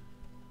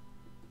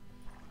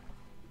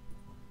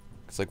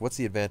 Cause like, what's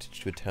the advantage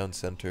to a town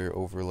center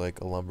over like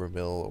a lumber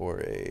mill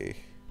or a?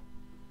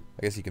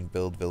 I guess you can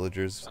build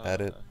villagers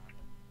at it.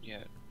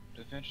 Yeah,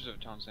 the advantage of a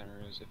town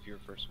center is if your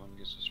first one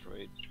gets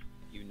destroyed,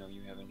 you know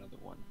you have another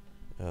one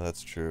Oh,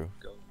 that's true.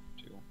 to go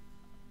to.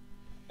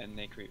 And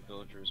they create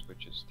villagers,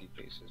 which is the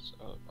basis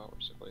of our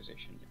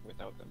civilization.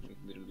 Without them, we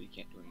literally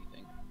can't do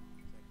anything.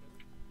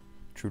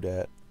 True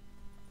dat.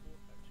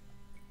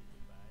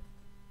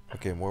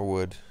 Okay, more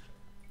wood,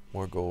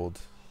 more gold,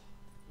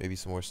 maybe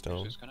some more It's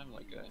stone. just kind of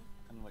like a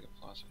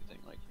philosophy thing,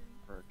 like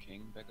for a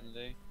king back in the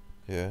day.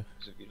 Yeah,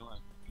 Because if you don't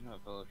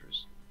have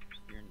villagers,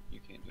 you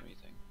can't do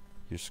anything.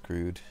 you're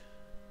screwed.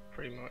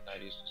 Pretty much.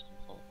 Societies just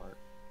can fall apart.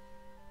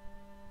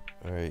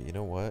 Alright, you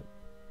know what?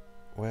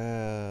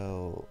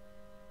 Well,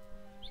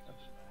 Stuff.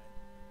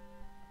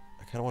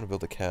 I kind of want to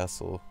build a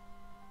castle.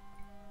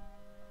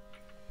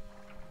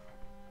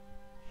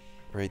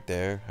 Right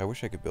there. I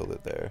wish I could build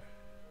it there.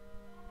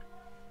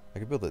 I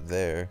could build it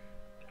there.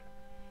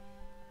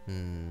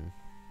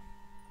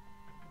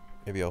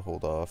 Maybe I'll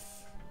hold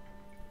off.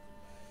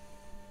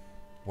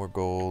 More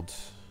gold.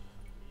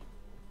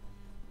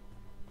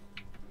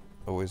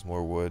 Always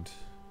more wood.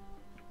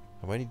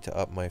 I might need to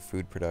up my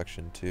food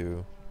production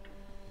too.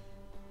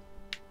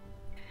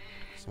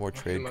 Some more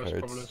trade Most cards.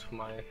 problems for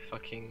my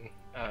fucking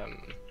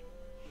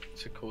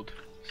what's it called?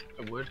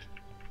 Wood.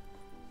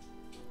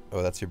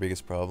 Oh, that's your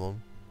biggest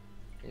problem?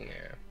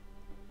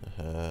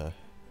 Yeah.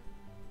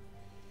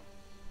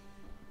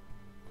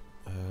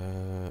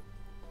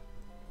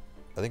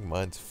 I think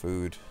mine's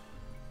food.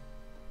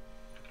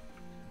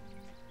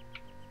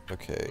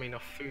 Okay. I mean,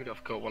 of food,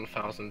 I've got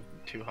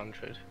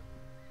 1,200.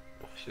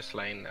 It's just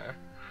laying there.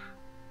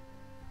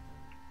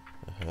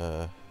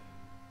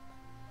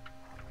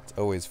 It's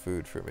always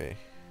food for me.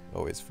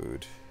 Always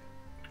food.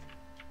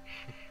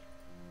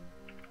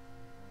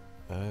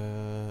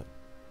 I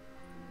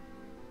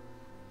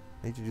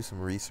need to do some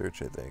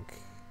research, I think.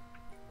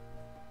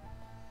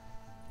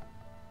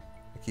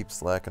 I keep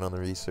slacking on the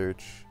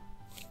research.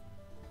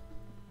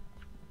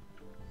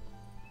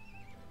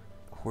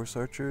 Horse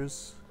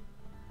archers?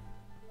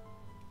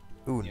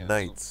 Ooh, Yeah,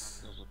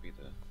 knights. Those will be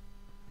the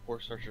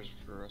horse archers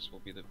for us. Will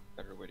be the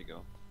better way to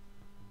go.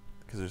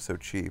 Because they're so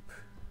cheap.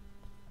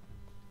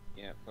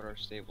 Yeah, but our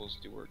stables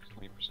do work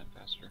 20%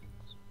 faster.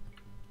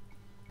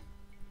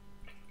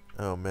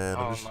 Oh man,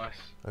 Oh, I'm nice.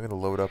 gonna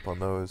load up on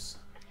those.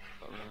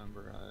 But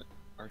remember,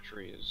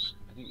 archery is.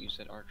 I think you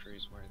said archery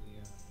is where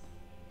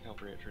the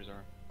cavalry archers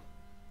are.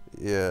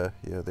 Yeah,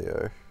 they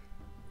are.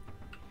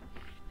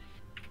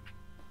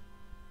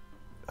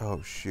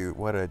 Oh shoot,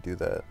 why did I do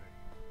that?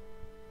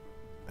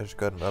 I just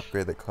got an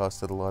upgrade that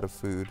costed a lot of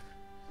food.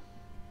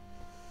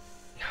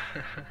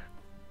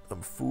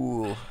 I'm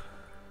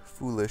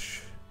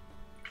foolish.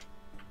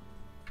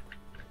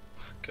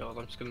 God,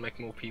 I'm just gonna make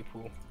more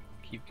people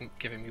keep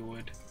giving me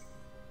wood.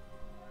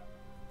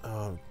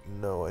 Oh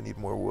no, I need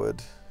more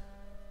wood.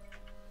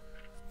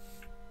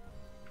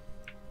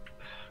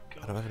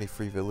 I don't have any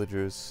free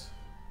villagers.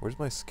 Where's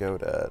my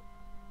scout at?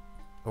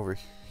 Over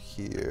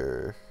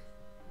here.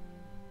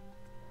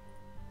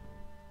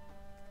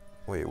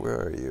 Wait, where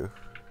are you?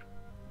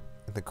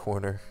 In the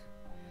corner.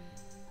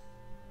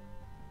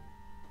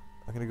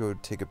 I'm gonna go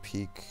take a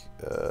peek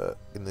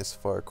in this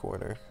far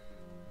corner.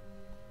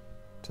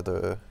 To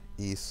the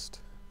east.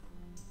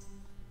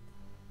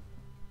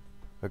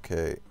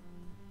 Okay.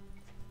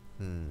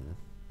 Oh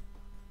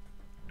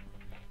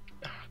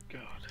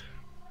God.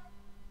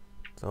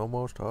 It's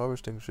almost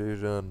harvesting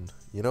season.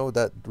 You know,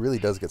 that really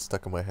does get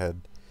stuck in my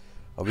head.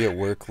 I'll be at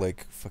work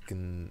like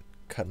fucking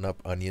cutting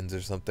up onions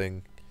or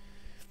something.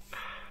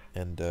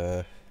 And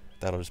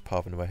that'll just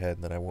pop into my head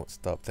and then I won't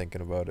stop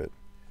thinking about it.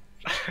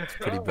 It's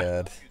pretty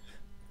bad.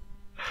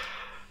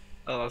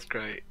 Oh, that's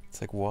great. It's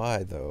like,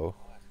 why though?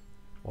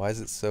 Why does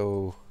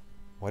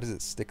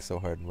it stick so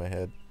hard in my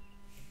head?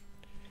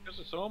 Because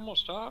it's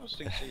almost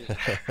harvesting season.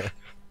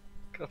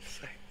 God's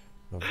sake.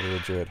 I'm a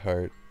villager at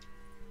heart.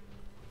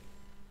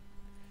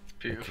 It's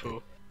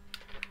beautiful.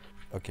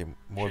 Okay,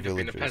 more Should have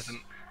been a villagers.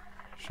 peasant.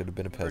 Should have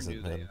been a Never peasant,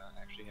 knew they man.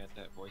 actually had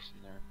that voice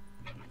in there.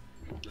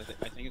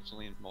 I think it's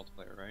only in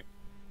multiplayer, right?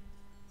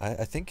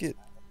 I think it.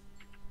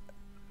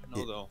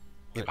 No, though.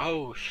 it- But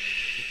Oh it's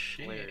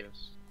shit.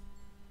 hilarious.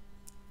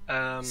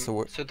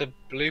 So So the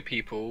blue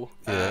people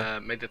Yeah.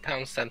 made the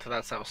town center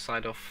that's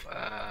outside of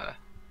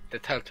the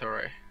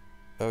territory.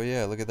 Oh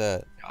yeah, look at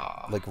that.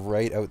 Ah, Like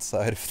right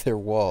outside of their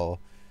wall.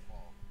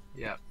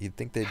 yeah. You'd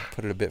think they'd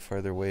put it a bit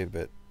farther away,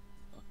 but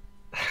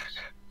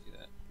See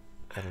that?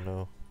 I don't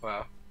know.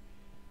 Wow.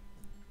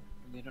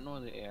 They don't know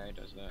the AI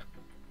does that.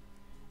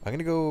 I'm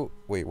gonna go.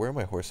 Wait, where are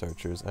my horse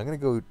archers? I'm gonna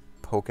go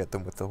poke at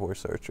them with the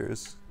horse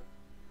archers.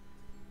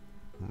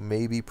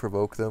 Maybe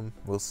provoke them.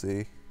 We'll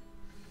see.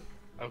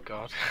 Oh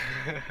God.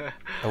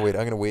 Oh wait,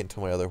 I'm gonna wait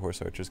until my other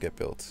horse archers get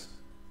built.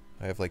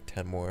 I have like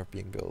 10 more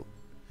being built.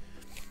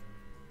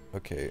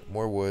 Okay,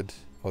 more wood.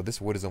 Oh,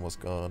 this wood is almost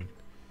gone.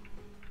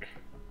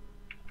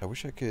 I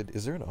wish I could.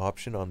 Is there an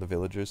option on the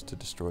villagers to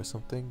destroy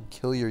something?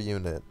 Kill your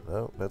unit.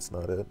 No, that's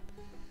not it.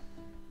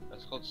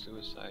 That's called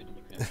suicide, and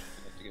you can actually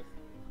have to get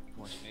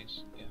more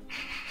space.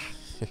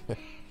 Yeah.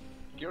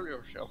 Kill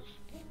yourself.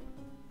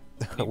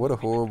 What a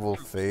horrible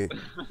fate.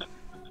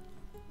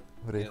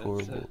 What a Yeah, that's,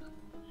 horrible.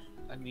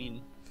 I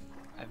mean,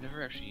 I've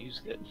never actually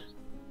used it.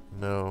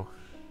 No.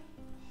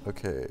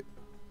 Okay.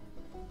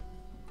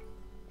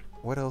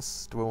 What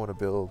else do I want to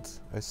build?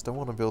 I still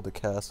want to build a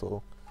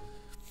castle.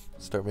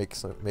 Start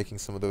making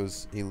some of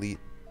those elite,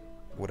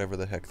 whatever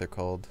the heck they're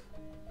called.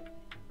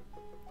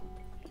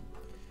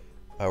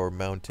 Our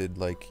mounted,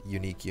 like,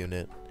 unique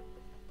unit.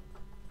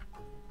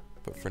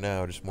 But for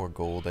now, just more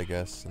gold, I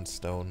guess, and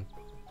stone.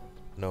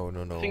 No.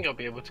 I think I'll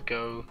be able to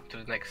go to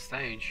the next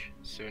stage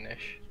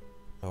soonish.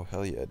 Oh,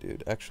 hell yeah,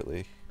 dude.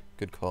 Actually,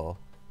 good call.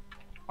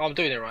 Oh, I'm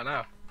doing it right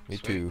now. Me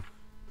Sweet. too.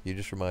 You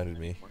just reminded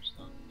me. More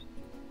stuff.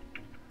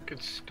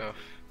 Good stuff.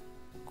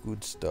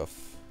 Good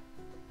stuff.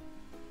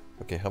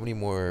 Okay, how many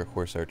more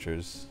horse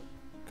archers?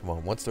 Come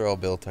on, once they're all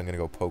built, I'm gonna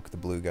go poke the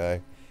blue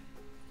guy.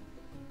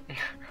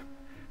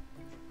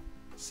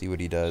 See what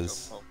he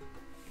does. Go,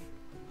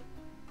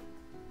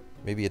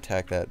 Maybe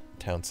attack that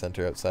town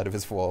center outside of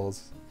his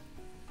walls.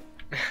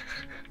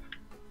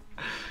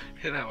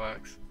 Yeah, that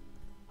works.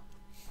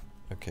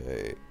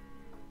 Okay.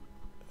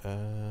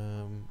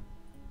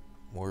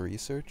 More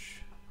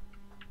research?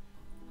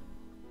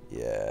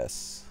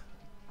 Yes.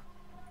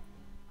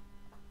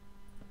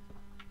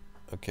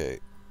 Okay.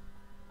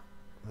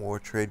 More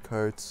trade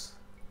carts.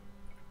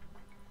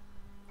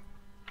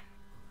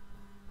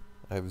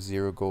 I have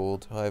 0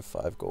 gold. I have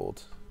 5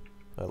 gold.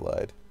 I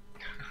lied.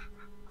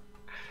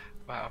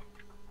 Wow.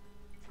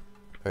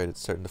 Alright,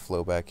 it's starting to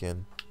flow back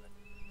in.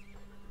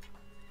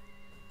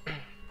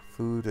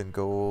 Food and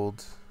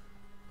gold.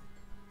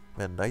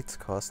 Man, knights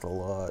cost a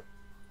lot.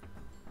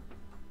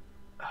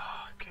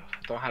 Oh god,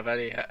 I don't have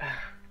any yet.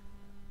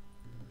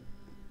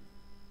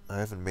 I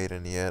haven't made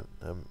any yet.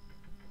 I'm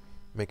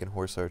making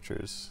horse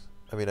archers.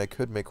 I mean, I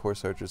could make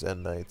horse archers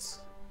and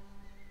knights.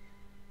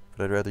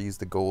 But I'd rather use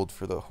the gold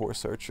for the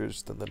horse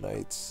archers than the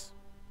knights.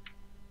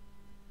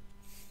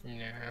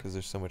 Yeah. Because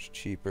they're so much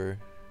cheaper.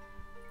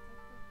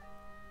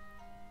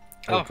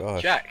 Oh,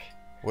 gosh. Jack.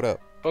 What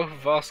up? Both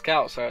of our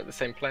scouts are at the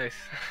same place.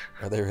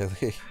 Are they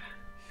really?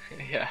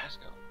 Yeah. Let's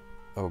go.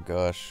 Oh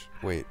gosh.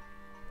 Wait.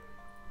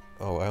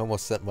 Oh, I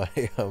almost sent my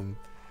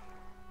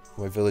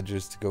my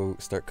villagers to go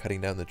start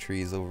cutting down the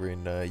trees over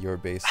in your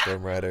base,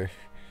 Storm Rider.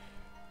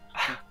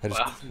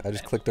 Wow. I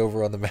just clicked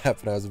over on the map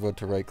and I was about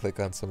to right click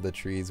on some of the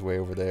trees way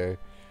over there.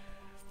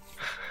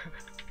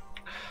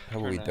 How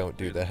about we don't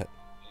do that?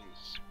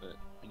 Pace, but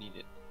I need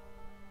it.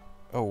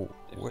 Oh, what?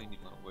 Definitely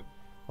need more wood.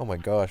 Oh my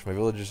gosh, my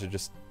villagers are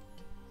just...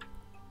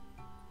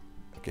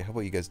 Okay, how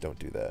about you guys don't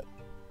do that?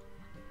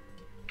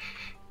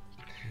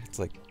 It's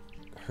like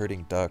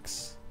herding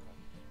ducks.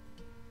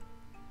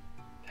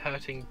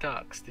 Hurting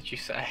ducks, did you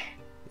say?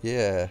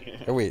 Yeah.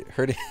 Oh wait,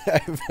 herding...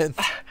 I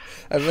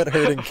meant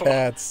herding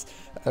cats.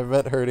 I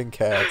meant herding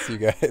cats, you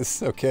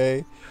guys,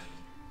 okay?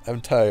 I'm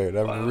tired.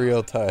 I'm Wow.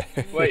 real tired.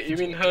 Wait, you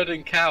mean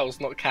herding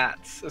cows, not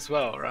cats, as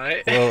well,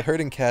 right? Well,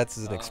 herding cats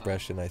is an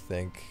expression, I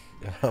think.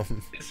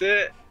 Is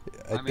it?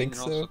 I mean, think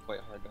they're so. also quite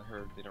hard to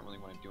herd. They don't really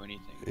want to do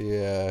anything.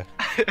 Yeah.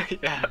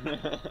 Yeah.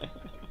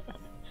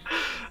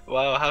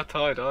 Wow, how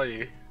tired are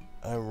you?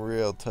 I'm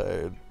real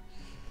tired.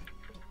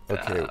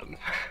 Okay, Damn.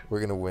 we're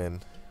gonna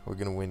win. We're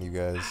gonna win, you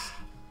guys.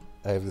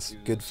 I have this Do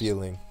good this.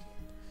 feeling.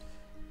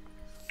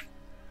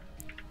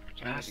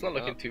 It's not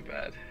looking too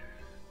bad.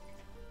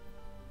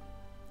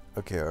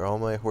 Okay, are all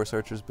my horse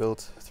archers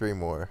built? 3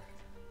 more.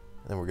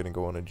 Then we're gonna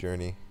go on a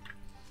journey.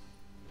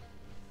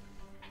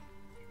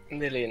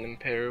 Nearly an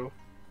Imperial.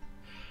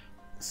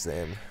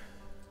 Same.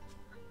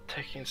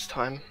 Taking its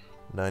time.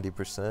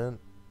 90%.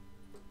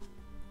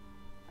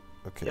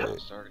 Okay.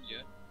 Haven't started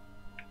yet.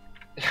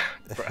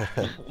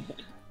 Bruh.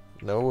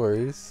 No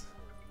worries.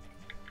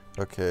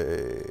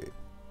 Okay.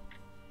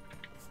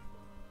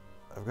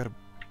 I've got to...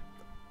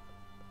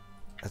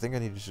 I think I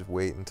need to just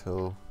wait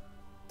until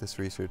this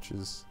research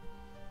is...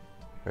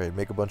 Alright,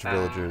 make a bunch of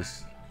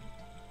villagers.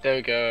 There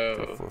we 3,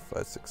 go. 4,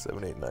 5, 6,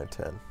 7, 8, 9,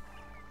 10.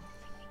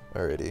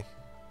 Alrighty.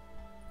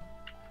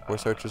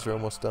 Horse archers are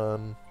almost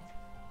done.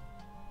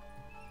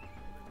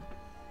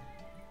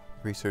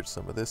 Research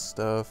some of this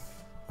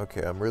stuff.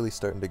 Okay, I'm really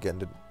starting to get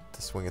into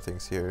the swing of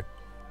things here.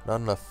 Not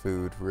enough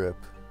food, rip.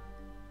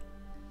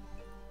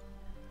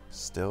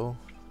 Still?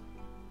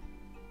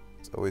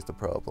 It's always the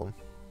problem.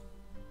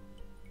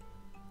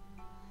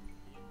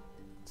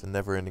 It's a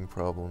never-ending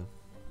problem.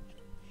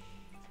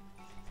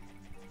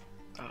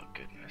 Oh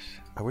goodness.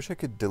 I wish I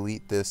could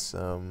delete this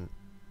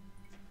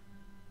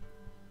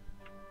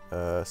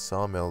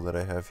sawmill that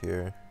I have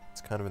here.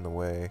 It's kind of in the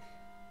way.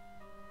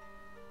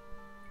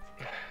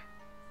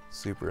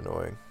 Super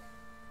annoying.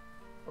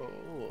 Oh.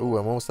 Ooh,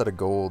 I'm almost out of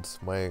gold.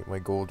 My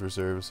gold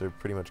reserves are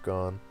pretty much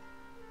gone.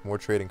 More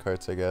trading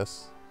carts, I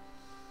guess.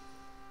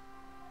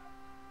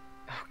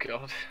 Oh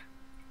god.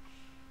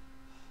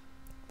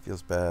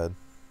 Feels bad.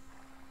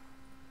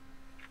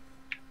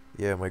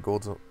 Yeah, my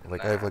gold's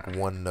like I have like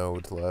 1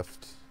 node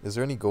left. Is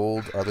there any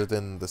gold other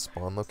than the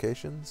spawn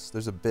locations?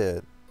 There's a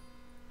bit.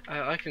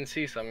 I can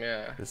see some,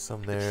 yeah. There's some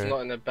It's there.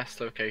 not in the best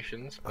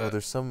locations. Oh, But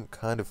there's some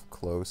kind of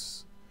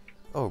close.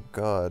 Oh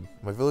god,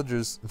 my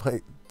villagers,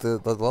 the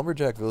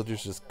lumberjack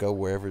villagers just go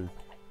wherever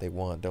they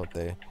want, don't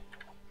they?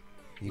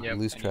 You Yep.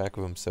 lose track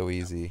of them so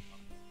easy.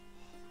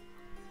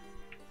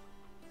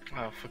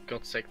 Oh, for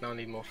God's sake, now I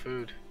need more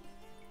food.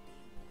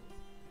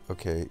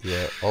 Okay,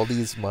 yeah, all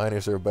these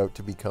miners are about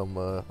to become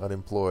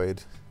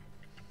unemployed.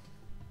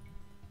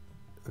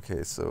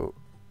 Okay, so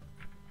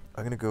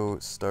I'm gonna go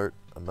start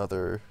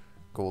another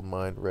gold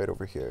mine right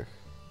over here.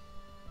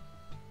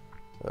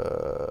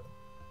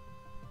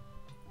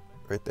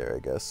 Right there, I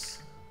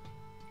guess.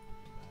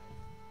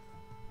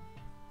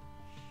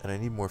 And I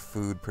need more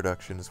food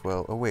production as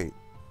well. Oh wait,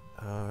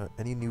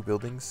 any new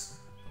buildings?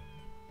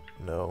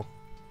 No.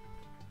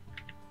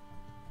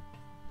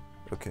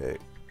 Okay,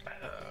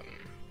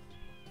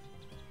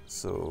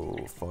 so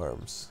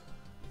farms.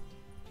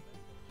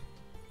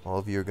 All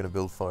of you are gonna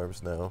build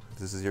farms now.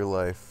 This is your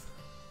life.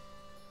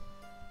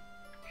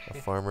 A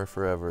farmer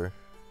forever.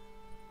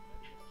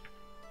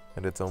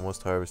 And it's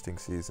almost harvesting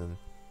season.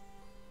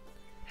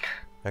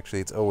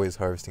 Actually, it's always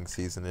harvesting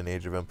season in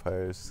Age of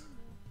Empires.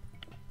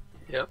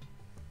 Yep.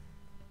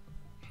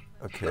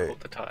 Okay, All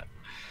the time.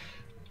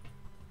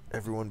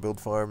 everyone build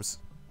farms.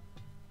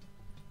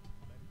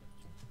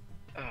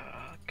 Oh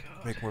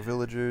god. Make more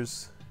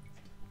villagers.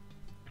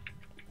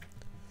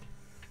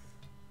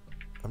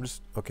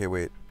 Okay,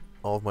 wait.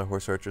 All of my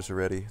horse archers are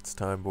ready. It's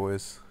time,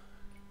 boys.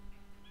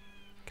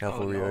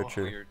 Cavalry no. Oh,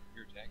 archer. you're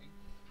attacking?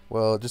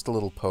 Well, just a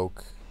little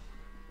poke.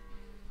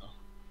 Oh.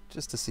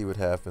 Just to see what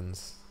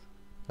happens.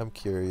 I'm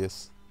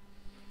curious.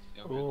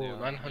 Yeah, where they Ooh,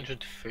 are.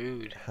 900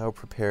 food. How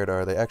prepared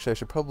are they? Actually, I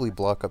should probably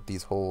block up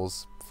these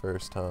holes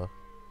first, huh?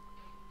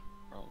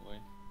 Probably.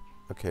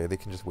 Okay, they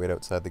can just wait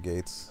outside the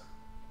gates.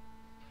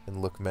 And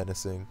look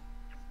menacing.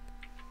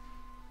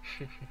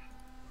 Do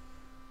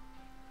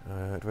I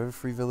have a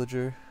free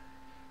villager?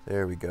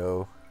 There we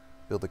go.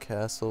 Build a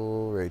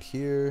castle right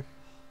here.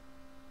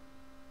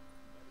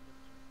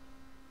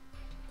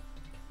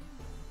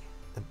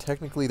 And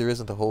technically there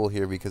isn't a hole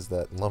here because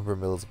that lumber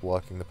mill is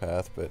blocking the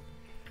path, but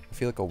I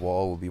feel like a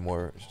wall will be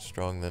more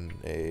strong than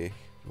a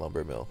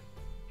lumber mill.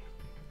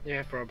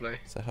 Yeah, probably.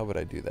 So how would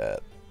I do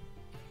that?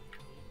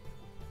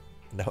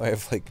 Now I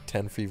have like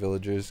 10 free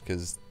villagers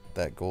because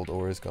that gold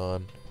ore is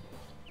gone.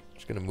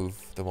 Just gonna move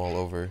them all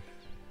over.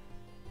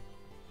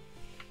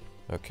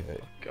 Okay.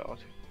 Oh god.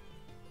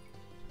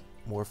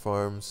 More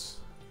farms.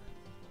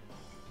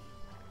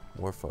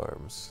 More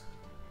farms.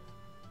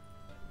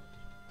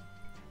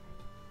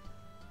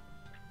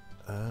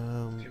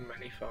 Too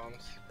many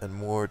farms. And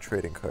more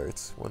trading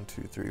carts. 1,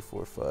 2, 3,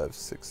 4, 5,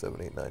 6,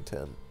 7, 8, 9, 10.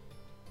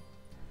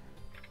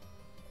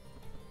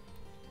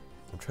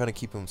 I'm trying to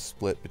keep them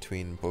split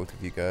between both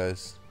of you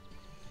guys.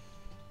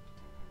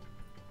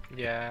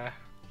 Yeah.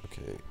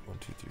 Okay, 1,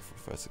 2, 3, 4,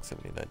 5, 6,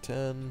 7, 8, 9,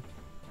 10. 1,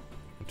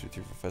 2,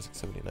 3, 4, 5, 6,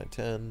 7, 8, 9,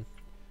 10.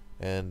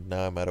 And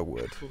now I'm out of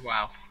wood.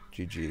 Wow.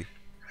 GG.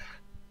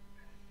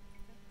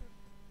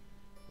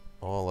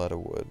 All out of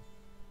wood.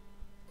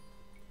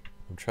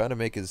 I'm trying to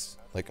make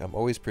I'm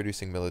always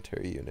producing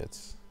military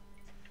units.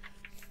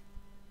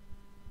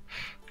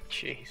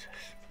 Jesus.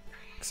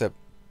 Except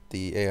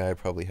the AI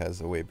probably has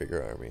a way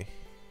bigger army.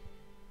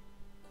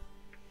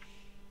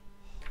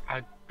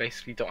 I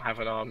basically don't have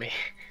an army.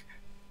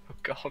 Oh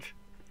god.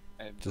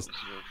 I have Just- 0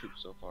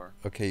 troops so far.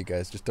 Okay, you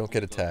guys, just don't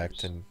get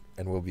attacked and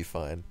we'll be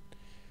fine.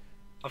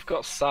 I've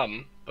got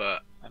some, but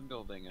I'm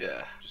building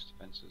Yeah. just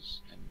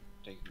defenses and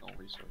taking all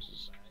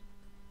resources.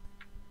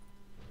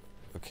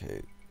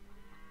 Okay.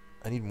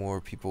 I need more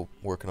people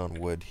working on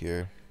wood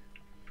here.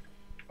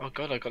 oh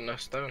god, I got no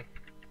stone.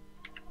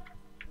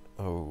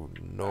 Oh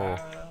no.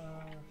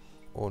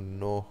 Oh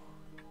no.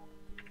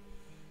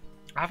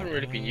 I haven't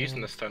really been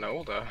using the stone at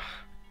all though.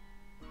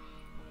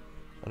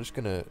 I'm just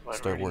gonna I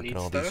start really working need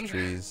all stone. these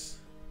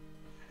trees.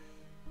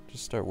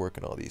 Just start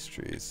working all these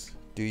trees.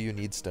 Do you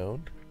need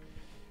stone?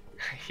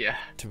 Yeah.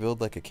 To build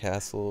like a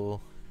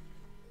castle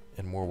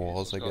and more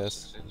walls, I Let's go guess?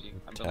 650.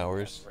 and I'm building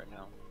towers? castle right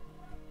now.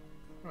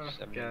 Well, I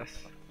 7, guess.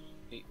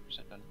 8%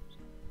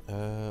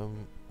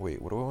 done.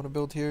 Wait, what do I want to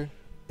build here?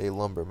 A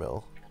lumber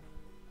mill.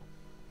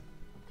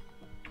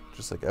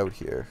 Just like out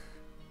here.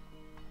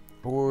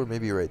 Or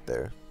maybe right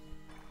there.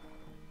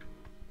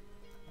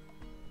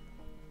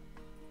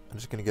 I'm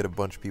just gonna get a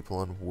bunch of people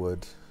on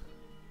wood.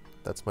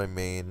 That's my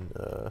main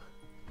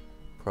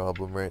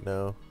problem right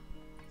now.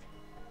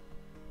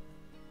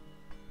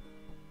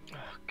 Oh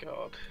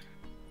god.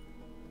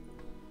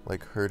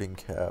 Like herding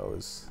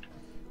cows.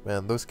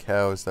 Man, those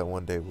cows that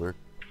one day were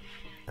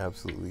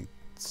absolutely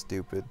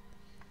stupid.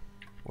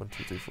 1,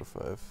 2, 3, 4,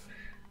 5.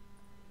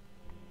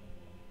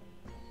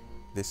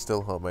 They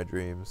still haunt my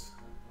dreams.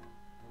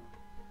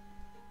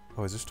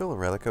 Oh, is there still a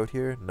relic out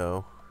here?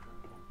 No.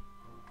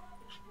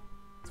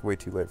 It's way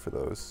too late for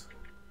those.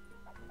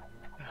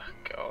 Oh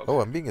god.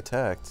 Oh, I'm being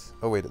attacked.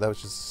 Oh wait, that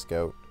was just a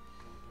scout.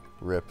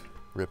 Rip.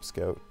 Rip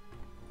scout.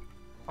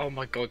 Oh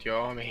my god, your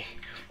army.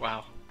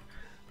 Wow.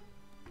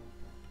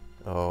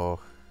 Oh.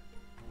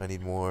 I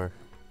need more.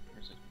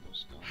 Where's it? No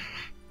stone.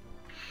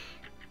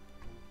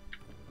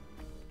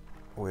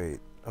 Wait.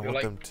 I You're want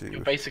like- them You're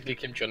to... basically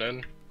Kim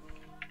Jong-un.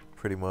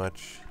 Pretty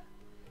much.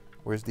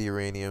 Where's the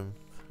uranium?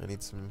 I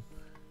need some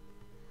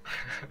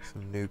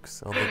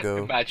nukes on the go.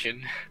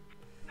 Imagine.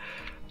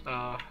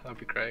 That'd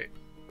be great.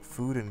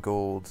 Food and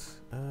gold.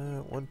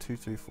 1, 2,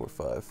 3, 4,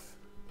 5.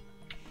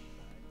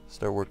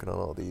 Start working on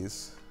all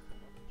these.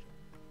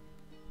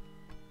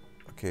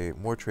 Okay,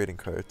 more trading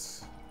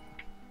carts.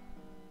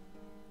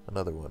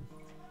 Another one.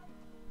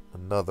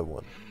 Another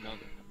one. Another.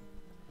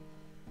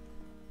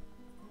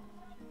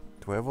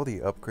 Do I have all the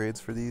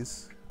upgrades for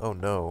these? Oh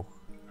no.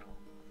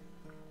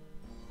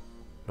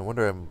 No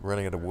wonder I'm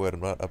running out of wood. I'm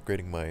not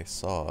upgrading my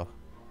saw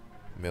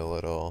mill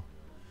at all.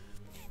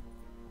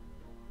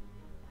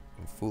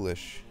 I'm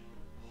foolish.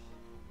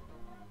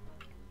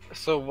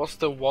 So what's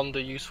the wonder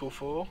useful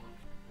for?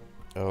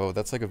 Oh,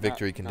 that's like a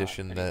victory Not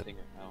condition that... anything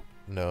right now.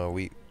 No,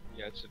 we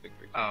Yeah, it's a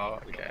victory. Oh,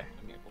 We don't okay.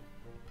 enable.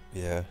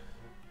 Yeah.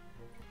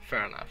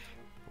 Fair enough.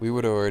 We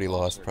would have already Oh,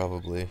 lost, sorry.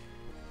 probably.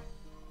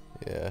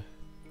 Yeah.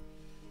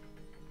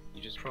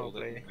 You just build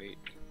it and Probably. wait,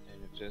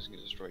 and if it doesn't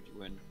get destroyed, you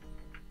win.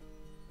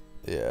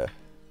 Yeah.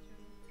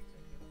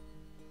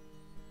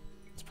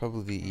 It's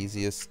probably the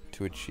easiest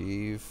to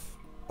achieve.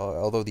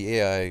 Although the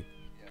AI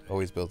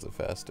always builds it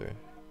faster.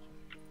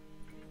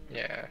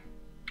 Yeah.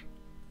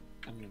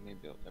 I mean, they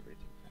built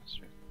everything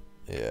faster.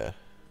 Yeah.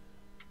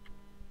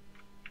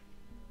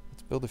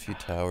 Let's build a few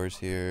towers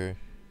here.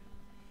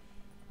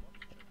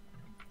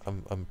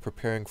 I'm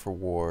preparing for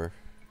war.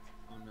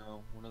 Oh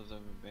no, one of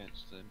them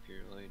advanced the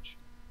Imperial Age.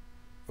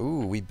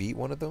 Ooh, we beat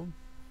one of them?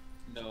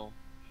 No,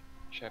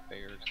 Chepe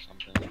or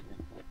something.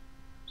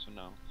 So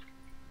no,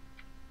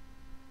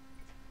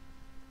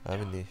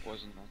 I'm in the...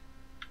 wasn't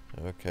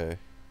that. Okay.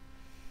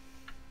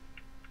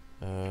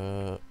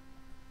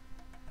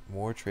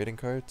 More trading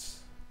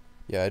carts?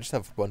 Yeah, I just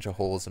have a bunch of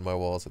holes in my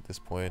walls at this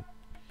point.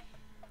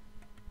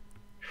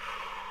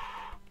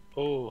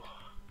 Oh,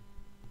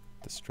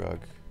 The Strug.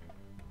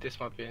 this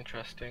might be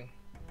interesting.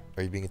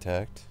 Are you being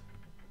attacked?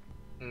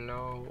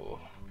 No.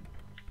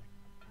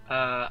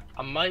 I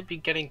might be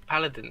getting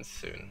paladins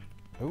soon.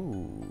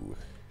 Ooh,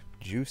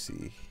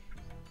 juicy.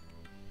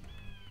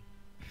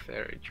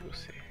 Very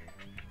juicy.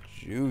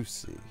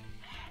 Juicy.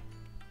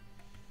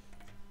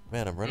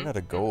 Man, I'm running out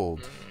of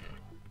gold.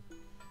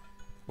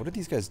 What are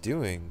these guys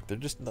doing?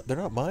 They're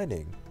not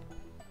mining.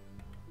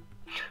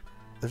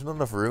 There's not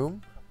enough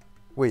room?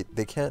 Wait,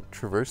 they can't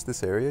traverse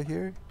this area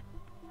here?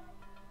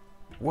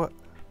 What?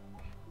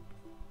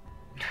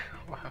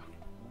 Wow.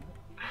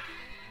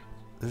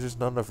 There's just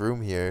not enough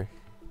room here.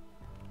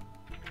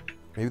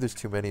 Maybe there's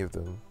too many of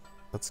them.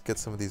 Let's get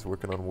some of these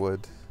working on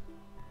wood.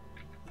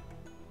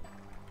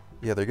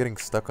 Yeah, they're getting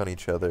stuck on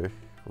each other.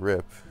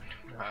 Rip.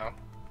 Wow.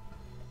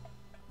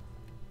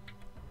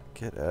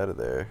 Get out of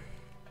there.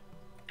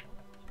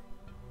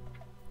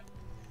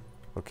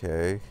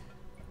 Okay.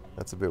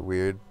 That's a bit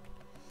weird.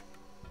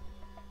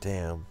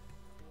 Damn.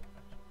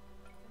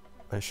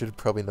 I should have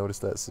probably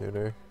noticed that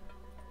sooner.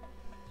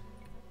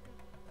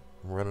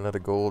 I'm running out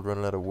of gold,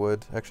 running out of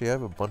wood. Actually, I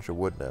have a bunch of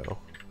wood now.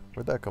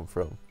 Where'd that come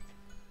from?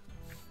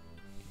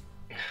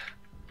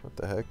 What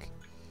the heck?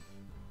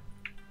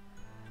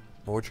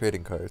 More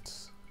trading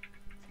carts.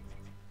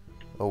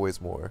 Always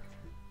more.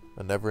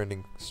 A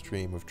never-ending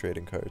stream of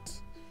trading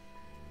carts.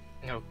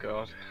 Oh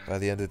god. By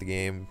the end of the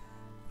game,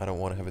 I don't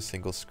want to have a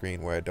single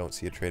screen where I don't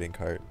see a trading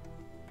cart.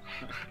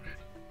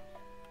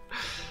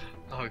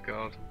 Oh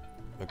god.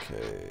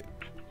 Okay.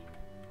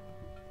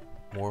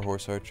 More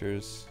horse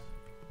archers.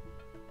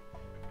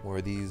 More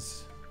of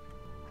these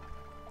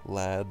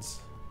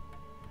lads.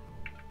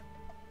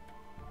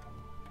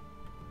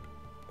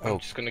 I'm Oh,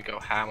 just gonna go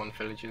ham on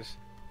villages.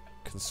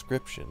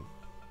 conscription.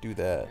 Do I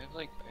that. have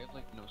like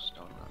no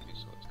stone around me,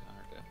 so it's kind of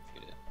hard to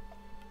get it.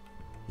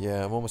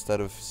 Yeah, I'm almost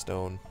out of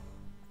stone.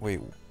 Wait,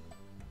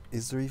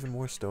 is there even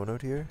more stone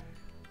out here?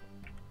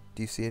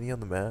 Do you see any on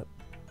the map?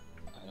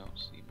 I don't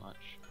see much.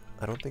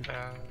 I don't think...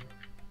 Um,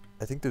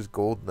 I think there's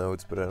gold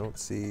nodes, but I don't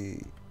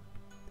see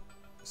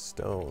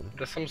stone.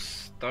 there's some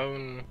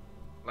stone,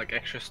 like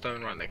extra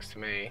stone right next to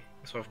me.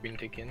 That's what I've been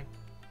digging.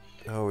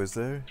 Oh, is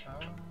there?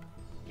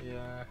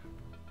 Yeah.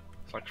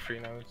 It's like 3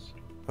 nodes.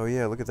 Oh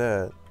yeah, look at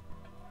that.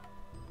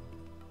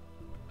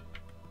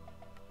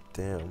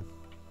 Damn.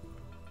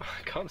 I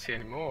can't see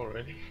any more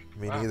already.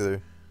 Me Wow.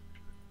 neither.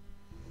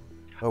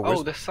 Oh, Oh,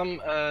 where's... there's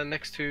some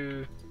next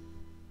to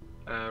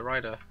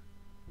Ryder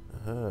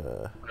Uh,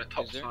 on the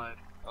top Is there? side.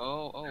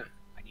 Oh,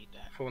 I need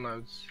that. 4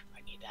 nodes.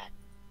 I need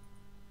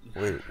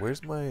that. wait,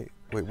 where's my...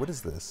 Wait, what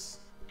is this?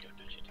 Don't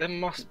touch it. There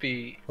must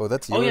be. Oh,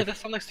 that's Oh your... yeah, there's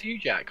some next to you,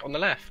 Jack. On the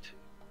left.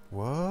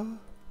 What?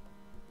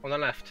 On the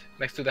left,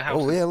 next to the house.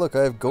 Oh yeah, look,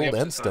 I have gold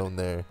opposite and side. stone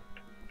there.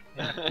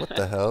 What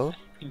the hell?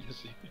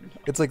 Just-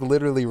 It's like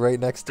literally right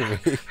next to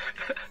me.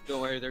 Don't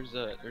worry, there's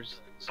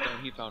stone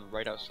he found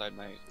right outside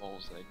my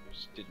walls that I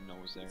just didn't know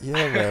was there.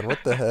 Yeah, man, what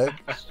the heck?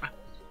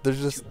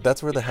 There's just...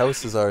 That's where the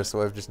houses are,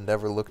 so I've just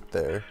never looked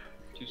there.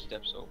 2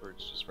 steps over,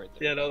 it's just right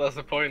there. Yeah, no, that's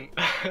the point.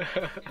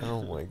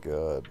 Oh my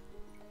god.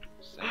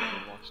 Samuel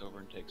walks over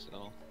and takes it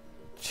all.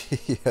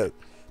 Yeah,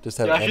 just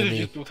have Yeah, I should have enemy...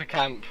 just built a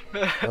camp.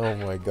 Oh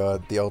my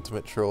god, the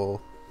ultimate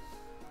troll.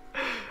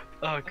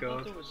 Oh I thought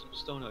god. there was some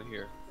stone out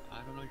here. I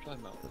don't know what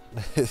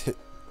you're talking about.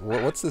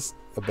 What's this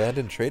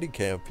abandoned trading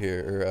camp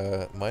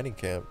here, or mining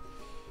camp?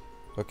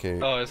 Okay,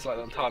 Oh, it's like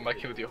the time I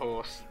killed your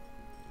horse.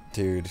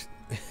 dude,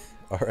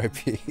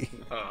 R.I.P.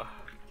 Oh,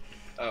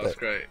 that was That-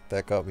 great.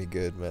 That got me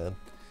good, man.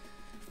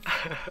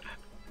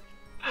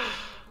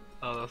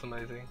 Oh, that's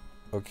amazing.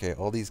 Okay,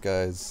 all these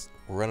guys,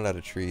 we're running out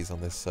of trees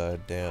on this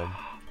side, damn.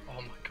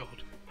 Oh my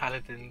god.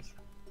 Paladins.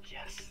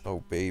 Yes.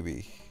 Oh,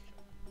 baby.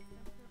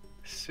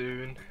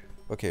 Soon.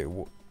 Okay,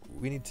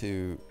 we need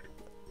to...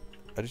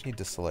 I just need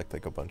to select,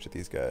 like, a bunch of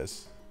these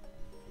guys.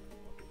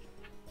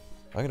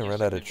 I'm gonna Yes,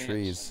 run out of advance.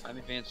 trees. I'm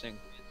advancing.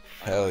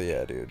 Hell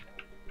yeah, dude.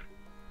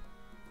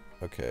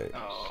 Okay.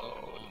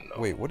 Oh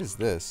no. Wait, what is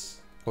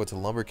this? Oh, it's a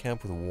lumber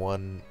camp with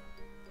 1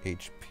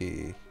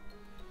 HP.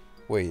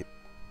 Wait,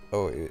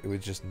 Oh, it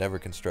was just never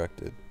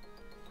constructed.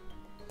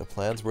 The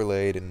plans were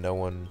laid and no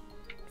one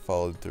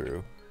followed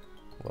through.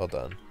 Well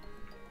done.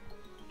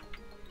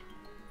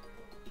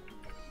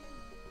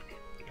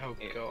 Oh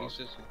Hey, at god. least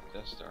it's a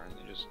Death Star and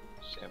they just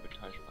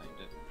sabotage planned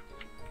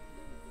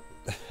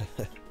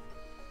it.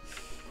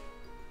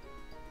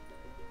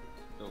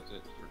 Built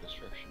it for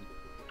destruction.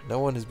 No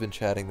one has been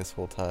chatting this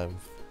whole time.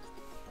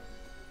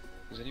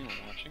 Is anyone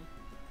watching?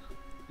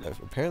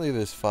 Apparently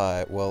there's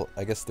 5. Well,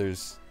 I guess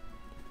there's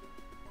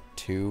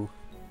 2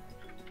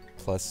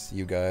 plus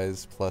you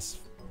guys plus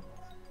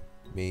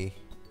me.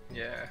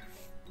 Yeah.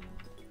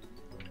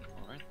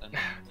 Alright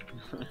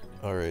then.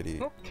 Alrighty.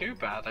 Not too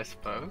bad, I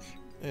suppose.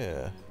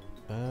 Yeah.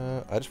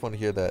 I just want to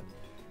hear that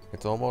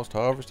it's almost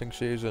harvesting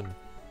season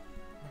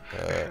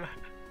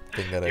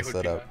thing that I It would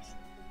set be up. nice.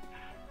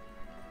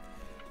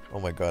 Oh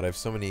my god, I have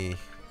so many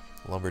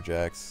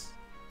lumberjacks.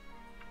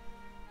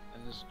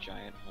 And this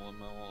giant hole in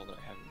my wall that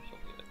I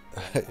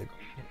haven't filled yet.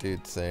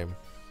 Dude, same.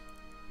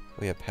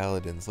 We have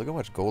paladins. Look how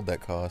much gold that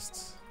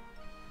costs.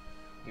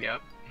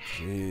 Yep.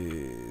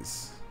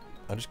 Jeez.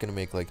 I'm just gonna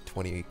make like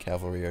 20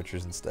 cavalry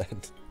archers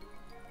instead.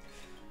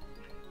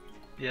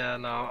 Yeah,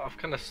 no, I've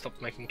kind of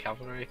stopped making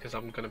cavalry because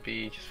I'm gonna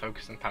be just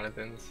focused on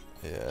paladins.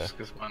 Yeah. Just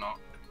because why not?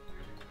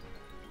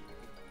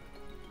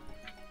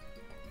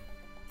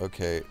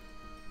 Okay.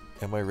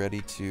 Am I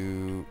ready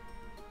to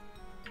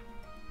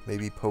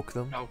maybe poke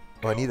them? Oh,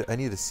 Oh, I God.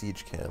 need a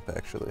siege camp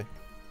actually.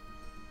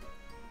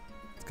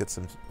 Let's get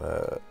some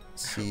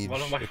siege.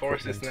 One of my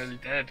forests is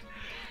equipment. nearly dead.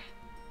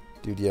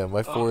 Dude, yeah, my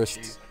Oh,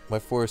 jeez.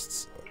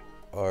 forests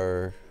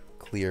are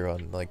clear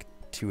on like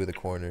 2 of the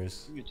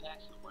corners. You attack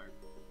somewhere.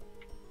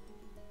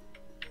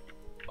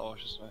 Oh,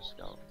 it's just my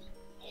scout.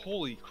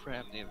 Holy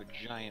crap, they have a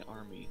giant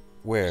army.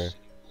 Where?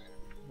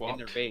 What? In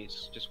their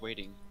base, just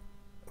waiting.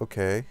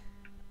 Okay.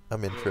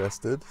 I'm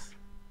interested.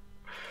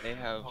 They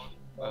have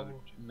Oh, a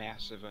no.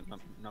 massive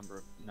number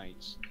of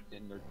knights,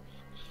 and their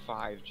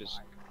 5 just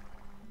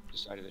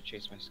decided to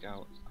chase my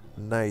scout.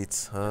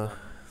 Knights, huh?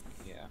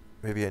 Yeah,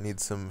 Maybe I need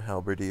some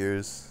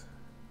halberdiers.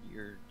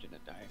 you're gonna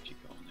die if you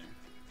go in there.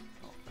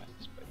 No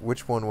offense, but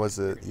Which one was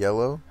it?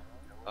 Yellow?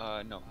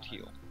 no,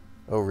 teal.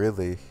 Oh,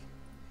 really?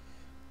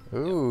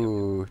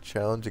 Ooh,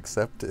 challenge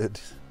accepted.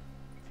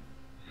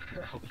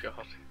 Oh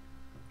god.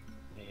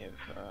 They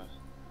have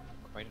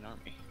quite an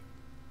army.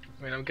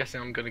 I mean, I'm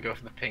guessing I'm gonna go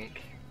for the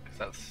pink because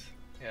that's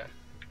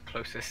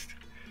closest.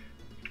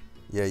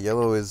 Yeah,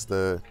 yellow is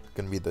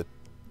gonna be the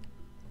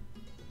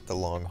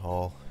long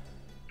haul.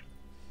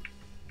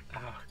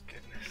 Oh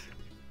goodness.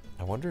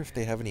 I wonder if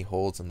they have any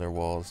holes in their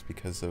walls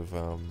because of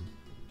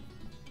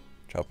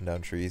chopping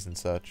down trees and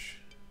such.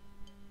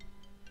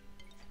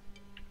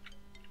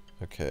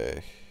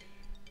 Okay.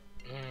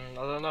 I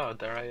don't know.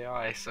 They're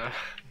AI, so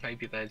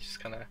maybe they're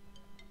just gonna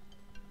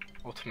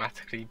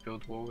automatically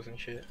build walls and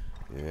shit.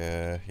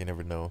 Yeah, you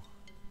never know.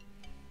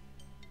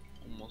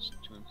 Almost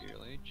to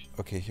Imperial Age.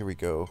 Okay, here we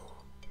go.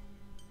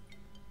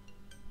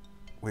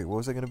 Wait, what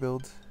was I gonna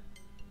build?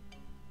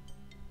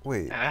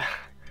 Wait,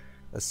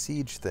 a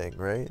siege thing,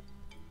 right?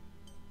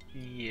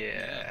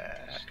 Yeah.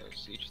 So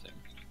siege thing.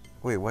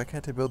 Wait, why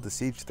can't I build the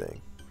siege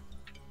thing?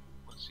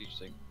 What siege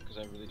thing? Because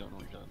I really don't know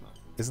what you're talking about.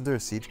 Isn't there a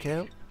siege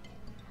camp?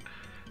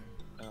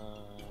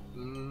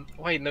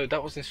 Wait, no,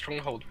 that was in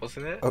Stronghold,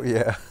 wasn't it? Oh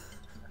yeah.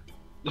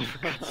 For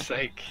God's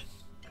sake.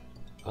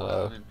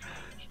 Wow. I'm in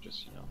charge,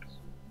 just you know.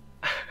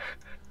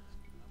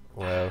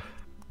 Wow.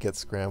 Get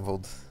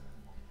scrambled.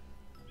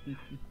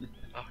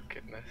 Oh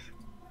goodness.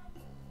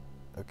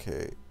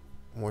 Okay.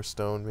 More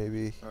stone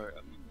maybe. Alright,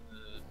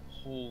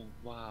 oh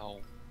wow.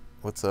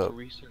 What's To up?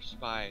 research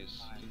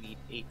spies, you need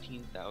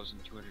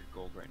 18,200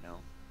 gold right now.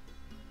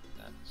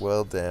 That's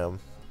Well, damn.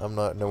 I'm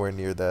not nowhere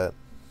near that.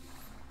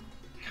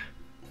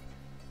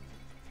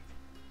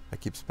 I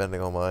keep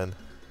spending all mine.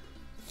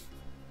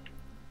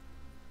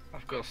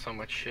 I've got so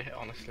much shit,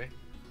 honestly.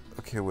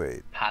 Okay,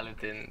 wait.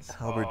 Paladins.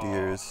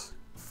 Halberdiers.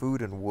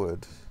 Food and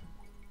wood.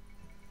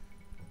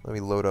 Let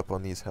me load up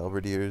on these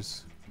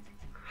halberdiers.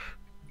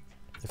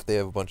 If they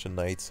have a bunch of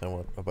knights, I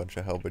want a bunch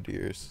of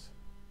halberdiers.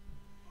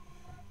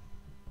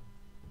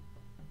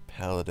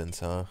 Paladins,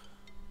 huh?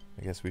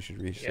 I guess we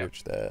should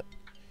research that.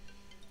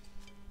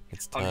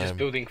 It's I'm just time.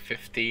 building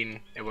 15.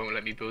 It won't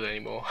let me build any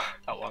more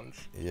at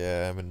once.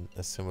 Yeah, I'm in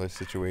a similar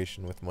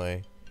situation with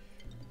my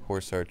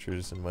horse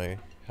archers and my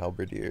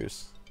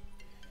halberdiers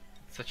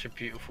Such a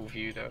beautiful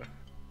view, though.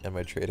 and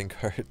my trading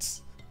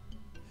cards.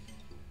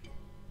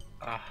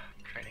 Ah,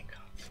 trading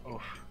cards.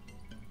 Oof.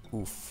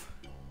 Oof.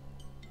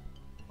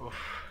 Oof.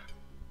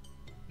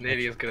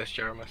 Nearly as good as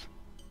Jeremus.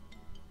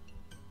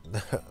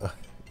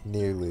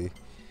 Nearly.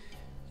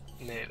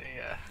 Nearly,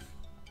 yeah.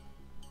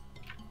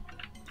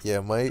 Yeah,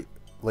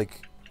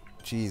 like,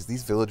 geez,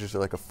 these villagers are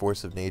like a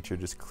force of nature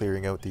just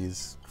clearing out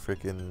these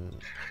freaking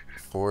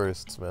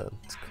forests, man.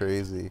 It's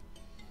crazy.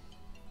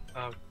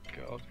 Oh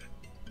god.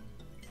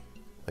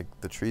 Like,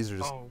 the trees are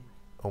just Oh.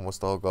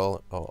 almost all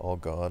gone.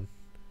 Almost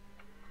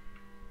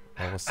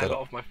A set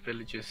lot up. of my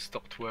villages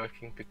stopped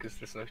working because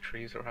there's no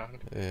trees around.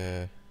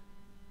 Yeah.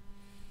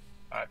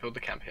 Alright, build the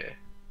camp here.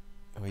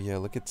 Oh yeah,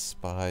 look at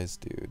spies,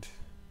 dude.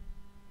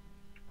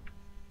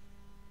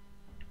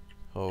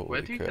 Holy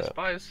Where do you crap. get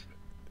spies?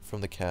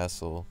 From the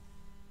castle.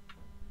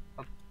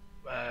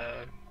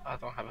 I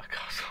don't have a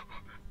castle.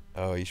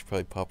 Oh, you should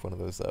probably pop one of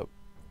those up.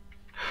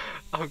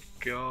 Oh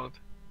god.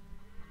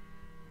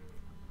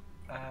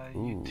 You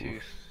Ooh. two.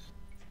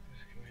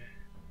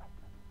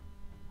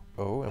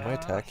 Oh, am I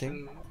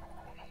attacking?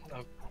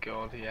 Oh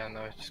god, yeah,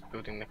 no, just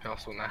building the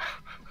castle now.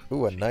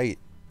 Ooh, a knight.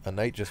 A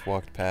knight just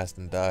walked past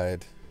and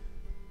died.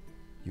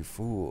 You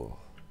fool.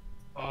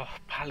 Oh,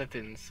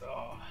 paladins.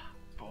 Oh,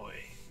 boy.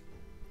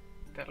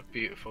 That look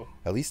beautiful.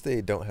 At least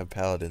they don't have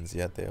paladins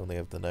yet. They only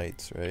have the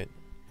knights, right?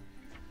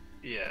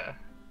 Yeah.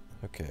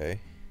 Okay.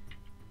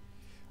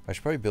 I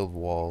should probably build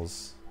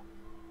walls.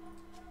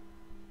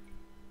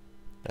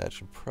 That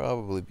should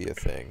probably be a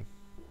thing.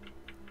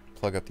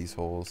 Plug up these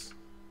holes.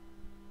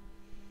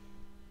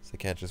 So they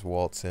can't just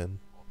waltz in.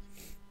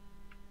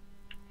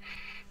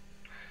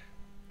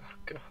 Oh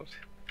god.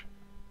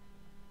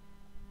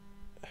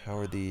 How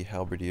are the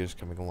halberdiers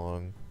coming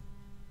along?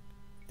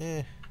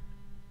 Eh.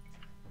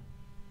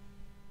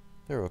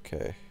 They're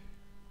okay.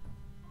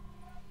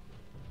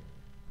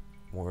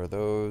 More of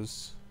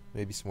those.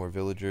 Maybe some more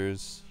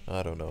villagers.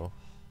 I don't know.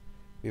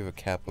 We have a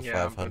cap of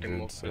Yeah, I'm putting 500,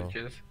 more so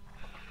villages.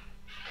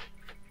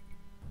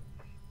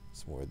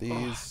 some more of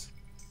these.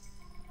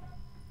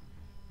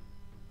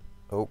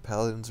 Oh,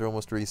 paladins are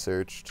almost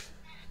researched.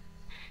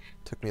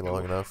 Took me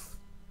long Oof. enough.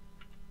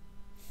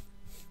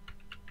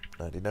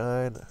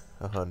 99,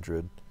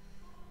 100.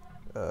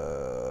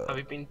 Have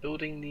you been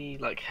building the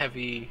like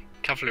heavy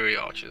cavalry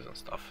archers and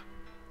stuff?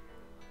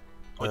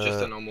 Or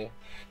just Uh, a normal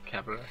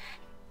cavalry?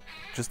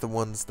 Just the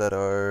ones that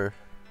are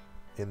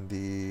in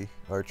the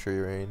archery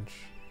range.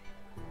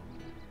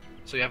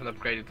 So you haven't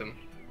upgraded them?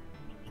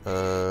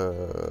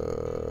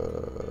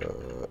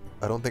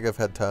 I don't think I've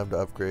had time to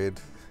upgrade,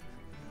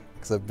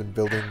 because I've been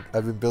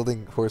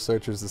building horse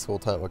archers this whole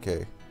time.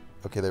 Okay,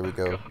 there we Oh,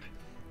 go. God.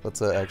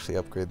 Let's actually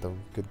upgrade them.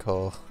 Good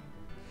call.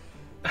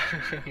 No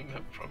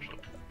problem.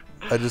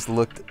 I just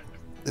looked.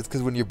 It's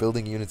because when you're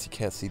building units, you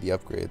can't see the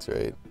upgrades,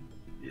 right?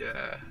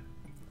 Yeah.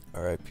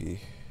 R.I.P.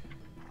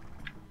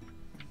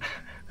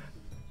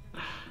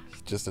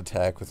 Just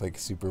attack with like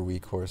super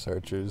weak horse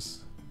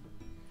archers.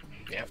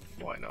 Yeah,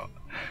 why not?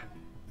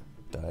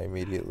 Die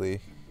immediately.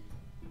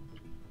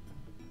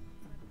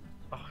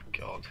 Oh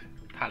god.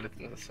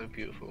 Paladins are so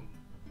beautiful.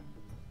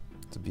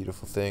 It's a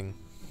beautiful thing.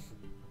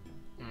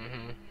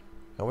 Mm-hmm.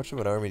 How much of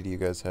an army do you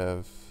guys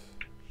have?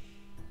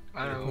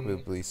 You'll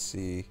probably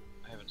see.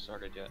 I haven't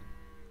started yet.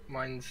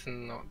 Mine's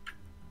not...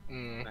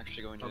 I'm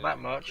actually going to Not that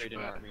much, create an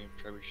but- army of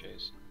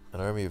trebuchets.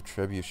 An army of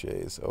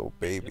trebuchets. Oh,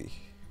 baby.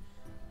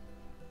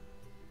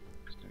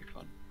 It's gonna be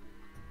fun.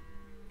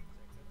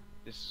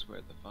 This is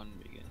where the fun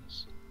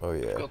begins. Oh,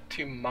 yeah. Got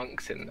 2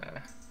 monks in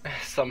there. Oh,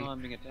 Some I'm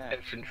being attacked.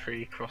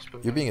 infantry crossbow.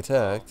 You're being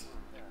attacked.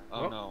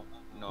 Oh What? no,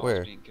 no, I Where?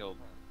 was being killed.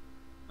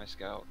 My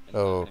scout in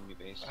Oh. the enemy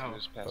base. Oh. He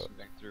was passing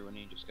back through and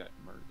he just got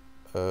murdered.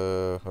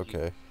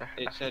 Okay.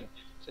 It said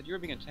you were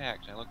being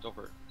attacked, and I looked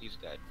over. He's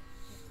dead.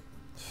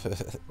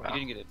 Wow. He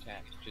didn't get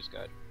attacked. He just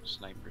got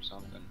sniped or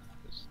something.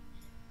 This-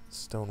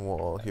 Stone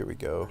wall. Here we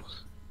go.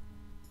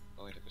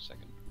 Oh, wait, took a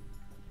second.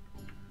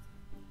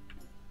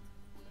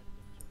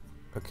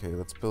 Okay,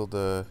 let's build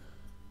up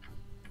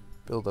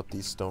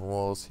these stone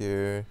walls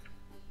here.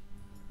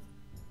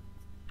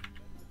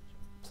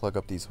 Plug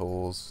up these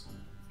holes.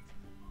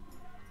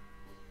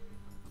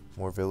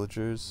 More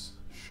villagers?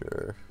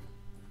 Sure.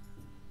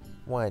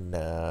 Why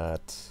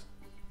not?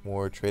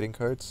 More trading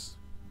carts?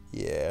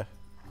 Yeah.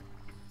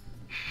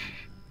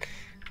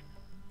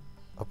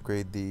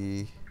 Upgrade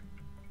the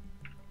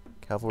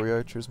cavalry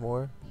archers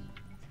more?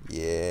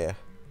 Yeah.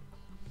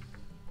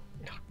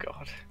 Oh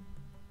god.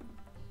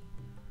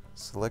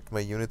 Select my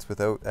units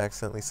without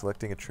accidentally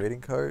selecting a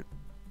trading cart?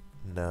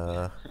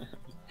 Nah.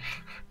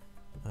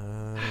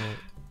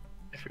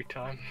 Every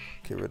time.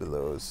 Get rid of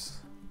those.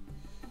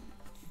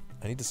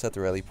 I need to set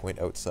the rally point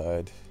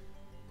outside.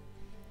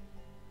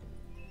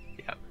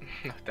 Yep,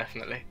 no,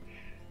 definitely.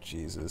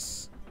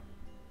 Jesus.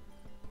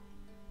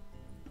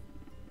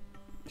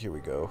 Here we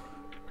go.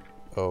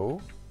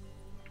 Oh?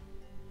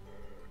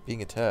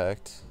 Being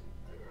attacked?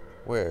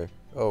 Where?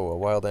 Oh, a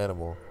wild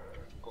animal.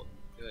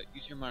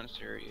 Use your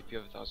monastery if you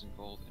have 1,000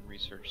 gold and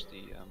research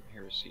the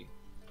heresy.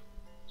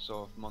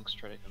 So if monks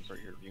try to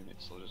convert your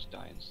units, they'll just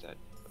die instead.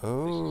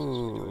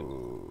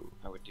 Oh.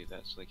 I would do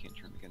that so they can't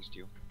turn against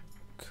you.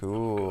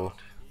 Cool.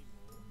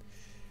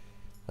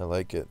 I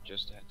like it.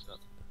 Just a heads up.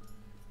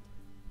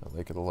 I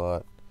like it a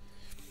lot.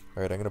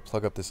 Alright, I'm gonna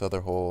plug up this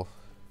other hole.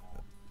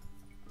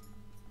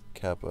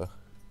 Kappa.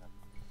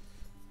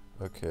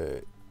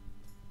 Okay.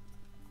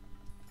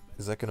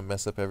 Is that gonna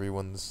mess up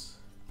everyone's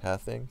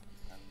pathing?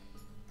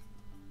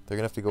 They're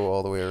gonna have to go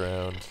all the way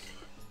around.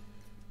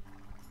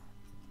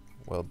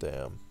 Well,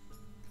 damn.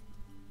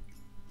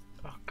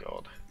 Oh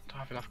god. Do I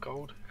have enough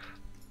gold?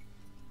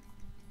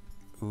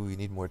 Ooh, you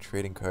need more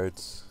trading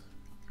carts.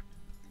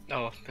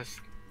 Oh,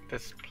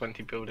 there's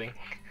plenty building.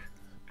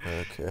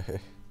 Okay.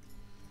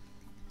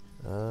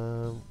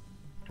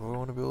 What do I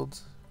want to build?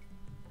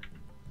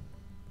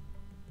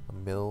 A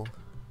mill,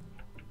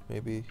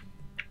 maybe?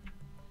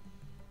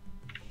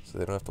 So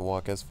they don't have to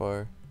walk as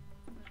far.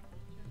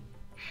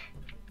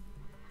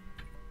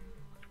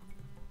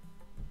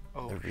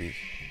 Oh Every-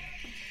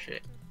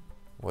 shit!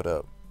 What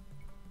up?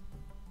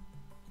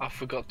 I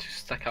forgot to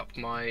stack up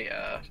my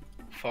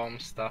farm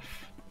stuff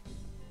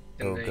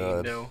in Oh the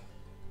god. mill.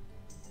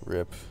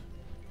 Rip.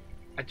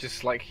 I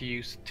just like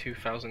used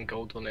 2,000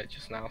 gold on it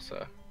just now,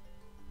 so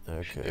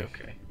should be Okay.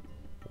 okay.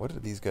 What are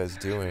these guys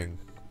doing?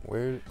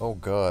 Where? Oh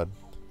god.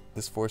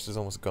 This forest is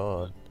almost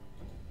gone.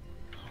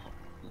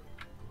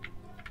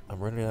 I'm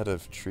running out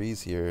of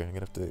trees here. I'm gonna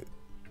have to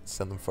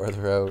send them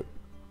farther out.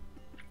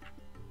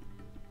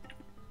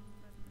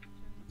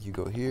 You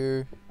go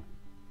here.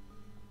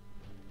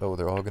 Oh,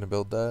 they're all gonna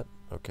build that?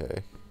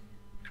 Okay.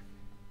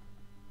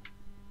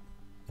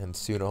 And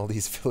soon all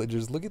these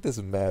villagers. Look at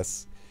this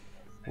mess.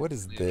 What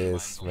is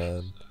this,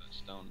 man?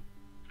 Stone.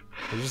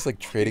 They're just like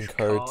trading These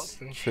carts,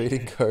 carts and trading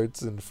shit.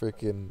 carts and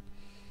freaking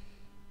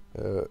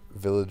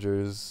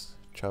villagers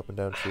chopping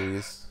down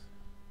trees.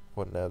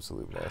 What an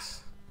absolute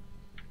mess.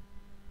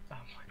 Oh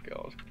my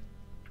god,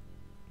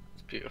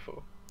 it's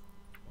beautiful.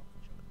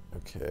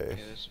 Okay.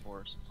 Yeah, this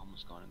forest is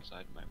almost gone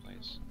inside my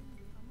place.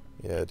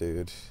 Yeah,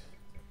 dude.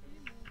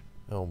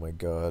 Oh my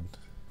god.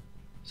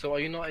 So are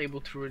you not able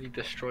to really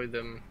destroy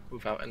them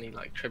without any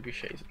like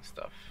trebuchets and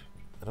stuff?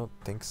 I don't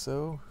think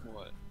so.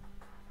 What?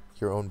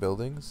 Your own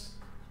buildings?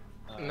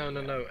 No,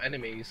 Yeah. no,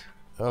 enemies.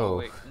 Oh Oh.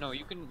 wait, no,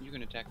 you can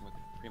attack them with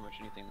pretty much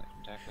anything. Like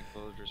attack like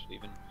villagers.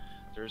 Even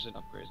there's an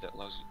upgrade that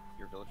allows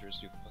your villagers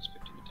to do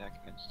 +15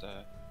 attack against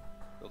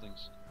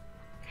buildings.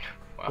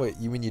 Wow. Wait,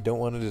 you mean you don't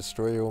want to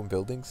destroy your own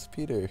buildings,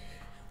 Peter?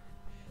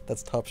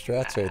 That's top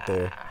strats right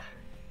there. Ah.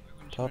 Why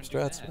wouldn't you Top wanna do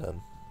strats, that?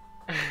 man.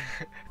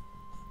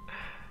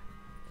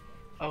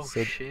 Oh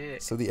So-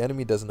 shit. So the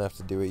enemy doesn't have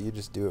to do it, you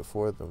just do it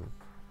for them.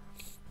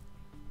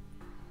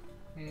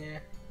 Yeah.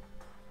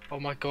 Oh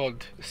my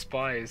god,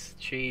 spies.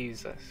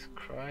 Jesus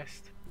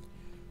Christ.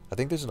 I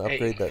think there's an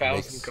upgrade that 8,000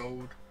 makes...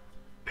 gold.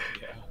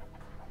 Yeah.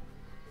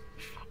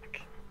 Fuck.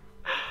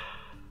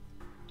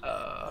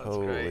 That's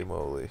Holy great.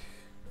 moly.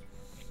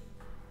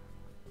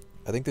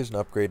 I think there's an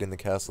upgrade in the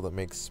castle that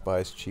makes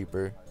spies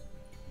cheaper.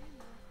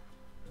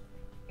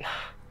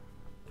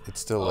 It's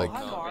still Oh, like...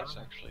 Hi, no, Mark. it's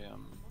actually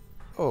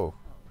Oh,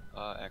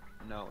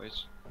 no,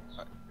 it's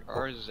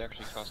ours is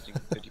actually costing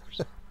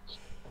 50%.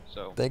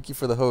 So thank you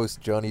for the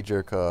host, Johnny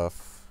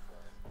Jerkoff.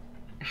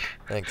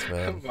 Thanks,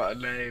 man. What a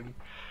name.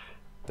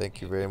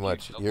 Thank you very If you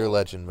much. double- You're a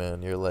legend,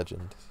 man. You're a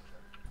legend.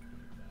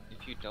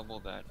 if you double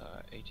that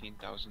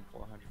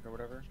 18,400 or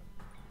whatever,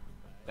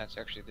 that's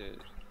actually the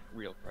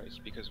real price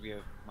because we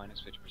have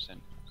minus 50%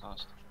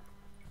 cost.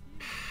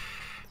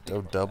 Think Oh,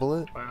 about double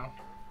it? Wow.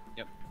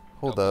 Yep.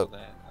 Hold Double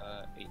up.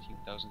 that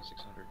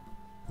 18,600.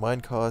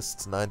 Mine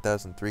costs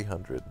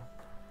 9,300.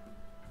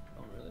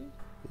 Oh really?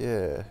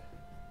 Yeah.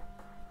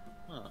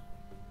 Huh.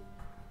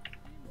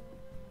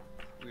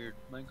 Weird.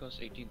 Mine costs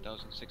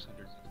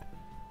 18,600.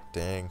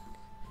 Dang.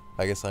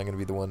 I guess I'm gonna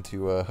be the one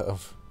to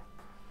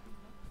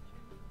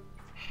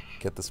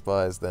get the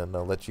spies then.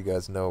 I'll let you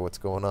guys know what's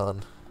going on.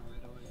 Why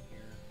do I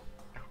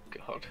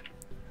hear? God.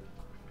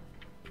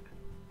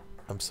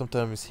 I'm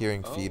sometimes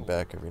hearing Oh.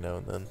 feedback every now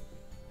and then.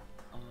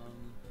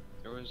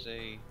 There was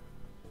a.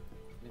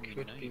 enemy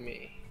Could be knight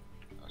me.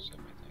 outside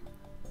my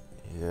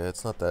thing. Yeah,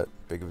 it's not that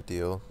big of a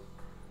deal.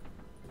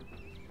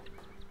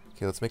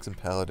 Okay, let's make some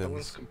Someone's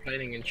paladins.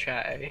 complaining in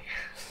chat,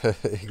 eh?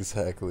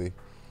 Exactly.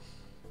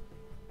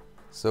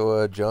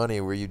 So, Johnny,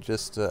 were you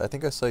just... I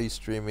think I saw you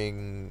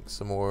streaming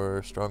some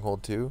more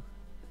Stronghold 2.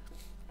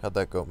 How'd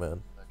that go,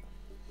 man?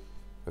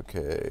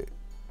 Okay.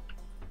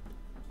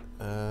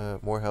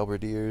 More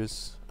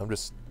halberdiers. I'm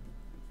just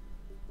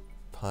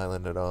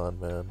piling it on,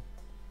 man.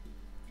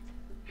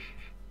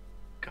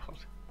 God.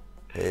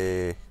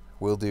 Hey,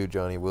 will do,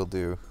 Johnny, will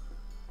do.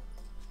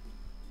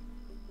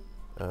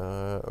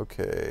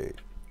 Okay.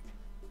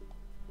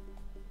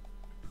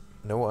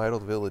 No idle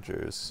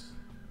villagers.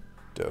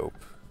 Dope.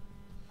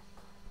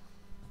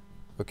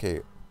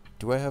 Okay,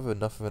 do I have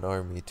enough of an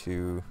army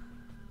to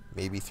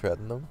maybe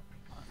threaten them?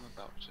 I'm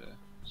about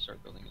to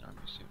start building an army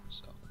soon,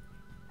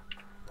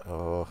 so.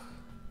 Oh,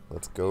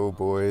 let's go,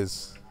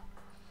 boys.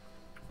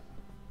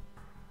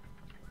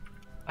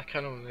 I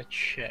kind of want to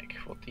check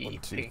what the 1,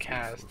 2, pink 3,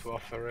 has 4, to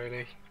offer,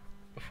 really,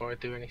 before I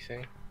do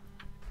anything.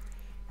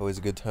 Always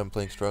a good time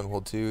playing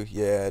Stronghold 2.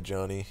 Yeah,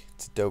 Johnny,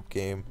 it's a dope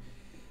game.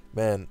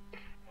 Man,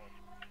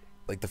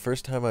 like the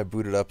first time I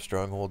booted up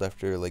Stronghold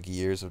after like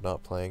years of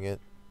not playing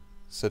it,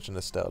 such a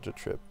nostalgia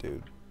trip,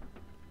 dude.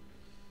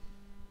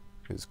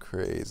 It was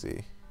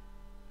crazy.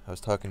 I was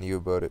talking to you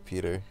about it,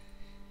 Peter.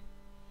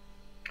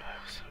 Oh,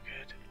 so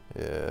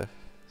good. Yeah,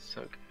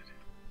 So good.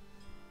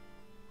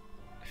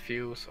 The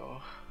feels,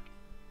 oh.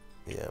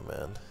 yeah,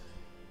 man.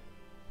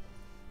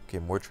 Okay,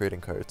 more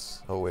trading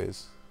carts,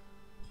 always.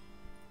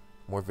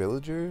 More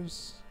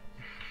villagers?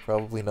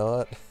 Probably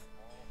not.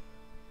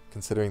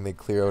 Considering they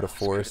clear out a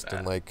Screw forest in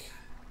that. like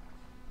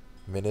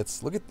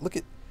minutes. Look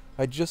at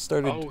I just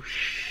started Oh,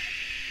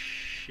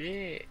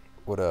 shit.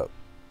 What up?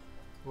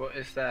 What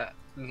is that?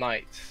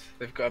 Knights.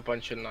 They've got a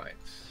bunch of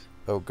knights.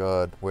 Oh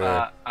God, where?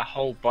 A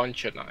whole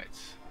bunch of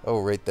knights.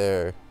 Oh, right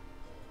there.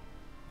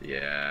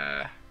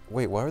 Yeah.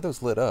 Wait, why are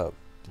those lit up?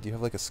 Did you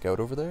have like a scout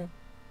over there?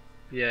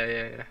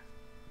 Yeah.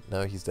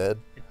 No, he's dead.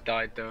 It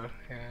died though.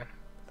 Yeah.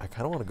 I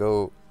kind of want to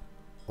go,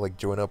 like,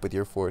 join up with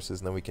your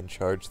forces, and then we can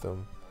charge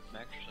them. I'm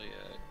actually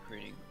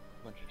creating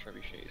a bunch of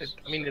trebuchets.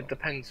 I mean, it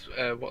depends.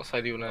 What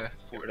side do you wanna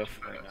get rid of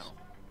right first?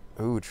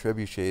 now. Ooh,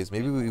 trebuchets.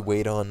 Maybe we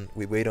wait on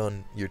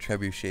your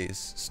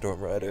trebuchets, Storm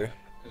Rider.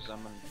 Because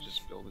I'm gonna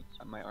just build it.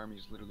 My army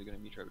is literally gonna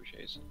be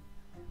trebuchets,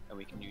 and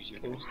we can use your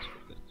guys'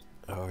 with it.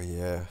 Oh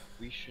yeah.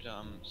 We should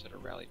set a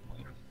rally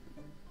point.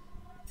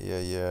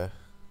 Yeah.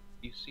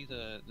 You see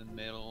the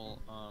middle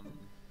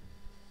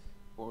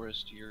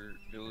forest your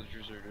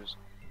villagers are just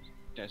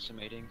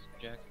decimating,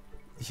 Jack,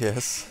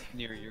 Yes.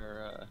 near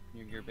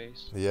your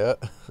base. Yeah.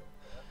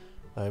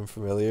 I'm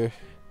familiar.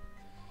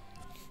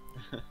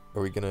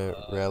 Are we gonna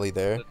rally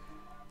there?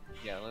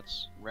 Yeah,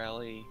 let's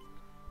rally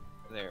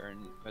there,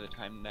 and by the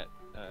time that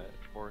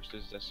forest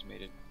is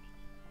decimated,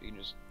 we can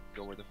just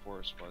go where the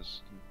forest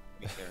was and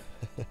meet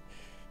there.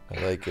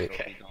 I like it.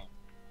 Okay.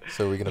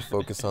 So we're gonna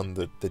focus on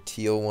the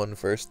teal one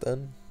first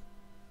then?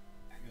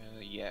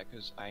 Yeah,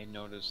 because I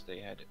noticed they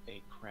had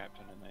a crap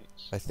ton of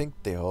knights. I think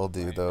they all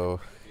do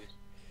though.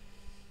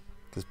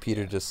 Because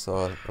Peter just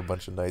saw a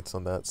bunch of knights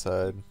on that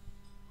side.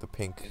 The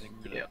pink. I think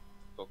we're gonna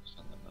focus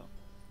on them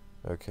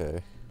though.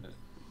 Okay. I'm gonna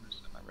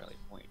set my rally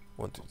point.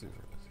 1, 2, 3, 4,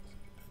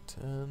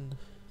 5, 10.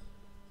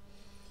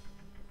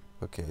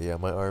 Okay, yeah,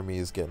 my army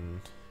is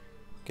getting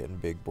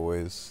big,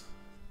 boys.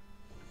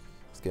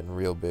 It's getting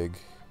real big.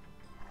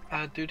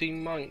 Do the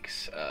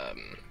monks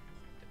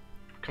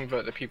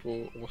convert the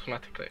people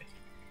automatically?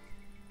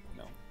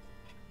 No.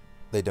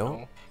 They don't?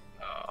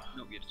 No.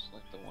 No, you just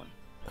select the one.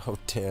 Oh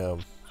damn.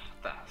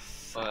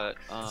 That's. But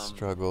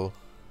Struggle.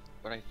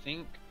 but I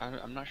think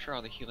I'm not sure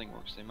how the healing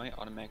works. They might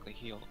automatically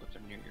heal if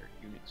they're near your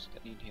units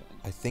that need healing.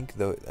 I think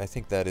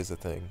that is a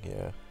thing,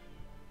 yeah.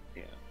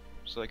 Yeah.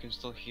 So they can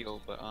still heal,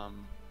 but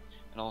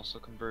and also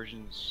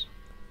conversions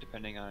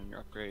depending on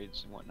your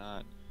upgrades and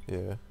whatnot.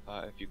 Yeah.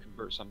 If you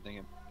convert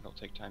something, it'll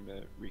take time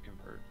to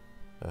reconvert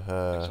like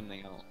Uh-huh.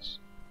 something else.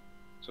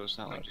 So it's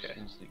not like just Okay.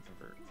 instant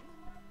convert.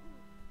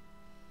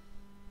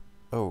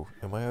 Oh,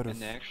 am I out of...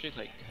 And they actually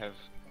like have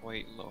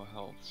quite low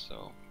health,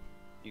 so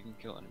you can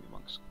kill enemy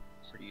monks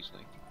pretty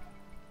easily.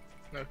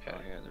 Okay.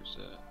 Oh yeah, there's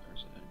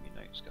an enemy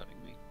knight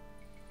scouting me.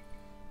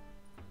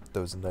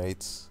 those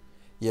knights?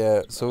 Yeah, He's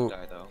about so to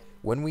die, though.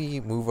 when we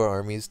move our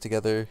armies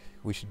together,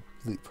 we should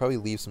probably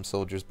leave some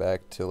soldiers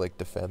back to, like,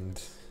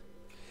 defend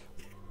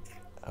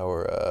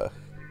our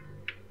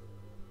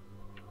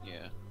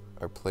Yeah,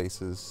 our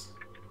places.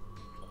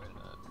 I'm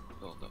gonna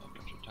build a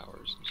bunch of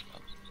towers and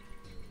stuff.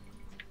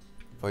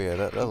 Oh yeah,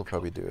 that'll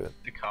probably do it.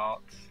 The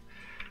carts.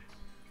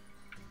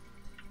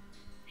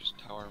 Just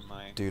tower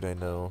my. Dude, I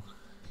know.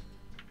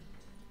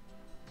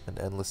 An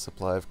endless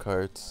supply of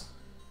carts.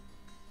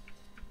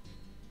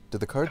 Do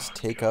the carts Oh,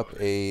 take God. up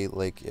a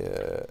like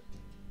a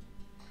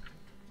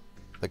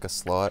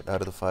slot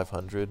out of the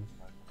 500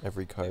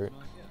 every cart? No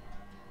idea.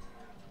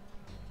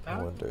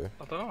 I wonder.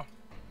 I don't know.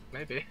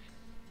 Maybe.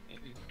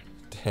 Maybe.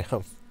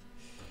 Damn.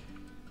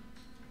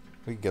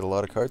 We can get a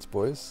lot of carts,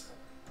 boys.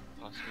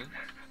 Possibly.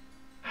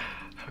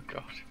 Oh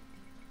God.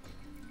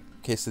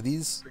 Okay, so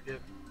these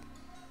Forgive.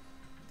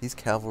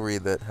 cavalry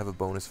that have a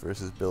bonus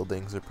versus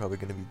buildings are probably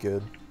gonna be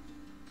good.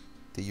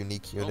 The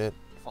unique unit.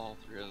 All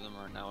three of them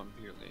are now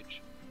Imperial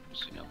Age.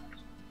 Just so you know.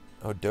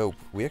 Oh, dope.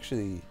 We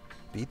actually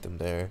beat them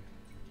there.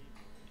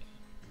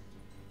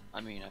 I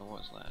mean, I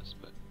was last,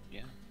 but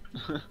yeah.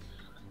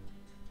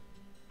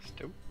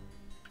 Still.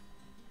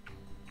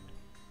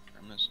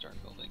 I'm gonna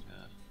start building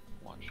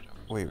watchtowers.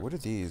 Wait, what are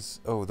these?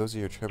 Oh, those are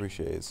your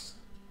trebuchets.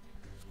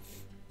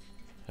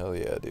 Hell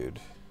yeah, dude.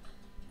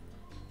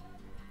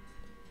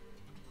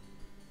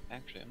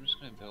 Actually, I'm just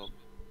gonna build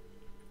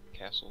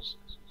castles.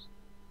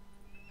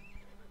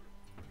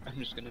 I'm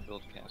just gonna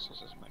build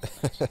castles as my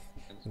defense.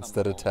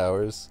 Instead of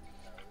towers.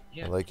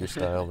 Yeah. I like your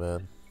style,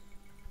 man.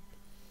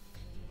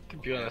 To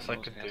be honest, I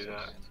Those could do that.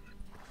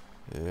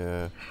 castles.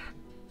 Yeah.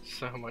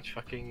 So much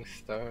fucking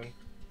stone.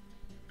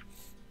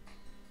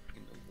 I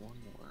can build one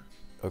more.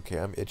 Okay,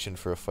 I'm itching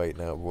for a fight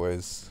now,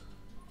 boys.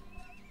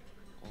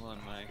 Hold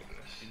on, my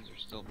things are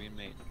still being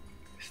made.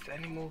 Is there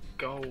any more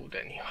gold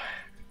anywhere?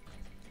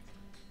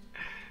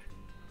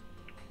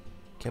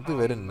 Can't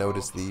believe I didn't no.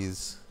 notice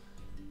these.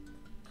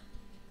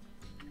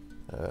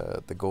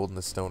 The gold and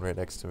the stone right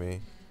next to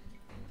me.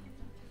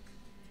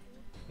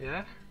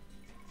 Yeah?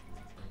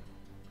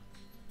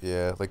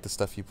 Yeah, like the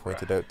stuff you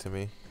pointed out to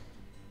me.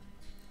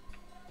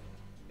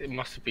 It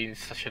must have been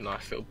such a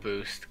nice little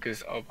boost,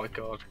 because oh my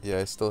god. Yeah,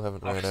 I still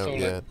haven't I've ran out stolen-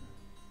 yet.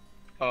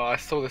 Oh, I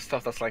saw the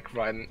stuff that's like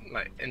right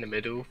in the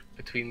middle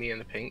between me and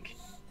the pink.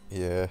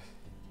 Yeah.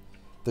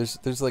 There's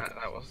like...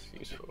 That was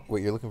useful.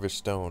 Wait, you're looking for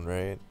stone,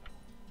 right?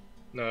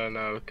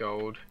 No,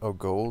 gold. Oh,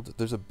 gold?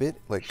 There's a bit,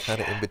 like,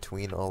 kind of in Yeah.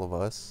 between all of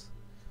us.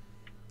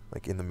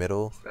 Like, in the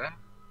middle.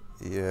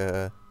 Is there?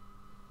 Yeah.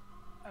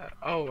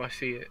 Oh, I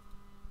see it.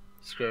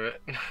 Screw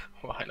it.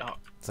 Why not?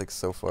 It's like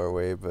so far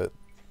away, but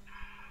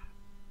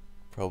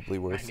probably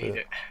I worth need it.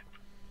 it.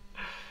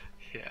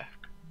 Yeah.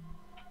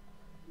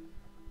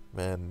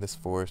 Man, this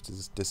forest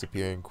is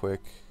disappearing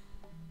quick.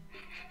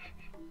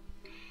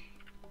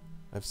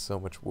 I have so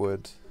much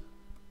wood.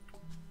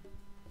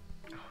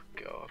 Oh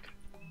god.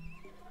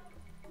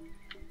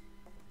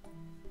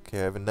 Okay,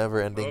 I have a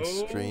never-ending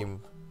Oh.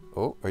 stream.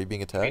 Oh, are you being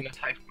Being attacked?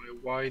 attacked by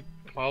a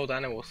wild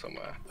animal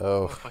somewhere.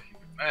 Oh, Fucking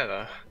where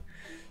though?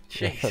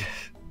 Jesus.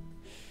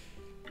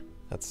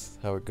 that's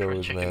how it Try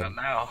goes, checking that man.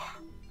 now.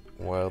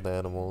 Wild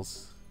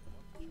animals.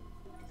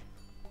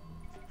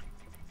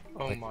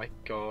 Oh Like- my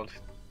god.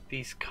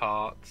 These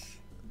carts.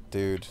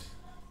 Dude,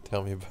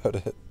 tell me about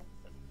it.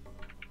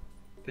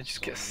 They just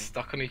So get many.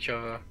 stuck on each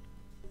other.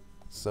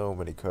 So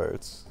many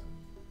carts.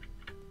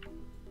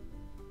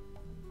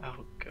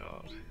 Oh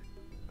god.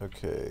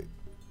 Okay.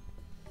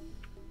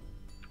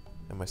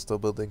 Am I still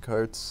building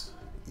carts?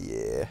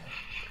 Yeah.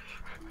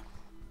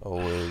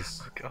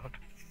 Always. Oh god.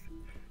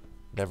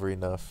 Never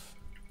enough.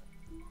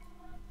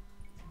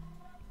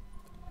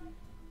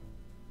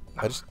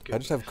 I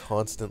just have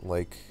constant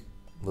like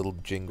little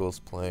jingles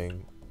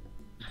playing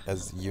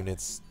as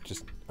units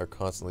just are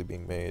constantly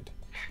being made.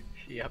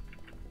 Yep.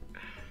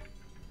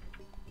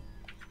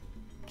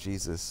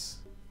 Jesus.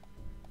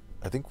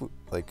 I think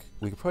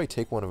we could probably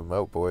take one of them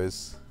out,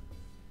 boys.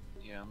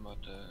 Yeah, I'm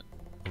about to.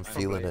 I'm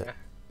Probably, feeling it.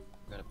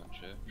 Got a bunch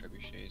of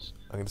trebuchets.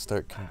 I'm gonna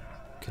start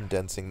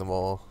condensing them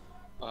all.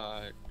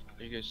 Are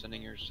you guys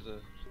sending yours to the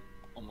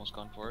almost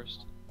gone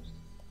forest?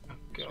 Oh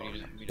 'Cause we god.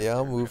 need to meet up Yeah,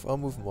 I'll there. move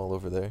them all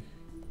over there.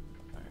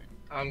 Alright.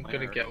 I'm Mine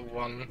gonna are- get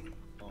one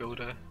Oh,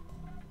 builder.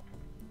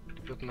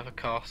 Build another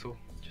castle.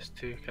 Just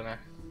to kinda.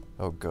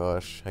 Oh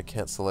gosh, I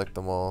can't select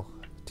them all.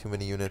 Too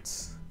many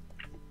units.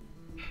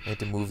 I need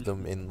to move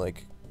them in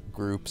like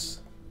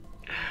groups.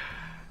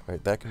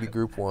 Alright, that can be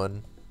group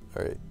 1.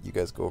 Alright, you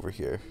guys go over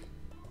here.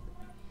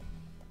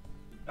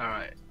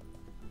 Alright.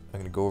 I'm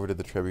gonna go over to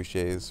the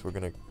trebuchets. We're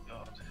God.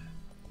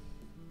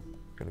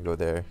 gonna go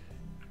there.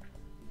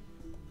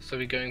 So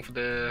we're going for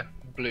the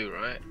blue,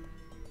 right?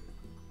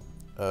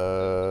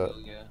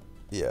 Yeah.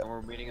 Yeah. And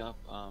we're meeting up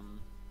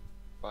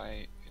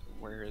by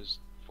where his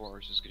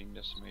forest is getting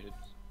decimated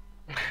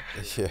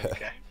Yeah.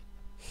 Okay.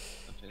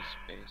 of his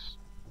base.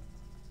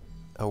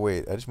 Oh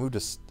wait, I just moved a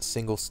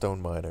single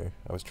stone miner.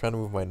 I was trying to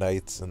move my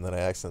knights and then I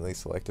accidentally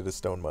selected a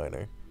stone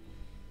miner.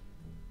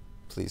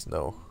 Please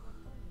no.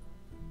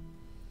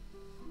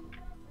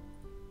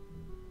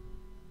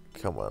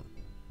 Come on.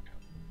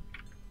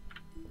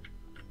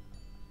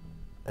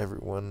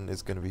 Everyone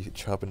is gonna be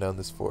chopping down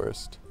this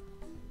forest.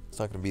 It's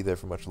not gonna be there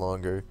for much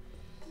longer.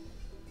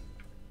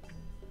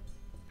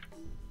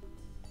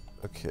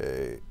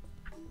 Okay.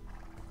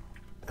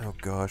 Oh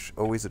gosh,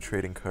 always a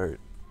trading cart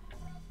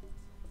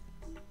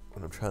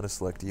when I'm trying to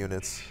select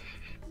units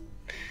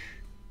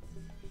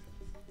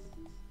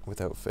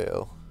without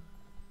fail.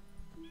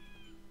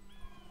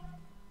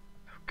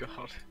 Oh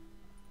god.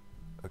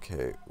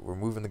 Okay, we're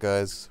moving the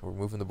guys, we're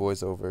moving the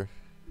boys over.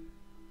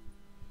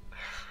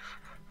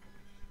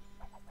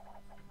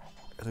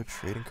 Are there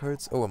trading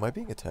carts? Oh, am I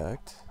being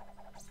attacked?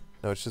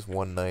 No, it's just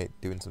one knight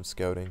doing some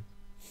scouting.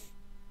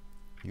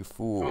 You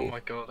fool. Oh my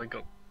god, I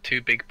got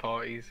 2 big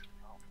parties.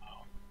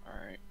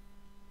 Alright.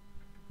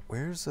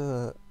 Where's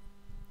Huh.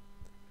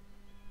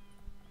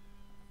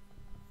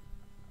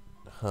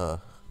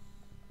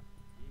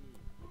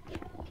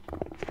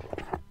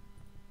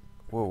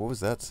 Whoa, what was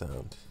that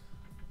sound?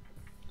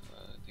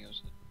 I think it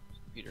was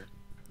Peter.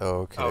 Oh,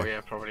 okay. Oh yeah,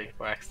 probably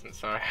by accident,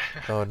 sorry.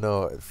 Oh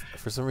no,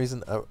 for some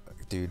reason,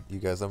 dude, you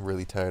guys, I'm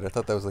really tired. I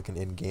thought that was like an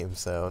in-game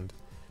sound.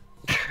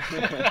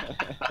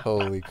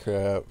 Holy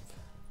crap.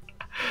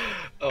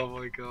 Oh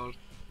my god.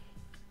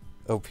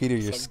 Oh, Peter,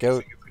 So your I'm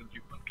scout, guessing it's gonna be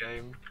one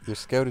game. your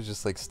scout is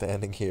just like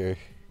standing here.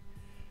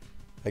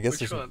 I guess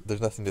Which one?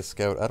 there's nothing to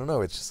scout. I don't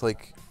know, it's just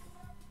like,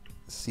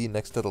 see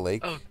next to the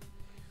lake? Oh.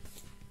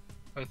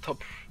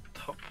 Top.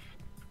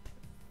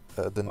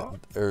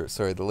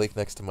 Sorry, the lake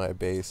next to my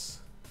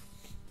base.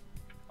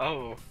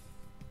 Oh.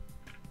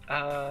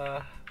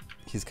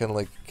 He's kind of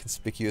like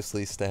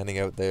conspicuously standing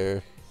out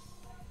there,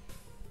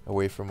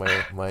 away from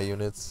my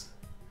units.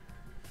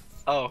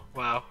 Oh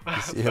wow.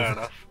 You see Fair him?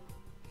 enough.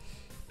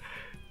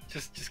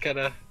 Just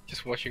kinda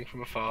watching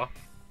from afar,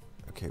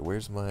 Okay,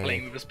 where's my...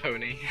 playing with his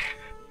pony.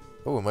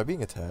 Oh, am I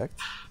being attacked?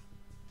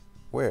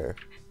 Where?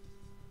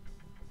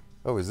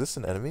 Oh, is this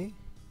an enemy?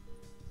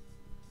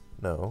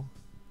 No.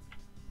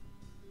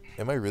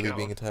 Am I really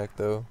being God. attacked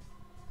though?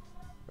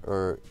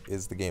 Or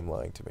is the game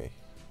lying to me?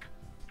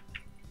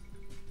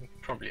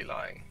 Probably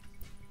lying.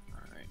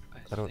 Alright.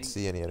 I don't think,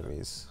 see any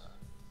enemies.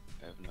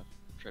 I have enough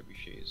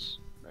trebuchets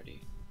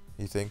ready.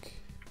 You think?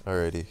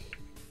 Alrighty.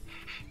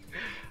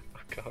 Oh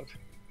god.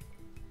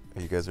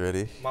 Are you guys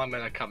ready? My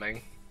men are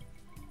coming.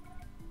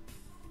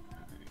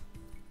 Alright.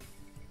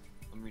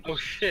 Let me Oh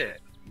just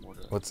shit. more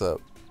to- What's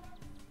up?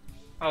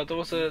 Oh, there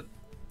was a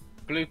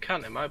blue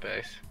cunt in my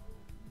base.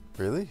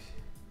 Really?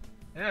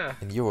 Yeah.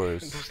 And There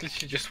yours? was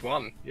literally just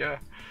one. Yeah.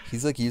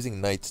 He's like using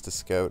knights to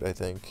scout, I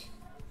think.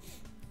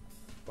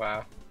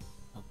 Wow.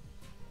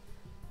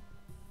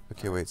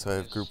 Okay, wait, so I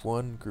have Yes. group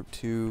 1, group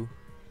 2,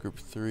 group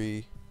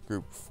 3,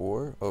 group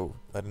 4. Oh,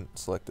 I didn't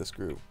select this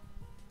group.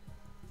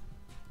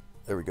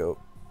 There we go.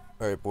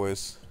 Alright,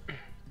 boys.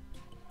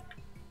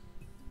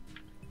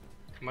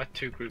 My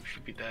 2 groups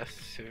should be there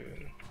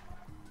soon.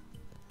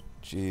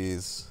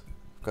 Jeez.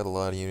 I've got a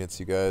lot of units,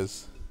 you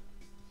guys.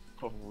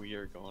 Oh, we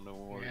are going to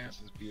war. Yeah.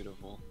 This is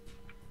beautiful.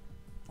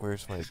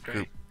 Where's my This is group?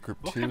 great. Group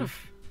What 2? kind of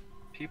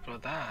people are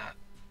that?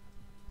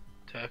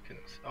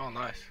 Turkins. Oh,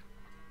 nice.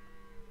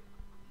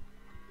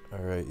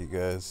 Alright, you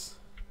guys.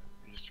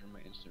 I just turned my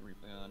instant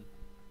replay on.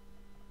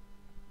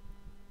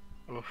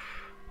 Oof.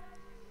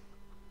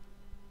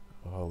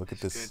 Oh, look at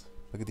This this. is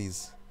Look at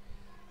these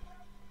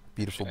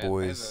beautiful Actually,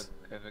 boys.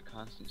 I have a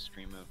constant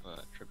stream of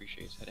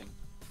trebuchets heading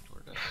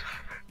toward us.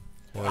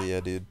 Hell yeah,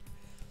 dude.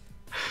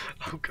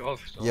 Oh god.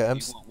 So Yeah,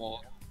 if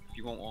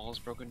you want walls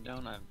broken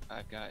down, I'm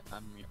your guy.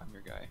 I'm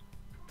your guy.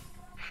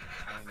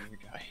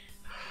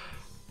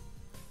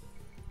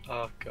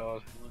 Oh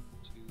god. 1,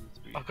 2,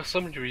 3. I've got so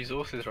many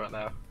resources right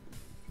now.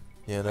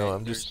 Yeah, no, Right,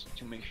 I'm just.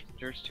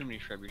 there's too many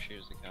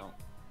trebuchets to count.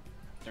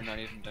 They're not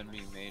even done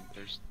being made.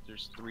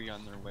 There's 3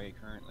 on their way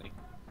currently.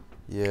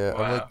 Yeah, I'm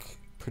Wow. like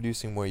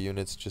producing more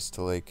units just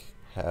to like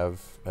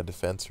have a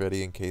defense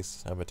ready in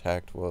case I'm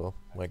attacked while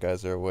my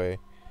guys are away.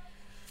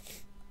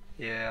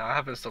 Yeah, I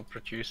haven't stopped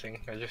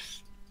producing. I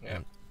just yeah.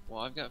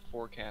 Well, I've got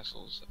 4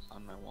 castles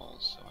on my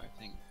walls, so I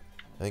think.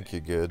 I think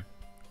you're good.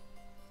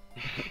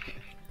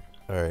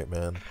 Alright,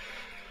 man.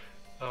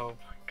 Oh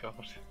my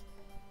god.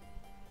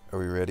 Are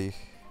we ready?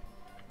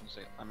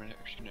 I'm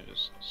actually gonna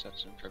just set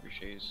some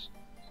trebuchets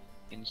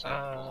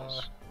inside the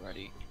walls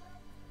ready.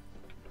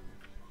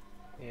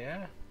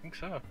 Yeah, I think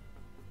so.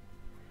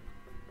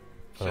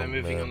 So Oh,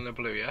 moving man. on the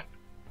blue, yeah?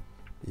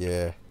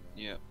 Yeah.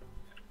 Yeah.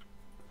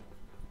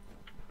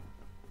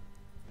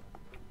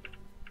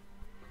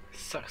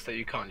 Sucks that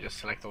you can't just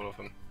select all of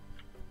them.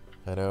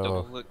 I Double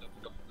know. click.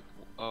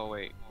 Oh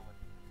wait.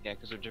 Yeah,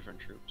 because they're different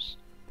troops.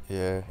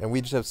 Yeah, and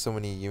we just have so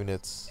many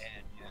units.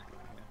 And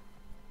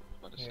yeah.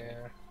 About to say.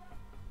 Yeah.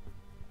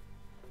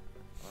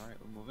 All right,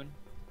 we're moving.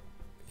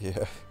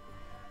 Yeah.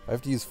 I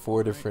have to use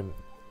 4 different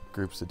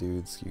groups of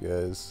dudes, you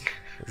guys.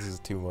 This is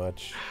too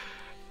much.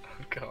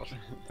 Oh god.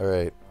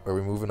 Alright, are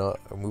we moving on?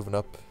 Moving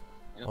up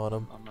Yep, on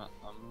him? I'm not.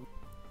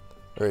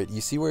 Alright,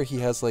 you see where he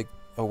has like.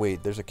 Oh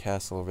wait, there's a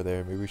castle over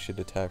there. Maybe we should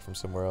attack from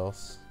somewhere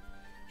else.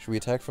 Should we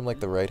attack from like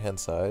the right hand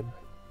side?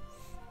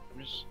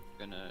 I'm just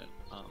gonna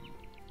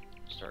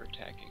start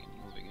attacking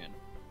and moving in.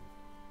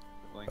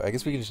 Going I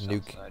guess from we can the just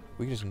south nuke. side.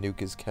 We can just nuke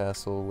his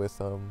castle with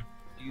Do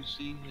you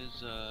see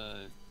his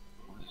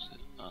what is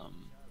it?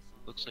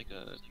 Looks like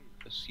a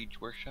siege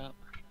workshop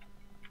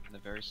on the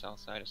very south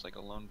side. It's like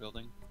a lone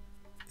building.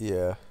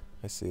 Yeah,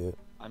 I see it.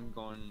 I'm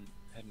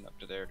heading up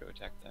to there to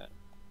attack that.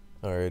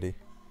 Alrighty.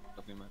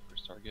 That'll be my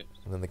first target.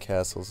 And then the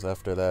castles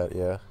after that,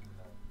 yeah.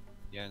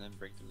 Yeah, and then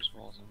break through his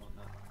walls and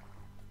whatnot.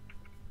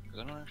 Because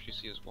I don't actually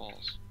see his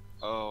walls.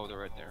 Oh, they're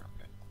right there.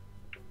 Okay.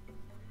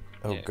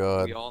 Oh Yeah,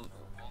 god. we all-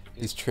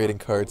 These trading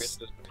cards.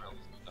 with the rails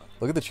and stuff.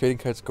 Look at the trading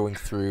cards going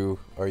through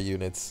our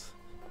units.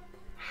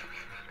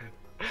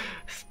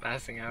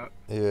 Spazzing out.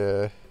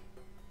 Yeah.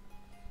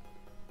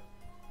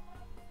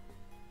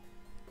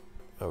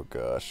 Oh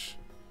gosh.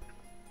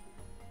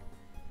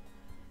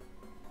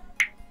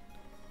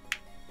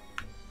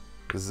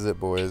 This is it,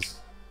 boys.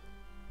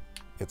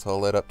 It's all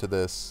led up to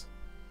this.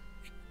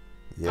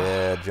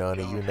 Yeah,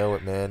 Johnny, you God. know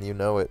it, man. You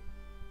know it.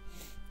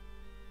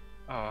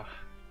 Oh,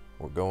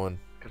 We're going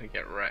gonna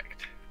get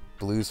wrecked.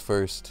 blues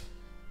first.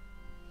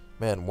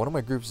 Man, one of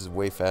my groups is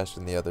way faster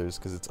than the others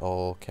because it's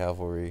all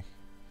cavalry.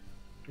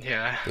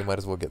 Yeah. They might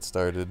as well get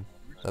started.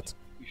 That's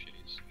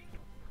Cliches.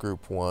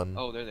 group 1.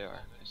 Oh, there they are.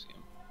 I see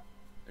them.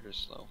 They're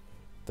just slow,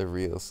 They're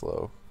real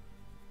slow.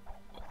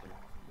 but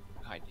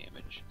they're high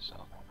damage. So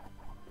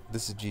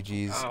This is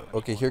GG's. Oh.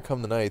 Okay, here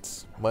come the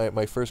knights.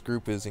 My first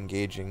group is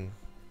engaging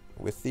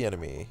with the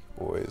enemy,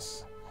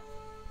 boys.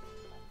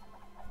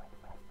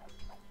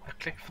 I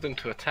clicked for them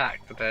to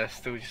attack, but they're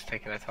still just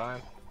taking their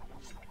time.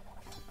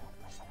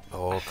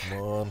 Oh, come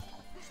on.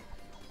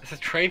 There's a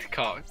trade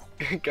cart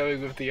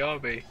going with the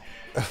army.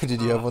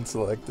 Did you have one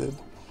selected?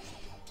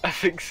 I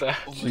think so. oh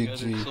my god,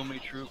 GG. there's so many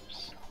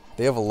troops.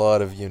 They have a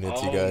lot of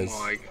units, Oh you guys.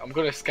 my! I'm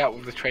gonna scout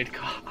with the trade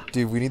cart.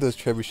 Dude, we need those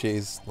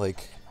trebuchets,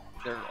 like,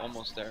 They're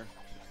almost there.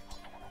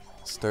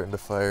 starting to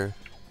fire.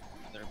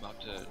 They're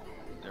about to.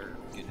 They're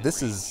getting. in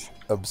This range. is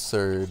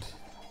absurd.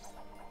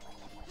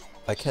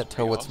 I can't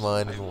tell what's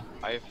mine. And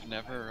I've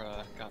never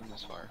gotten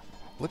this far.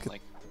 look at,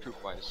 Like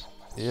troop-wise.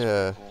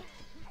 yeah, Cool.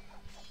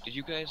 Did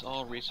you guys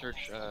all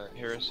research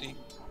heresy?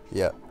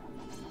 yeah.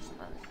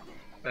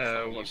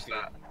 What's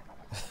that?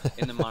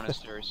 In the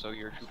monastery, so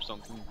your troops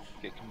don't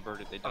get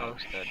converted, they die Oh,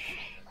 instead.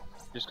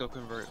 Just go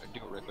convert, do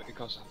it real quick. It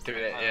costs Do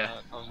it, yeah.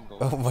 1,000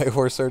 gold. Oh, my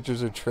horse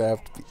archers are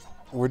trapped.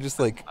 We're just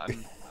like,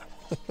 I'm,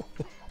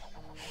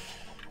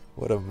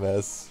 what a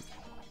mess.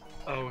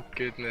 Oh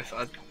goodness!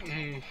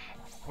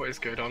 What is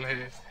going on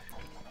here?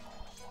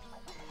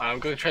 I'm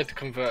gonna try to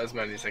convert as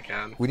many as I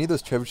can. We need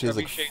those trebuchets.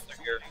 Like, Trebuchets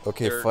are here.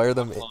 okay, They're fire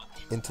them on launch.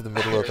 into the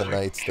middle of the They're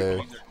knights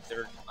there.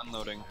 They're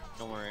unloading.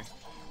 Don't worry.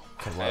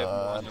 Come I have more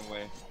on. on the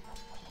way.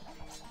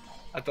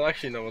 I don't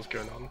actually know what's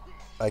going on.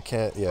 I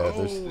can't. Yeah,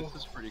 there's. Oh. This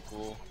is pretty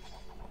cool.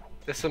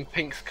 There's some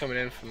pinks coming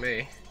in for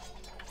me.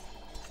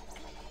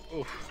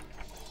 Oof.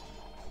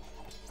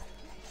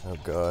 Oh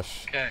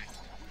gosh. Okay.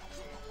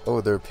 Oh,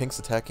 there are pinks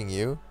attacking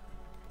you.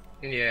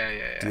 Yeah.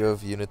 Do you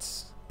have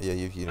units? Yeah,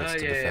 you have units to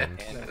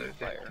defend. And No,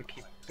 fire. they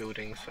keep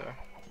building, so.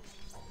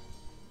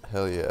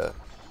 Hell yeah.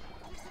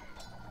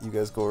 You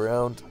guys go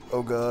around.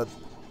 Oh god.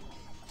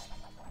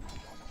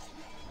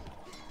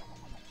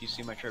 Do you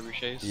see my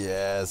trebuchets?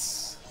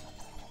 Yes.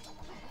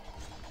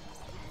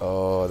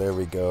 Oh, there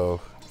we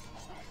go.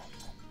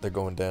 They're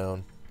going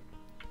down.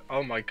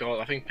 Oh my god,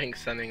 I think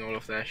Pink's sending all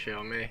of their shit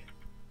on me.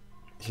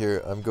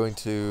 Here, I'm going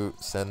to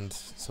send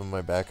some of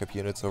my backup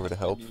units over to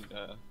help. I need,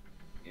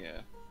 yeah.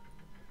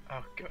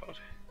 Oh god.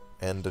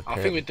 And I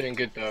think we're doing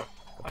good though.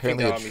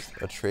 apparently I a, think the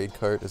army's... a trade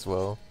cart as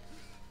well.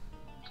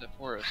 Where's that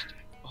forest?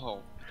 Oh,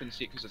 I couldn't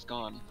see it because it's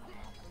gone.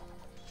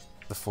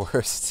 The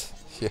forest.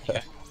 Yeah.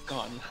 Yeah,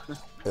 gone.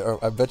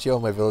 I bet you all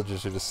my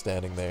villagers are just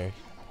standing there.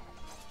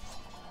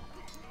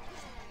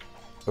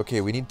 Okay,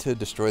 we need to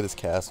destroy this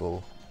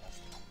castle.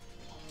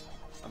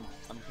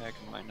 I'm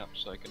packing mine up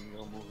so I can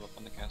go move up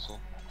on the castle.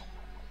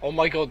 Oh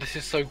my god, this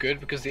is so good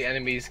because the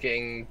enemy's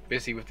getting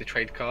busy with the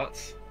trade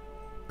carts.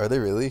 Are they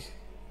really?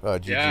 Oh,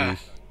 GG. Yeah.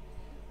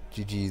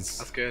 GG's.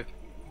 That's good.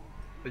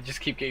 They just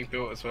keep getting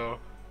built as well.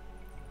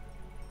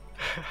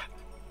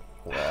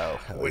 Wow,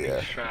 hell Winning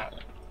yeah. strat.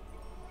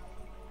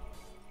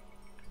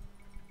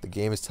 The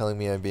game is telling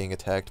me I'm being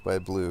attacked by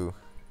blue.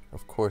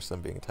 Of course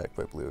I'm being attacked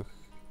by blue.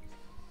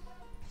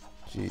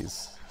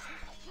 Jeez.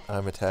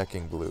 I'm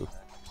attacking blue.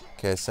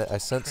 Okay, I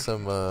sent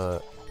some, I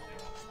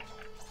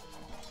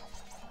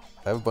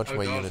have a bunch of Oh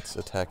my God. units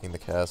attacking the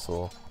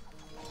castle.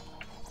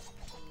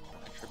 My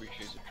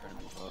trebuchets are trying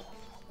to move up.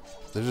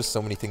 There's just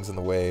so many things in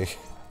the way.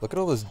 Look at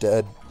all those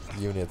dead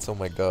units, oh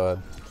my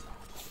god.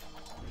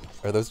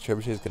 Are those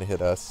trebuchets gonna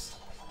hit us?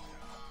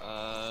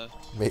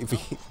 Maybe.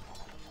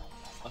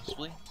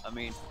 Possibly? I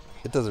mean,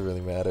 It doesn't really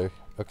matter.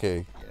 Okay,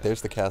 Yeah.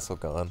 there's the castle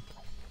gone.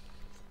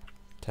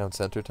 Town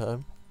center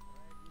time?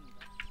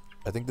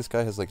 I think this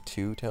guy has like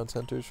 2 town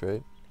centers,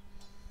 right?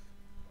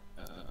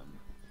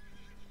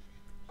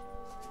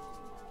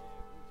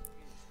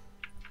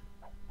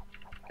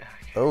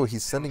 Oh,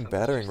 he's sending centers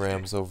battering just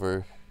rams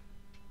over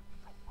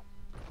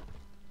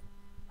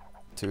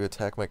to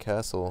attack my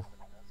castle.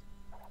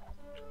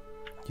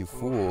 You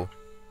fool.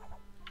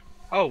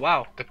 Oh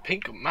wow, the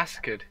Pink got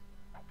massacred.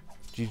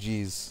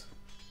 GG's.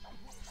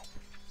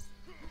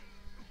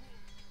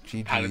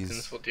 Paladins,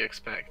 GG's. what do you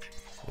expect?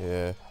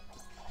 Yeah.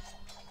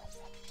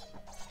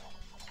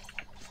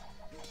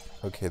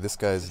 Okay, this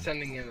They're guy's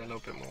sending in a little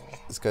bit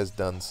more.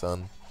 done,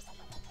 son.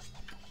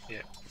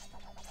 Yeah.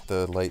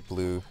 The light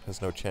blue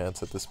has no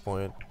chance at this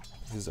point.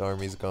 His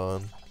army's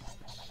gone.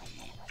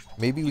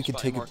 Maybe we could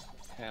take it.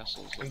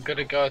 Castles. I'm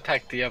gonna go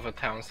attack the other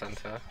town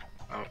center.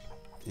 Oh,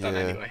 done Yeah.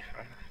 anyway.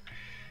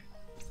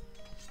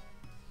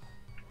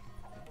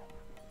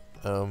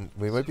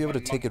 We might be able to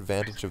take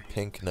advantage of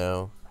pink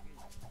now.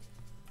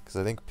 Because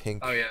I think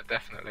pink. Oh yeah,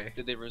 definitely.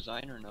 Did they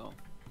resign or no?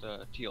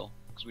 The teal,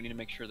 because we need to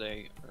make sure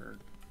they are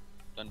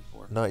done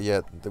for. Not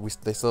yet.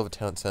 They still have a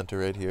town center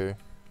right here.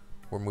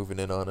 We're moving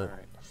in on it.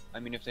 Alright. I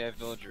mean, if they have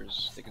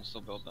villagers, they can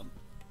still build them.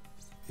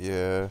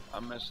 Yeah.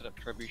 I'm gonna set up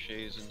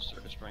trebuchets and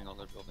start destroying all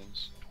their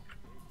buildings.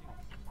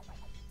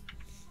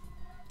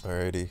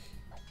 Alrighty.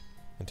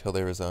 Until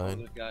they Oh,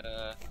 resign.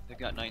 they've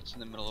got knights in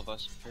the middle of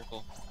us. Be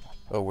careful.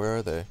 Oh, where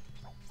are they?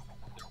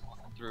 They're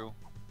walking through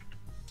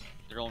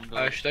their own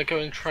village. Should I go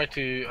and try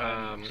to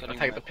Setting attack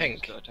the weapons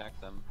Pink? to attack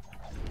them.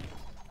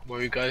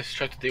 Will you guys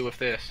try to deal with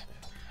this?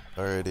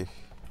 Alrighty.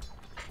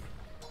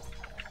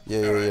 Yeah,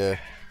 yeah, Alright. yeah.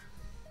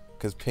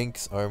 Because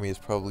pink's army is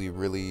probably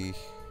really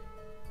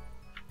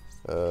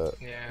Yeah.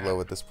 low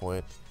at this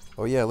point.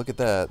 Oh yeah, look at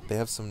that. They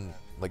have some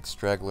like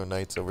straggler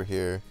knights over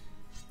here.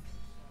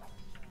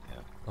 Yeah.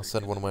 I'll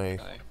send one of my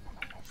Guy.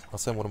 I'll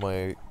send one of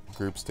my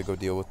groups to go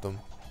deal with them.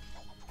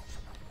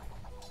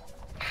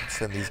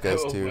 Send these guys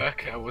It'll too.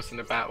 work. I was in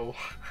a battle.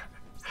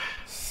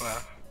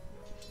 Wow.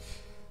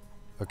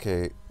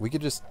 Okay, we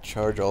could just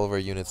charge all of our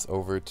units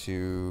over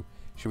to.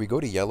 Should we go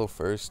to yellow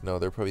first? No,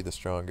 they're probably the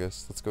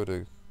strongest. Let's go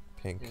to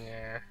pink.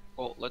 Yeah.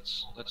 Well,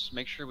 let's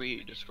make sure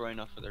we destroy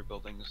enough of their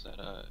buildings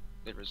that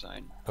they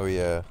resign. Oh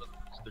yeah.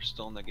 They're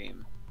still in the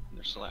game and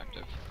they're still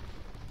active.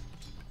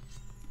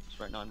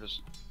 So right now I'm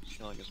just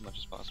killing as much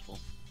as possible.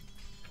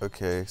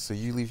 Okay, so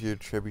you leave your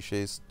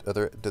trebuchets.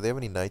 Do they have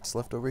any knights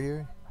left over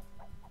here?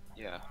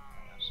 Yeah,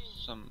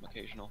 some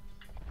occasional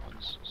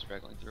ones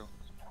straggling through.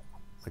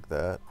 Like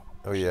that?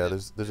 Oh yeah,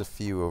 there's a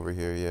few over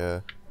here.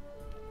 Yeah.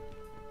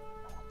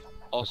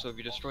 Also, if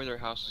you destroy their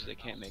houses, they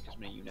can't make as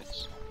many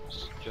units.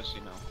 Just so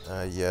you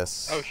know.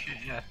 Yes. Oh shit,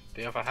 yeah.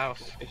 The other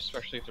house.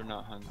 Especially if they're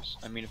not Huns.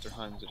 I mean, if they're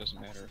Huns, it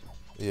doesn't matter.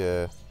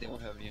 Yeah. They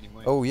won't have any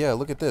anyway. Oh yeah,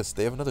 look at this.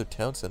 They have another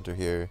town center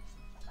here.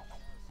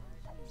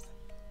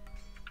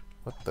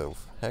 What the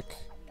heck?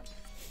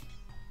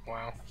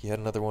 Wow. He had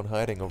another one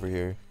hiding over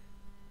here.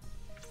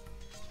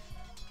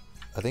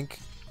 I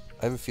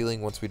have a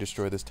feeling once we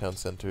destroy this town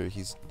center,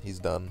 he's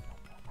done.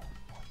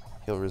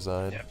 He'll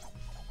resign. Yep.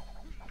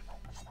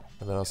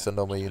 And then I'll send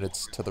all my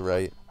units to the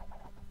right.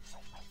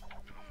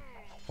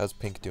 How's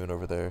Pink doing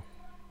over there?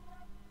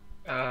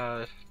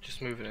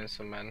 Just moving in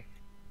some men.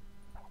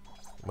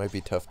 It might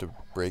be tough to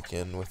break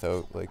in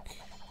without, like...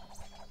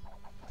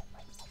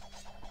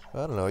 I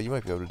don't know, you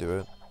might be able to do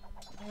it.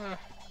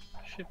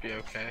 Should be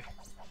okay.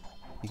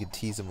 You could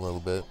tease him a little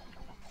bit.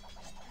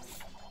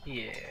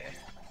 Yeah.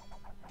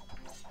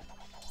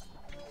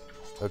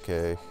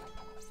 Okay.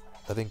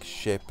 I think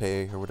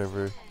Shepe, or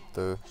whatever,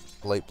 the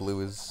light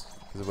blue is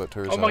about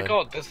to resign. Oh my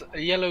god, there's a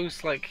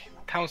yellow's like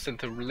town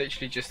center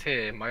literally just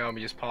here. My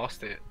army just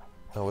passed it.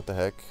 Oh, what the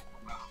heck?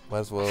 Might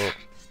as well...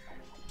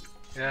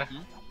 Yeah.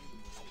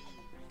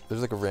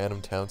 There's like a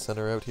random town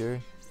center out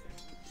here.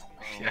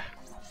 Yeah.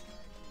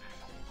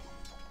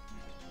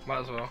 Might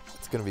as well.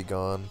 It's gonna be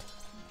gone.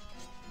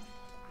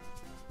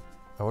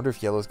 I wonder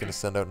if Yellow's gonna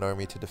send out an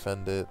army to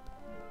defend it.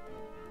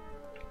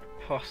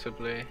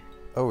 Possibly.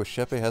 Oh,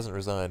 Shepe hasn't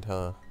resigned,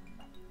 huh?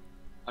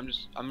 I'm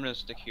gonna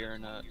stick here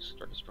and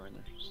start destroying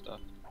their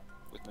stuff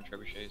with my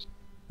trebuchets.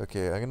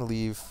 Okay, I'm gonna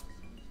leave,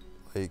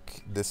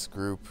 like, this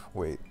group.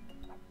 Wait.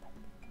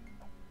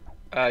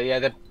 Yeah,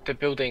 they're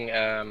building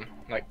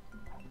like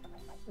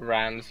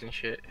rams and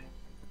shit.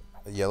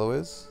 Yellow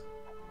is?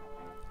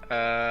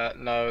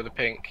 No, the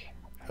pink.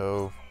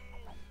 Oh.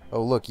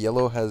 Oh, look,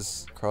 Yellow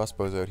has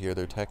crossbows out here.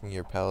 They're attacking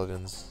your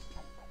paladins.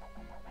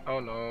 Oh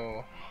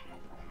no.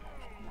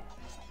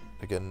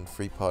 They're getting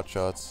free pot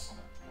shots.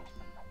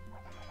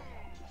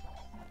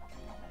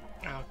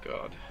 Oh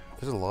god.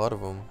 There's a lot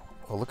of them.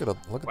 Oh, look at them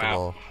Wow.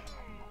 all.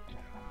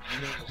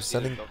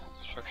 Sending-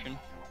 Destruction.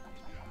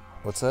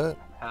 What's that?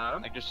 Huh?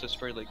 I just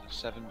destroyed like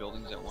 7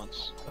 buildings at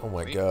once. Oh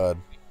my Wait. god.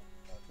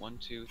 1,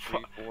 2, 3,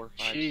 4,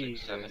 5,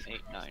 6, 7,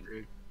 8,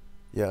 9.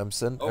 Yeah, I'm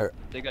sending. Oh,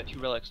 they got 2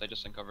 relics I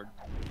just uncovered.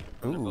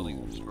 From the building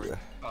that was Ooh, destroyed.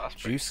 Oh, that's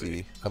pretty juicy.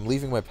 sweet. I'm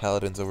leaving my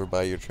paladins over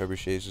by your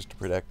trebuchets just to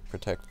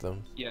protect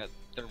them. Yeah,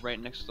 they're right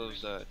next to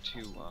those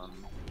 2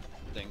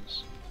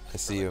 things. I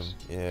see them. Relics.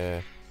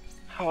 Yeah.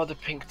 How are the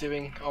pink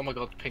doing? Oh my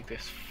god, the pink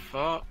is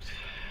fucked.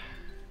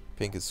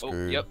 Pink is Oh,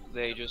 screwed. yep,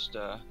 they just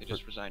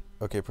resigned.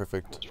 Okay,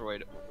 perfect.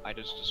 Destroyed. I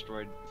just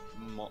destroyed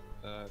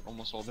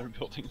almost all their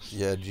buildings.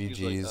 Yeah, He's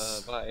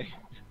GG's. like, bye.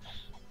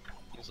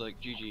 He's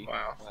like, GG.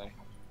 Wow. Bye.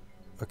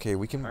 Okay,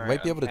 we Alright,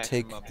 might be I'm able to packing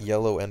take them up.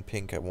 Yellow and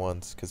Pink at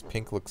once, because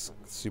Pink looks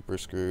super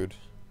screwed.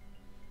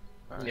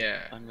 Alright, Yeah.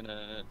 I'm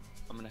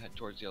gonna head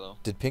towards yellow.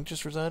 Did Pink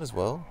just resign as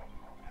well?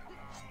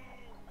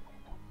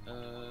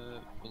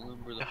 Balloon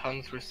The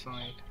Huns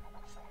resigned.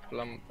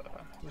 Lumber.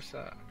 What's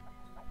that?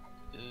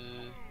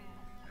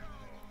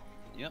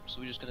 Yep, so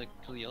we just gotta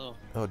kill yellow.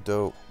 Oh,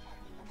 dope.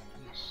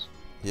 Yes.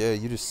 Yeah,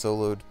 you just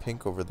soloed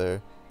Pink over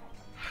there.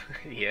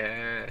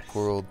 Yeah.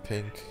 Poor old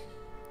Pink.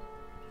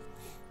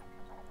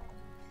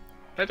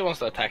 They're the ones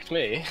that attacked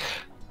me.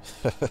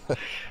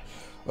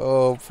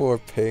 Oh, poor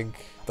Pink.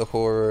 The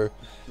horror.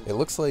 It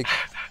looks like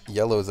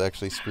Yellow's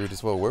actually screwed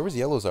as well. Where was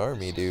Yellow's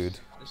army, dude?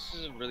 This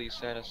is a really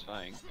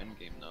satisfying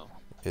endgame though.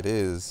 It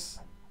is.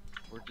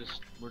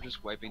 We're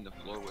just wiping the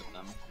floor with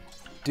them.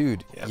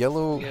 Dude, Yep.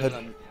 Yellow We'd had...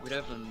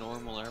 have a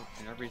normal and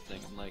everything,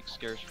 and like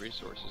scarce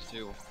resources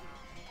too.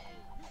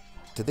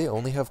 Did they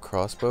only have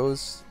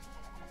crossbows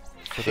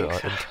for their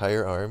think so.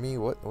 entire army?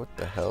 What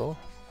the hell?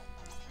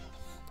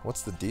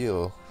 What's the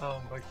deal?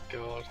 Oh my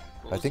god.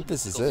 What I was think the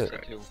this is difficulty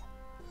it. too?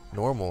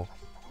 Normal.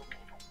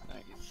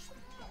 Nice.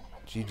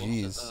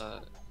 GG's.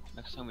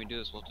 Next time we do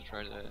this, we'll have to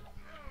try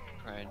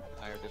and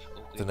higher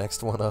difficulty. The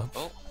next one up.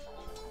 Oh,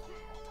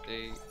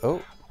 they.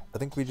 Oh, I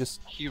think we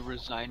just... He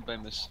resigned by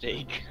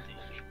mistake.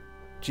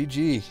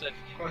 GG.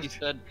 He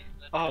said.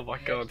 Oh my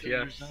god, he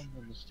yes. resigned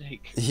by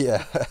mistake.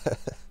 Yeah.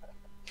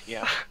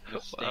 Yeah,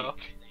 mistake. Wow.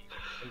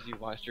 As you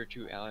watched your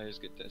 2 allies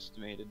get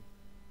decimated.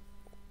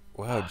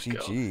 Wow, Oh,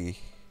 GG.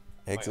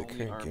 Exit My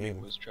only current army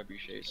game. was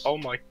trebuchets. Oh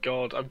my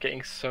god, I'm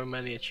getting so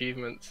many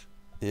achievements.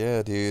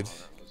 Yeah, dude.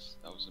 Oh,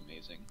 that was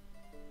amazing.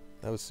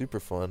 That was super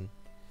fun.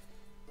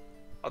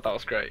 Oh, that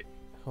was great.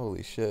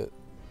 Holy shit.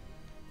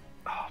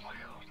 Oh my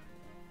god.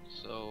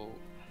 So,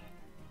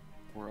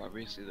 we're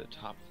obviously the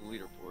top of the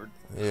leaderboard.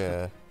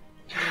 Yeah.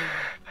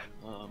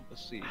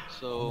 Let's see.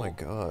 So, Oh my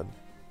god.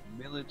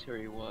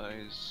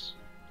 military-wise,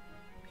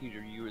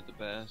 Peter, you were the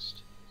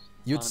best.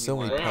 You had so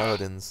many Economy-wise,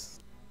 paladins.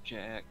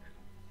 Jack.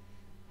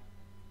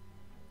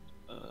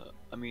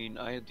 I mean,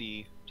 I had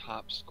the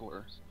top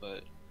score,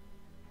 but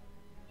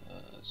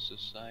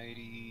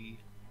society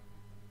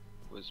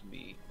was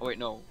me. Oh wait,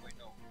 no.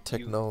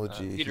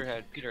 Technology. You, Peter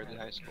had the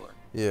high score.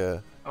 Yeah.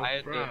 Oh, I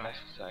had the right. high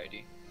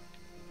society.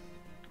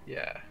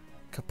 Yeah.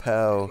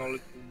 Kapow.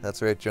 Technology,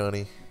 That's right,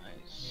 Johnny.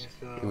 Nice.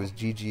 yes, It was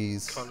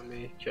GG's.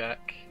 economy,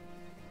 Jack.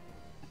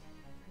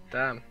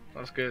 Damn, that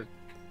was good.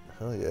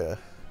 Hell yeah.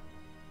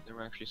 There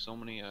were actually so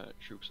many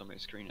troops on my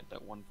screen at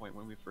that one point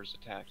when we first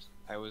attacked.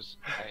 I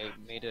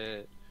made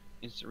a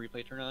instant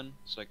replay turn on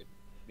so I could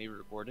me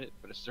record it,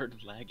 but it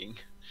started lagging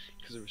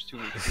because there was too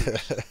many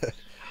troops.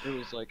 It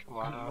was like, oh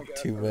Wow. my God,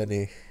 Too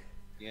many.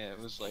 Yeah, it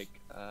was like,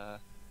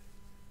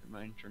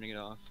 mind turning it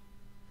off.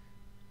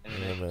 And Yeah,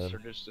 then man. it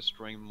started just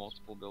destroying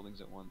multiple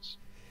buildings at once.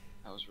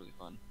 That was really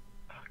fun.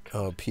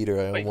 Oh, Peter,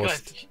 I Wait,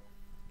 almost, guys.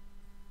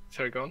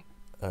 Sorry, go on.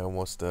 I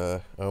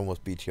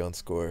almost beat you on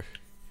score.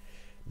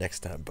 Next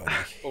time, buddy.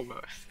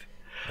 Almost.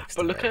 Next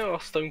But look time. at our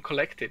stone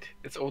collected.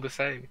 It's all the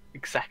same.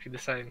 Exactly the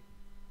same.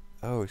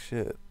 Oh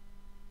shit.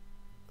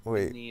 In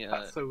Wait, the,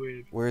 That's so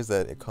weird. where is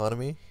that?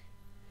 Economy?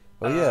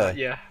 Oh yeah.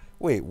 Yeah.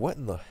 Wait, what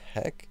in the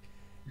heck?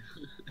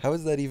 How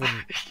is that even?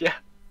 Yeah.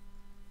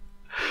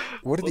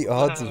 What are the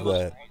What odds of hell?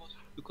 that?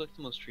 who collects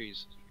the most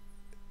trees?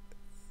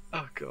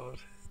 Oh god.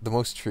 The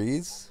most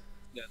trees?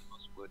 Yeah, the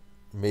most wood.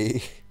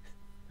 Me.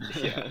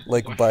 Yeah.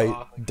 Like By by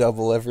far.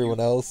 double everyone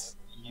else.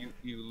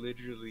 You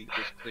literally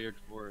just cleared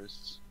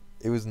forests.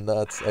 It was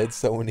nuts. I had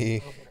so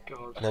many Oh my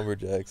god.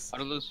 lumberjacks.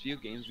 Out of those few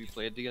games we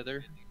played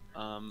together,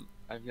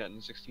 I've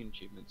gotten 16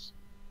 achievements.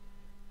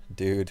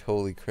 Dude,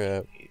 holy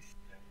crap.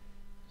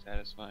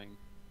 Satisfying.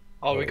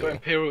 Oh, we Oh, got yeah.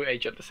 Imperial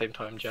Age at the same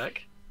time,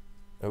 Jack.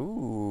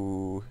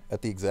 Ooh,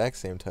 at the exact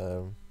same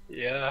time.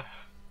 Yeah.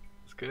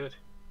 It's good.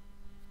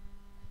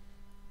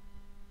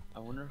 I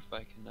wonder if I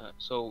can.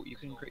 So you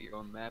can create your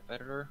own map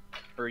editor,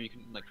 or you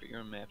can like create your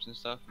own maps and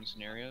stuff and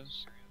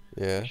scenarios.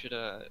 Yeah, I should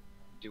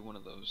do one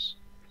of those.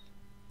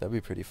 that'd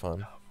be pretty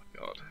fun. Oh my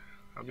god.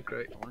 That'd be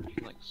great. I wonder if you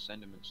can like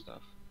send them and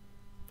stuff.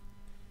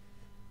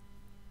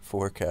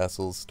 4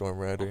 castles, Storm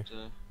I'll Rider, have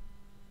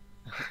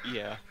to-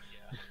 yeah.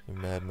 you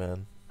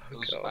madman. Oh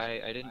Those, god.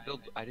 I didn't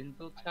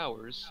build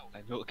towers.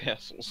 I built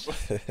castles.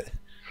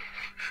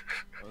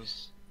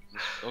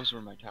 Those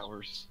were my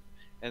towers.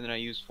 And then I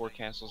used 4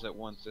 castles at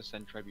once to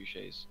send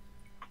trebuchets.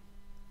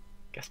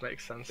 Guess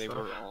makes sense. They though.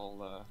 were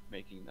all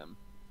making them.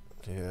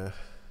 Yeah.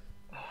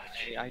 Oh,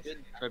 I jeez. did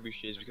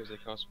trebuchets because they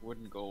cost wood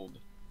and gold.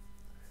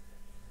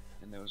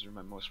 And those were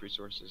my most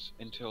resources.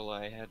 Until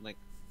I had like,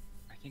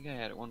 I think I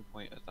had at one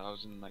point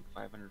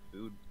 1,500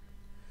 food.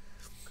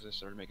 Because I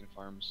started making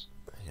farms.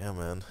 Yeah,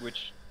 man.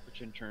 Which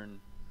in turn,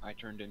 I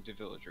turned into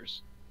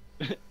villagers.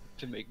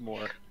 to make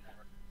more.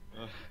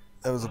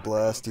 That was a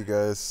blast, you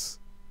guys.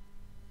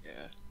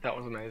 Yeah. That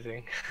was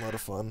amazing. A lot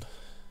of fun.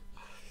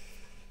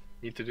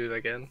 Need to do that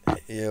again.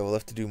 Yeah, we'll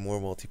have to do more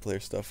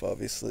multiplayer stuff,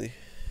 obviously.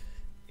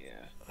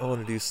 Yeah. I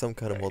want to do some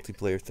kind of Right.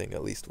 multiplayer thing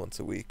at least once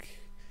a week.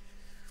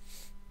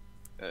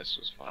 This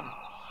was fun. Oh,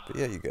 But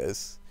yeah, you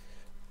guys.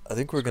 I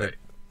think we're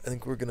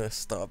gonna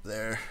stop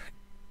there.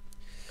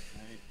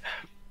 Right.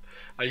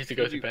 I need to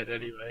go to bed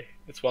anyway.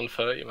 It's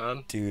 1:30,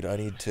 man. Dude, I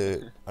need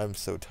to I'm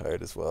so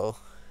tired as well.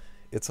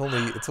 It's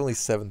only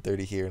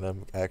 7:30 here and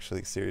I'm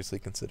actually seriously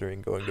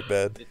considering going to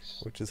bed,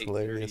 It's which is 8:30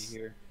 hilarious.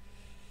 Here.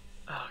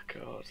 Oh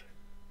god.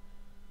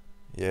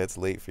 Yeah, it's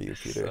late for you,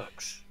 Peter.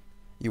 Sucks.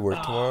 You work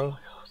Oh, tomorrow? my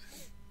God.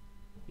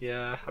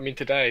 Yeah, I mean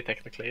today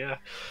technically, yeah.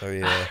 Oh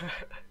yeah,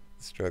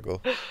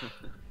 struggle.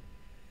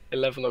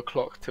 11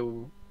 o'clock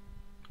till.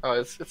 Oh,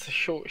 it's a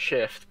short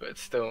shift, but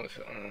it's still.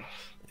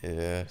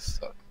 Yeah.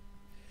 Suck.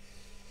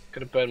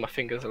 Gonna burn my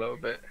fingers a little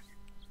bit.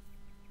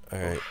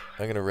 Alright,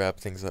 I'm gonna wrap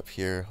things up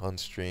here on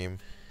stream.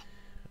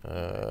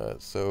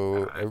 So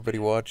Alright. everybody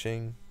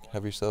watching,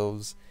 have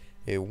yourselves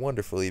a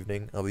wonderful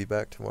evening. I'll be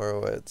back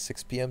tomorrow at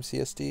 6 p.m.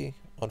 CST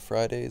on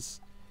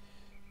Fridays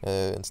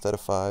instead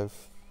of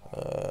 5.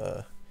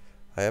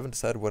 I haven't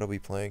decided what I'll be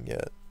playing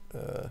yet.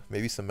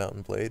 Maybe some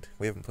Mountain Blade.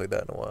 We haven't played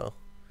that in a while.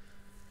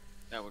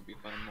 That would be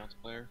fun in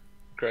multiplayer.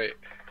 Great.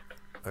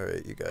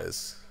 Alright, you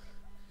guys.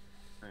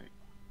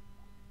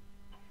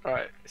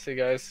 Alright, see you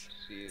guys.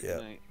 See you Yeah.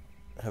 tonight.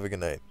 Have a good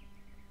night.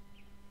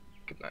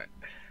 Good night.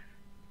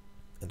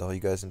 And all you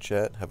guys in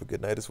chat, have a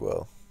good night as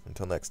well.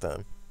 Until next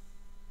time.